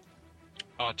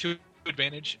 2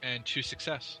 advantage and 2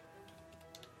 success.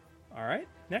 All right,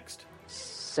 next.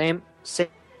 Same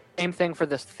thing for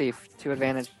this thief. 2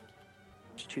 advantage,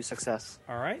 2 success.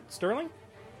 All right, Sterling.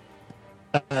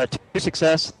 2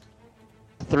 success,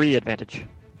 3 advantage.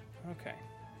 Okay.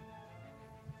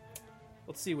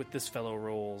 Let's see what this fellow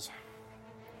rolls.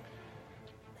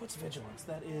 What's vigilance?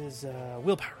 That is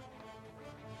willpower.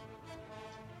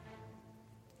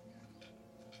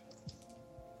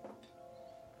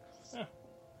 Oh.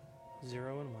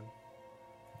 0 and 1.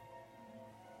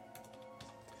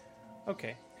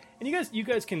 Okay. And you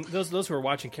guys can, those who are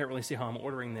watching can't really see how I'm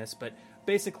ordering this, but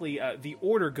basically the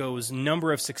order goes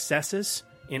number of successes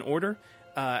in order,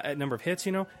 number of hits,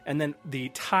 and then the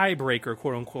tiebreaker,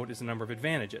 quote unquote, is the number of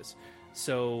advantages.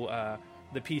 So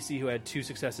the PC who had 2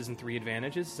 successes and 3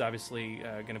 advantages is obviously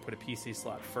going to put a PC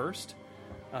slot first.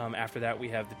 After that, we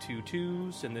have the 2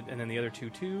 2s, and then the other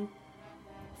 2 2,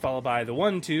 followed by the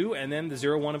 1 2, and then the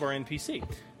 0 1 of our NPC.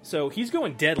 So he's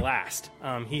going dead last.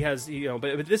 He has, but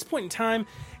at this point in time,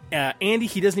 Andy,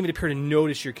 he doesn't even appear to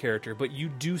notice your character, but you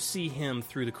do see him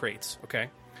through the crates, okay?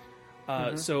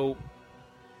 So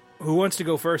who wants to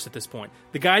go first at this point?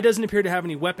 The guy doesn't appear to have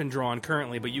any weapon drawn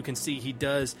currently, but you can see he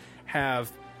does have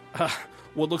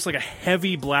what looks like a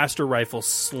heavy blaster rifle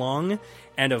slung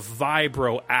and a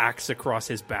vibro axe across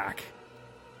his back.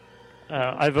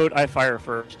 I vote I fire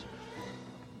first.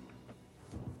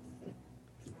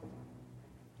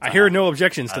 I hear no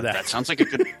objections to that. That sounds like a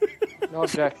good... No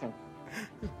objection.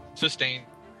 Sustained.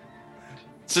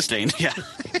 Sustained, yeah.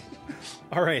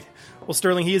 All right. Well,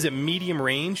 Sterling, he is at medium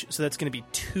range, so that's going to be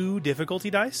 2 difficulty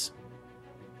dice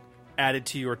added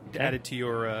to your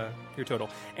total.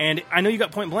 And I know you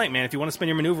got point blank, man. If you want to spend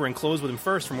your maneuver and close with him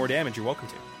first for more damage, you're welcome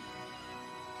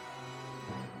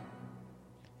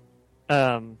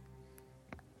to.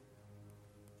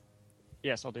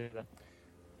 Yes, I'll do that.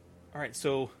 All right,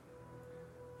 so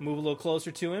move a little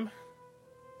closer to him.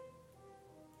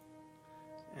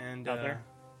 And Out there?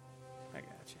 I got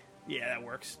you. Yeah, that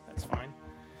works. That's fine.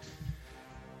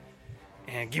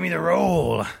 And give me the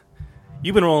roll.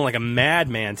 You've been rolling like a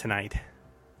madman tonight.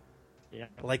 Yeah.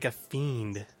 Like a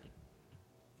fiend.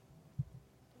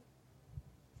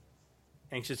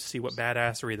 Anxious to see what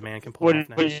badassery the man can pull What off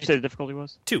did now. you say the difficulty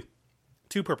was? 2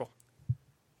 purple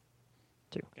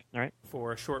 2. Okay. All right.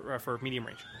 for for medium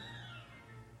range.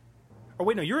 Oh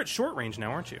wait, no, you're at short range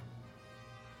now, aren't you?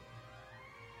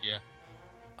 Yeah.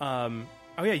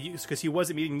 Oh yeah, because he was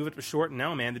at medium, move it to short, and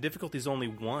now, man, the difficulty is only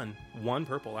 1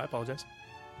 purple. I apologize.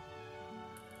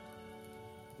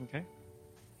 Okay.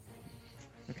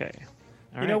 Okay.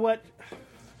 All You know what?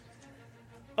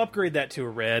 Upgrade that to a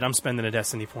red. I'm spending a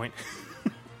destiny point.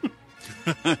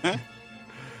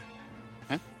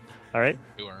 All right.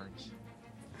 2 earns.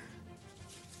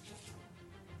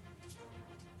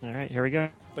 All right. Here we go.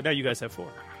 But now you guys have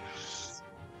 4.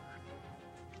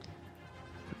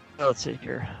 Let's see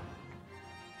here.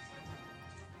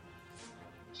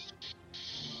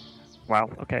 Wow.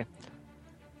 Okay.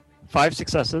 5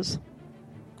 successes,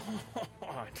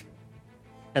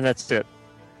 and that's it.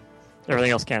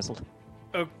 Everything else canceled.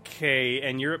 Okay,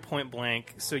 and you're at point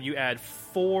blank, so you add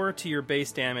 4 to your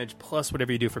base damage plus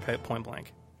whatever you do for point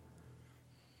blank.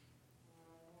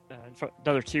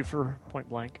 Another 2 for point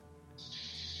blank.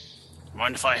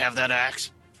 Mind if I have that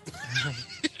axe?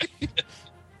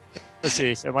 Let's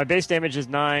see. So my base damage is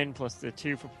 9 plus the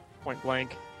 2 for point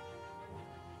blank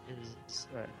is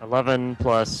 11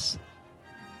 plus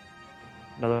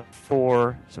another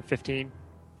 4, so 15.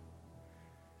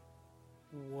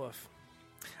 Woof.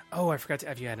 Oh, I forgot to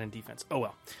have you add in defense. Oh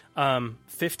well.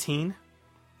 15.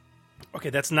 Okay,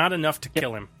 that's not enough to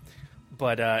kill him,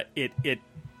 but it.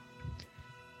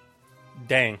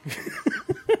 Dang.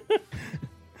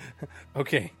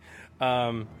 Okay.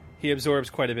 He absorbs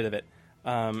quite a bit of it.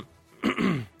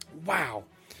 Wow.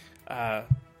 All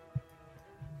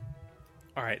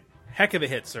right. Heck of a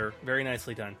hit, sir. Very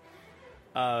nicely done.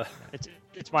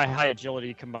 It's my high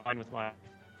agility combined with my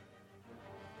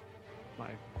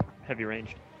heavy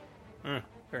range.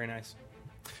 Very nice.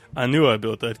 I knew I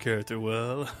built that character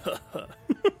well.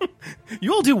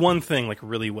 You all do one thing like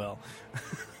really well.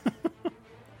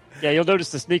 Yeah, you'll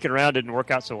notice the sneaking around didn't work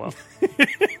out so well.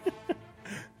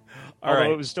 All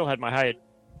right. It was still had my high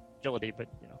agility, but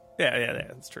you know. Yeah,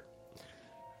 that's true.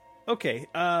 Okay,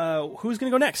 who's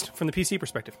going to go next from the PC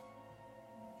perspective?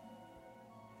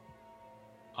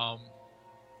 The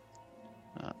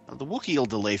Wookiee will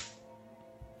delay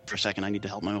for a second. I need to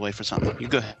help my way for something. You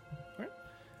go ahead. All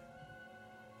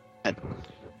right.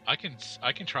 I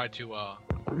can try to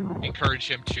encourage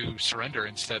him to surrender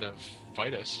instead of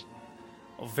fight us.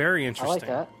 Oh, very I interesting. like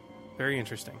that. Very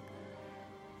interesting.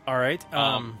 All right.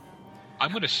 I'm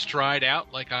gonna stride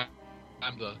out like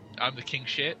I'm the king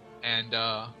shit and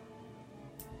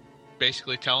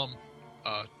basically tell him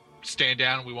stand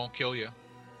down. We won't kill you.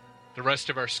 The rest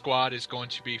of our squad is going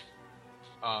to be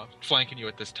flanking you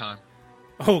at this time.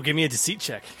 Oh, give me a deceit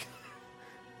check.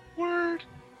 Word.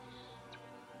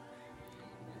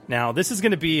 Now, this is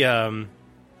going to be,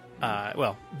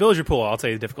 well, build your pool. I'll tell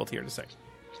you the difficulty here in a second.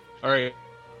 All right.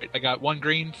 I got 1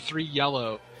 green, 3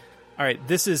 yellow. All right,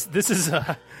 this is he's going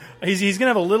to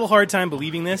have a little hard time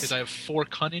believing this. Because I have 4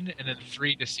 cunning and then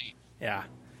 3 deceit. Yeah.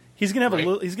 He's going to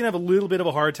have a little bit of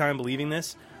a hard time believing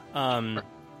this.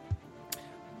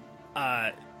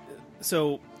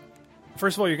 So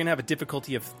first of all, you're going to have a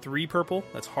difficulty of 3 purple.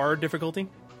 That's hard difficulty.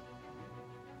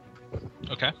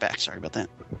 Okay. Back. Sorry about that.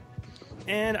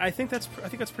 And I think that's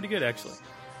pretty good, actually.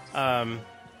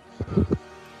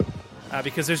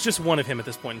 Because there's just one of him at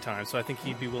this point in time, so I think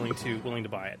he'd be willing to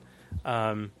buy it.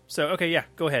 So okay, yeah,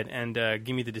 go ahead and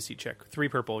give me the deceit check. 3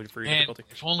 purple for your difficulty.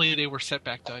 If only they were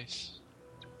setback dice.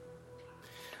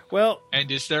 Well, and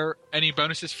is there any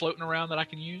bonuses floating around that I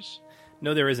can use?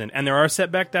 No, there isn't, and there are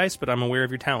setback dice, but I'm aware of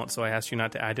your talent, so I asked you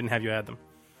not to. I didn't have you add them.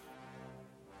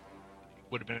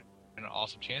 Would have been an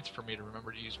awesome chance for me to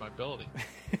remember to use my ability.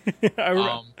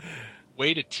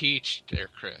 Way to teach there,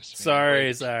 Chris.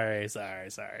 Sorry.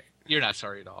 You're not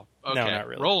sorry at all. Okay, no, not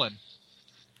really. Rolling.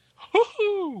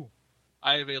 Woohoo!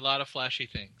 I have a lot of flashy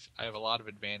things. I have a lot of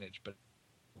advantage, but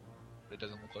it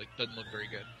doesn't look very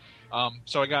good.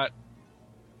 So I got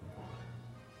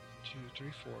 2,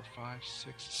 3, 4, 5,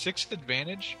 6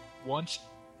 advantage, 1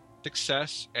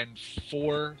 success, and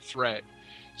 4 threat.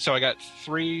 So I got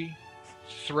 3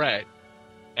 threat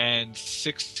and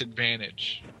 6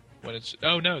 advantage. When it's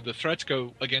the threats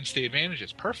go against the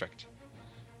advantages. Perfect.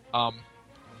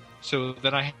 So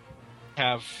then I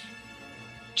have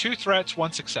 2 threats,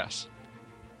 1 success.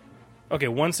 Okay,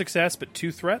 1 success, but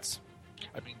 2 threats?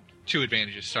 I mean, 2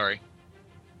 advantages, sorry.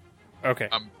 Okay.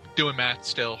 I'm doing math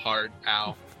still hard.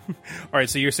 Ow. All right,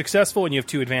 so you're successful and you have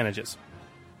 2 advantages.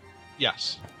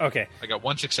 Yes. Okay. I got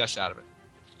 1 success out of it.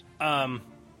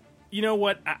 You know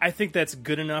what? I think that's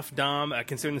good enough, Dom,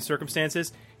 considering the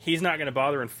circumstances. He's not going to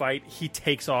bother and fight. He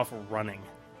takes off running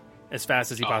as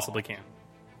fast as he possibly can.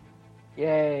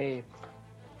 Yay.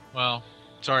 Well,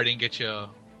 sorry I didn't get you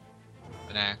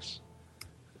an axe.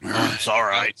 It's all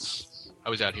right. I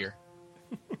was out here.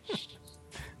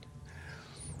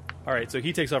 All right, so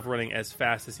he takes off running as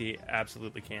fast as he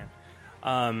absolutely can.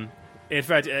 In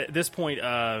fact, at this point,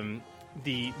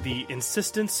 the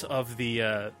insistence of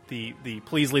the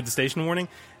please leave the station warning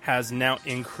has now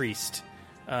increased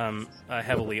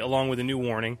heavily, along with a new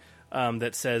warning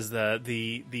that says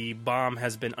the bomb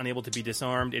has been unable to be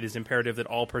disarmed. It is imperative that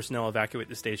all personnel evacuate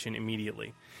the station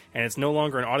immediately. And it's no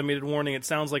longer an automated warning. It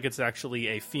sounds like it's actually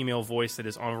a female voice that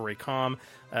is on very calm.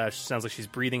 She sounds like she's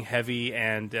breathing heavy,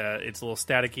 and it's a little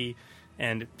staticky.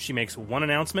 And she makes one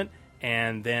announcement,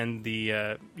 and then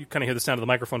you kind of hear the sound of the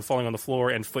microphone falling on the floor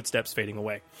and footsteps fading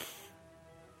away.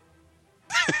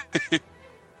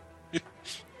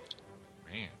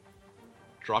 Man,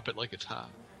 drop it like it's hot.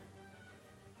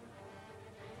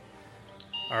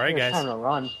 All right, guys. Time to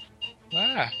run.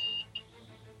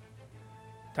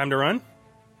 Time to run?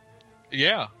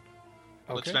 Yeah.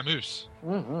 Okay. Let's vamoose.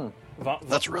 Mm-hmm.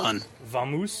 Let's run.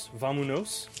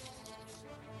 Vamunos.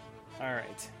 All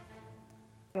right.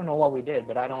 I don't know what we did,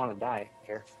 but I don't want to die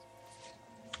here.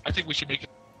 I think we should make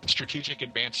a strategic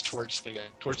advance towards the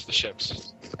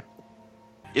ships.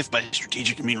 If by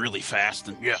strategic I mean really fast,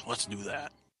 then yeah, let's do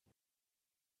that.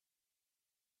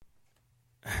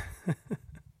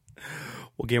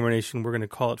 Well, GamerNation, we're going to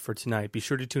call it for tonight. Be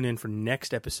sure to tune in for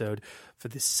next episode for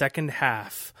the second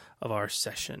half of our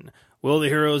session. Will the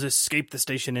heroes escape the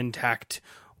station intact?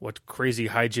 What crazy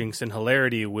hijinks and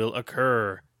hilarity will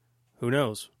occur? Who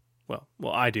knows?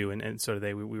 Well, I do, and so do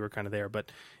they. We were kind of there,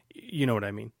 but you know what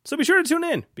I mean. So be sure to tune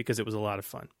in, because it was a lot of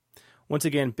fun. Once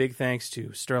again, big thanks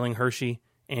to Sterling Hershey,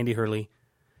 Andy Hurley,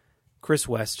 Chris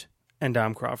West, and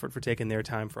Dom Crawford for taking their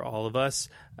time for all of us.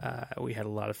 We had a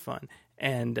lot of fun.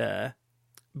 And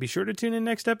be sure to tune in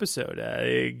next episode.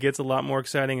 It gets a lot more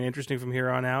exciting and interesting from here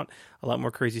on out. A lot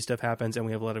more crazy stuff happens, and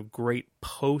we have a lot of great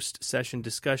post-session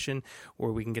discussion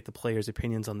where we can get the players'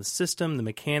 opinions on the system, the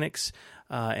mechanics,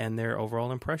 and their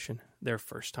overall impression, their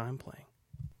first time playing.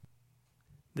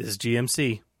 This is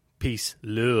GMC. Peace,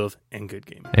 love, and good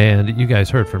gaming. And you guys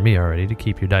heard from me already to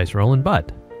keep your dice rolling, but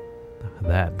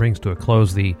that brings to a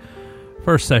close the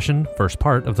first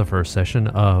part of the first session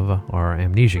of our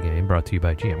Amnesia game, brought to you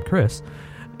by GM Chris.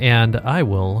 And I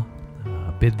will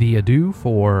bid thee adieu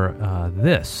for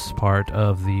this part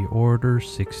of the Order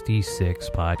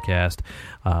 66 podcast,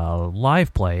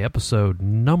 live play, episode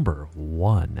number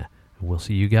 1. We'll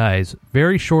see you guys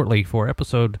very shortly for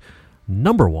episode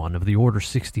number 1 of the Order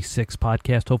 66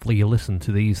 podcast. Hopefully you listened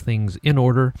to these things in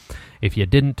order. If you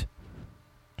didn't,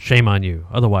 shame on you.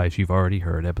 Otherwise, you've already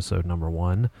heard episode number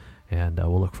 1. And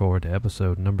we'll look forward to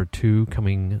episode number 2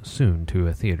 coming soon to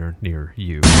a theater near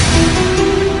you.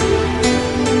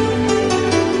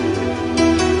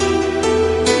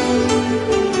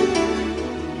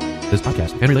 This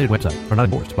podcast and related website are not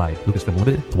endorsed by Lucasfilm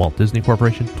Limited, the Walt Disney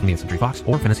Corporation, 20th Century Fox,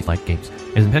 or Fantasy Flight Games.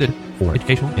 It is intended for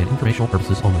educational and informational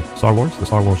purposes only. Star Wars, the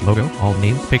Star Wars logo, all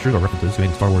names, pictures, or references to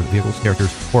any Star Wars vehicles,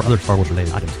 characters, or other Star Wars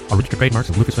related items are registered trademarks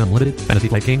of Lucasfilm Limited, Fantasy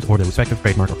Flight Games, or their respective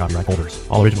trademark or copyright holders.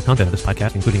 All original content of this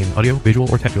podcast, including any audio,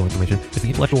 visual, or textual information, is the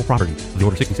intellectual property of the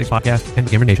Order 66 podcast and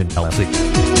the GamerNation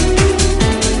LLC.